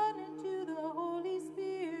the Son, and to the Holy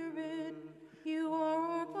Spirit. You are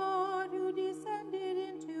our God, who descended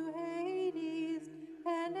into Hades,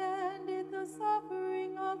 and ended the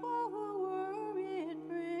suffering of all who were in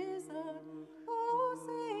prison. O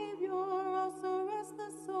Savior, also rest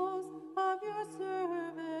the souls of your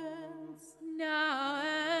servants. Now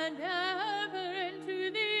and ever into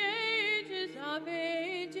the ages of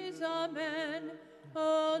ages. Amen.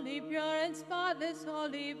 Holy, pure, and spotless,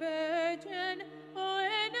 Holy Virgin, who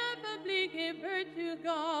ineffably gave birth to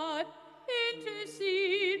God,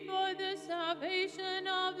 intercede for the salvation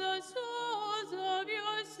of the souls of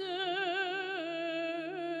your servants.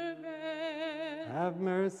 Have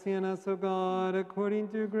mercy on us, O God, according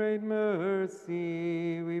to great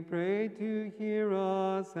mercy. We pray to hear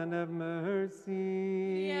us and have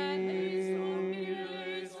mercy.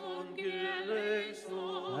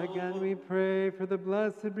 Again we pray for the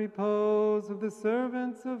blessed repose of the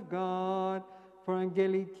servants of God, for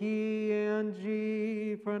Angeliki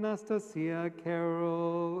Angie, for Anastasia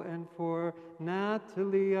Carol, and for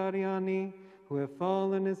Natalie Ariani, who have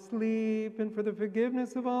fallen asleep, and for the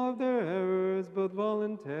forgiveness of all of their errors, both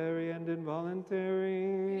voluntary and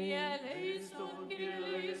involuntary.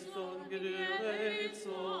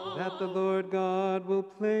 That the Lord God will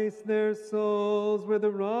place their souls where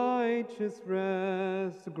the righteous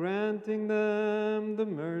rest, granting them the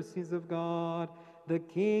mercies of God, the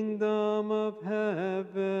kingdom of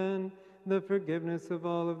heaven, the forgiveness of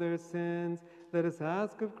all of their sins. Let us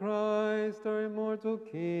ask of Christ, our immortal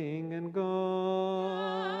King and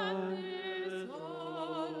God.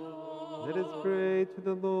 Let us pray to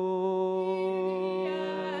the Lord.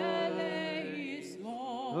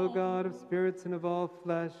 O God of spirits and of all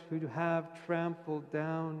flesh, who have trampled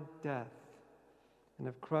down death and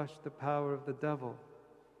have crushed the power of the devil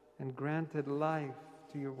and granted life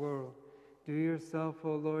to your world, do yourself,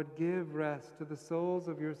 O Lord, give rest to the souls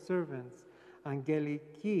of your servants,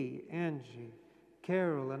 Angeliki, Angie,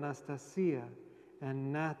 Carol, Anastasia,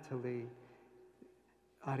 and Natalie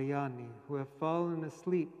Ariani, who have fallen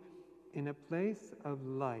asleep in a place of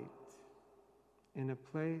light. in a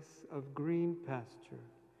place of green pasture,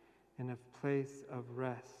 in a place of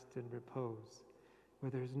rest and repose,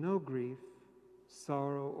 where there's no grief,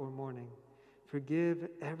 sorrow, or mourning. Forgive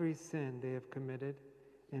every sin they have committed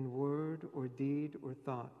in word or deed or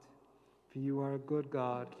thought. For you are a good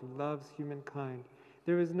God who loves humankind.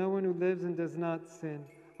 There is no one who lives and does not sin.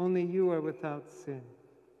 Only you are without sin.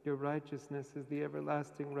 Your righteousness is the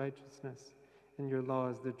everlasting righteousness, and your law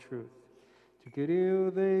is the truth. To Kyrie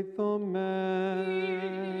eleison.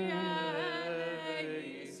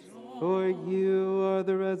 For you are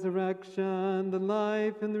the resurrection, the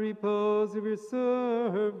life, and the repose of your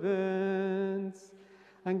servants.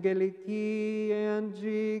 Angeliki,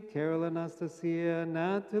 Angie, Carol, Anastasia,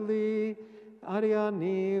 Natalie,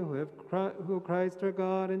 Ariani, who Christ our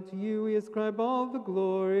God, and to you we ascribe all the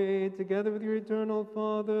glory, together with your eternal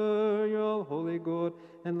Father, your all-holy God,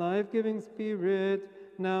 and life-giving Spirit,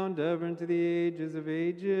 now and ever into the ages of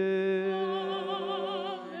ages.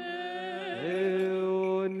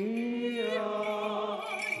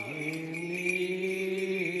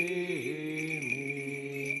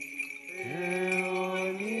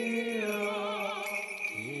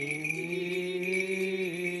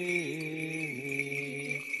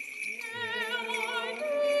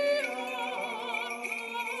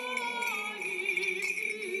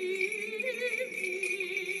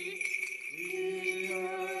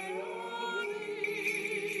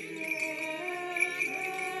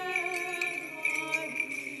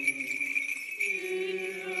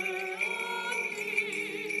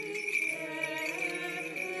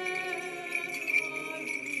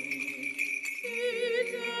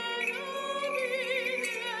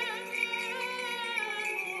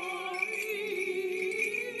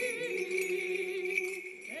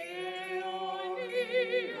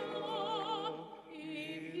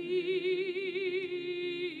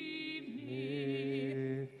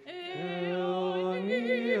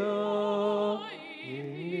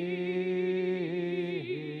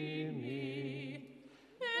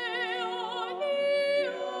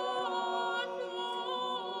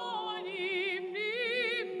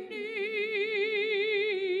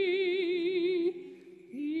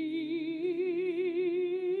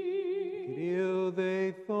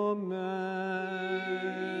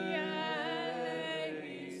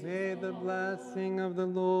 May the blessing of the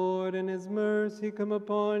Lord and his mercy come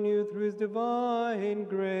upon you through his divine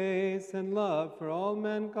grace and love for all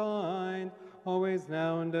mankind, always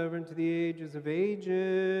now and ever into the ages of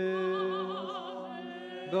ages.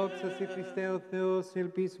 Doxa si Christe o Theos,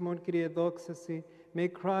 elpismon Kyrie doxa si. May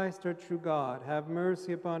Christ, our true God, have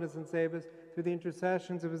mercy upon us and save us through the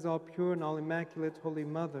intercessions of his all pure and all immaculate Holy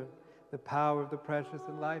Mother, the power of the precious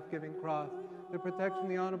and life-giving cross, the protection of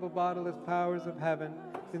the honorable bodiless powers of heaven,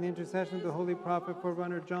 through the intercession of the holy prophet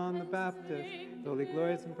forerunner John the Baptist, the holy,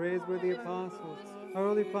 glorious, and praiseworthy apostles, our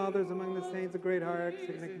holy fathers among the saints, the great hierarchs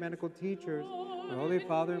and ecumenical teachers, our holy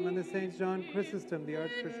father among the saints, John Chrysostom, the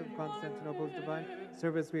Archbishop of Constantinople's divine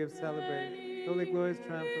service we have celebrated, the holy, glorious,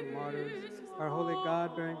 triumphant martyrs, our holy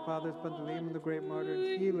God-bearing fathers, Pantaleon, the great martyr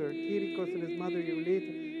and healer, Kyrikos and his mother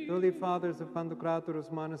Eulita, the holy fathers of Pantocratorus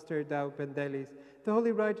Monastery, Dau Pendelis, the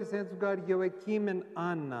holy righteous saints of God, Joachim and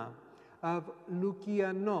Anna, of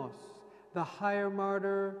Loukianos, the higher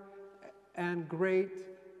martyr and great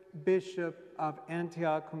bishop of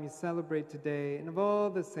Antioch, whom we celebrate today, and of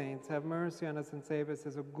all the saints, have mercy on us and save us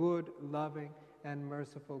as a good, loving, and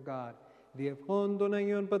merciful God. Διευχόντων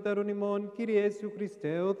Αγίων Πατέρων ημών, Kyrie Ιησού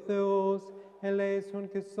Χριστέ ο Θεός, ελέησον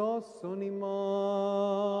και σώσον ημών.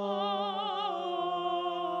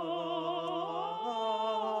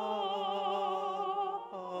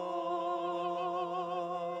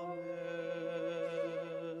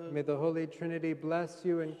 May the Holy Trinity bless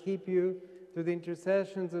you and keep you through the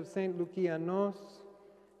intercessions of Saint Loukianos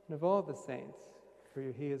and of all the saints, for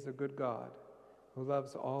he is a good God who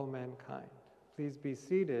loves all mankind. Please be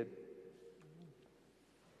seated.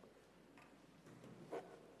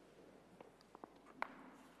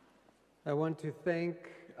 I want to thank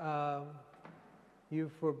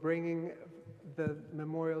you for bringing the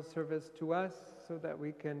memorial service to us so that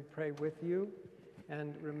we can pray with you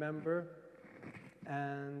and remember.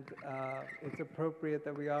 And it's appropriate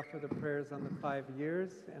that we offer the prayers on the 5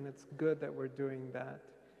 years, and it's good that we're doing that.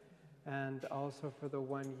 And also for the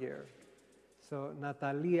 1 year. So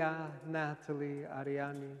Natalie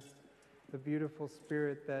Ariani, the beautiful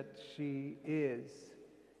spirit that she is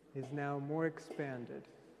now more expanded,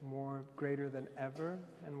 more greater than ever,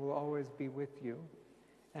 and will always be with you.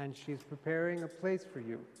 And she's preparing a place for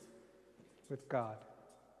you with God.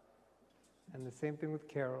 And the same thing with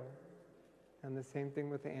Carol. And the same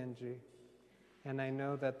thing with Angie. And I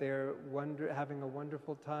know that they're having a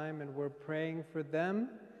wonderful time, and we're praying for them,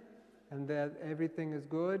 and that everything is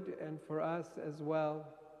good, and for us as well,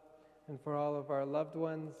 and for all of our loved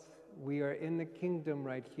ones. We are in the kingdom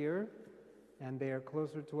right here, and they are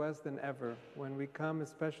closer to us than ever. When we come,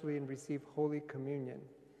 especially, and receive Holy Communion,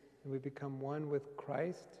 and we become one with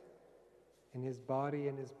Christ in His body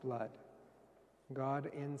and His blood. God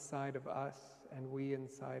inside of us, and we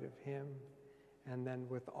inside of Him, and then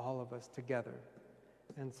with all of us together.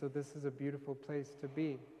 And so this is a beautiful place to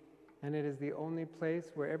be. And it is the only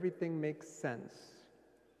place where everything makes sense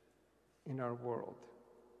in our world.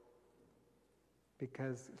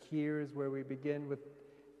 Because here is where we begin with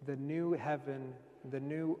the new heaven, the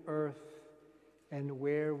new earth, and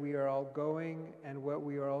where we are all going, and what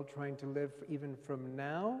we are all trying to live even from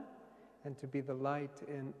now, and to be the light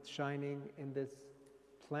in shining in this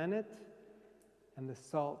planet and the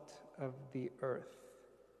salt of the earth.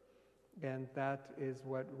 And that is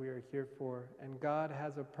what we are here for. And God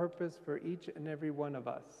has a purpose for each and every one of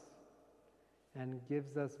us, and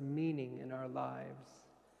gives us meaning in our lives.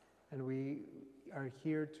 And we are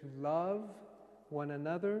here to love one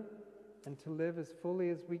another and to live as fully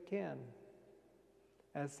as we can.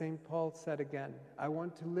 As St. Paul said again, I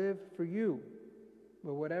want to live for you,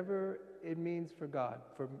 but whatever it means for God.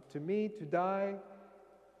 To me, to die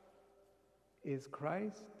is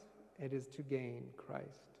Christ, it is to gain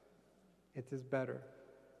Christ. It is better,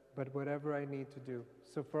 but whatever I need to do.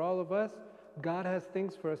 So for all of us, God has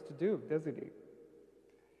things for us to do, doesn't He?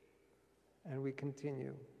 And we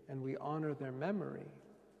continue, and we honor their memory,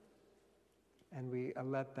 and we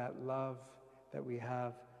let that love that we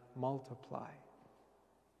have multiply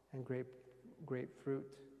and great fruit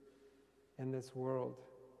in this world,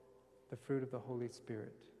 the fruit of the Holy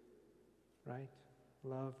Spirit, right?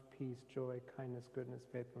 Love, peace, joy, kindness, goodness,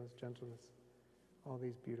 faithfulness, gentleness, all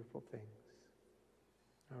these beautiful things.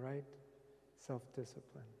 All right?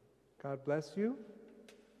 Self-discipline. God bless you.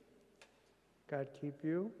 God keep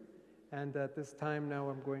you. And at this time now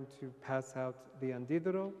I'm going to pass out the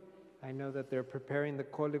andidro. I know that they're preparing the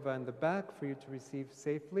coliva in the back for you to receive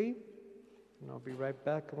safely. And I'll be right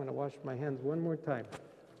back. I'm going to wash my hands one more time.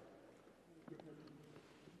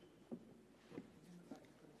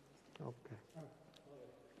 Okay.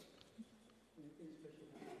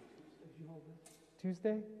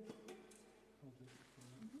 Tuesday?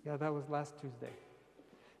 Yeah, that was last Tuesday.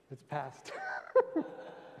 It's past.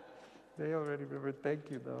 They already remember. Thank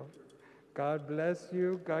you, though. God bless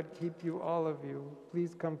you. God keep you, all of you.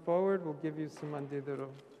 Please come forward. We'll give you some andidero.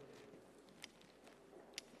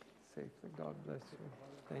 Safely. God bless you.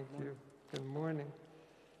 Thank you. Good morning.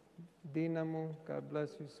 Dinamu, God bless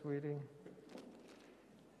you, sweetie.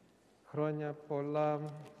 Chronia Polam,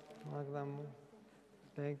 Magdamu.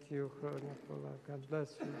 Thank you, Chronia Polam. God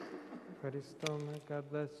bless you. Charistoma, God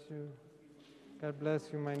bless you. God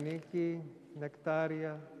bless you, my Nikki,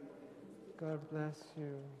 Nectaria. God bless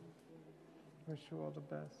you. Wish you all the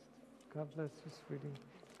best. God bless you, sweetie.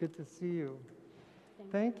 Good to see you.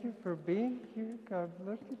 Thank you for being here. God,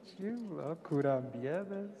 look at you.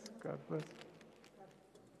 Curambieves. God bless you.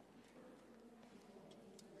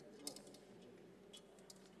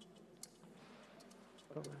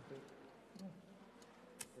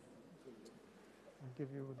 I'll give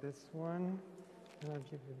you this one, and I'll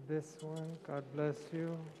give you this one. God bless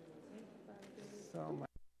you so much.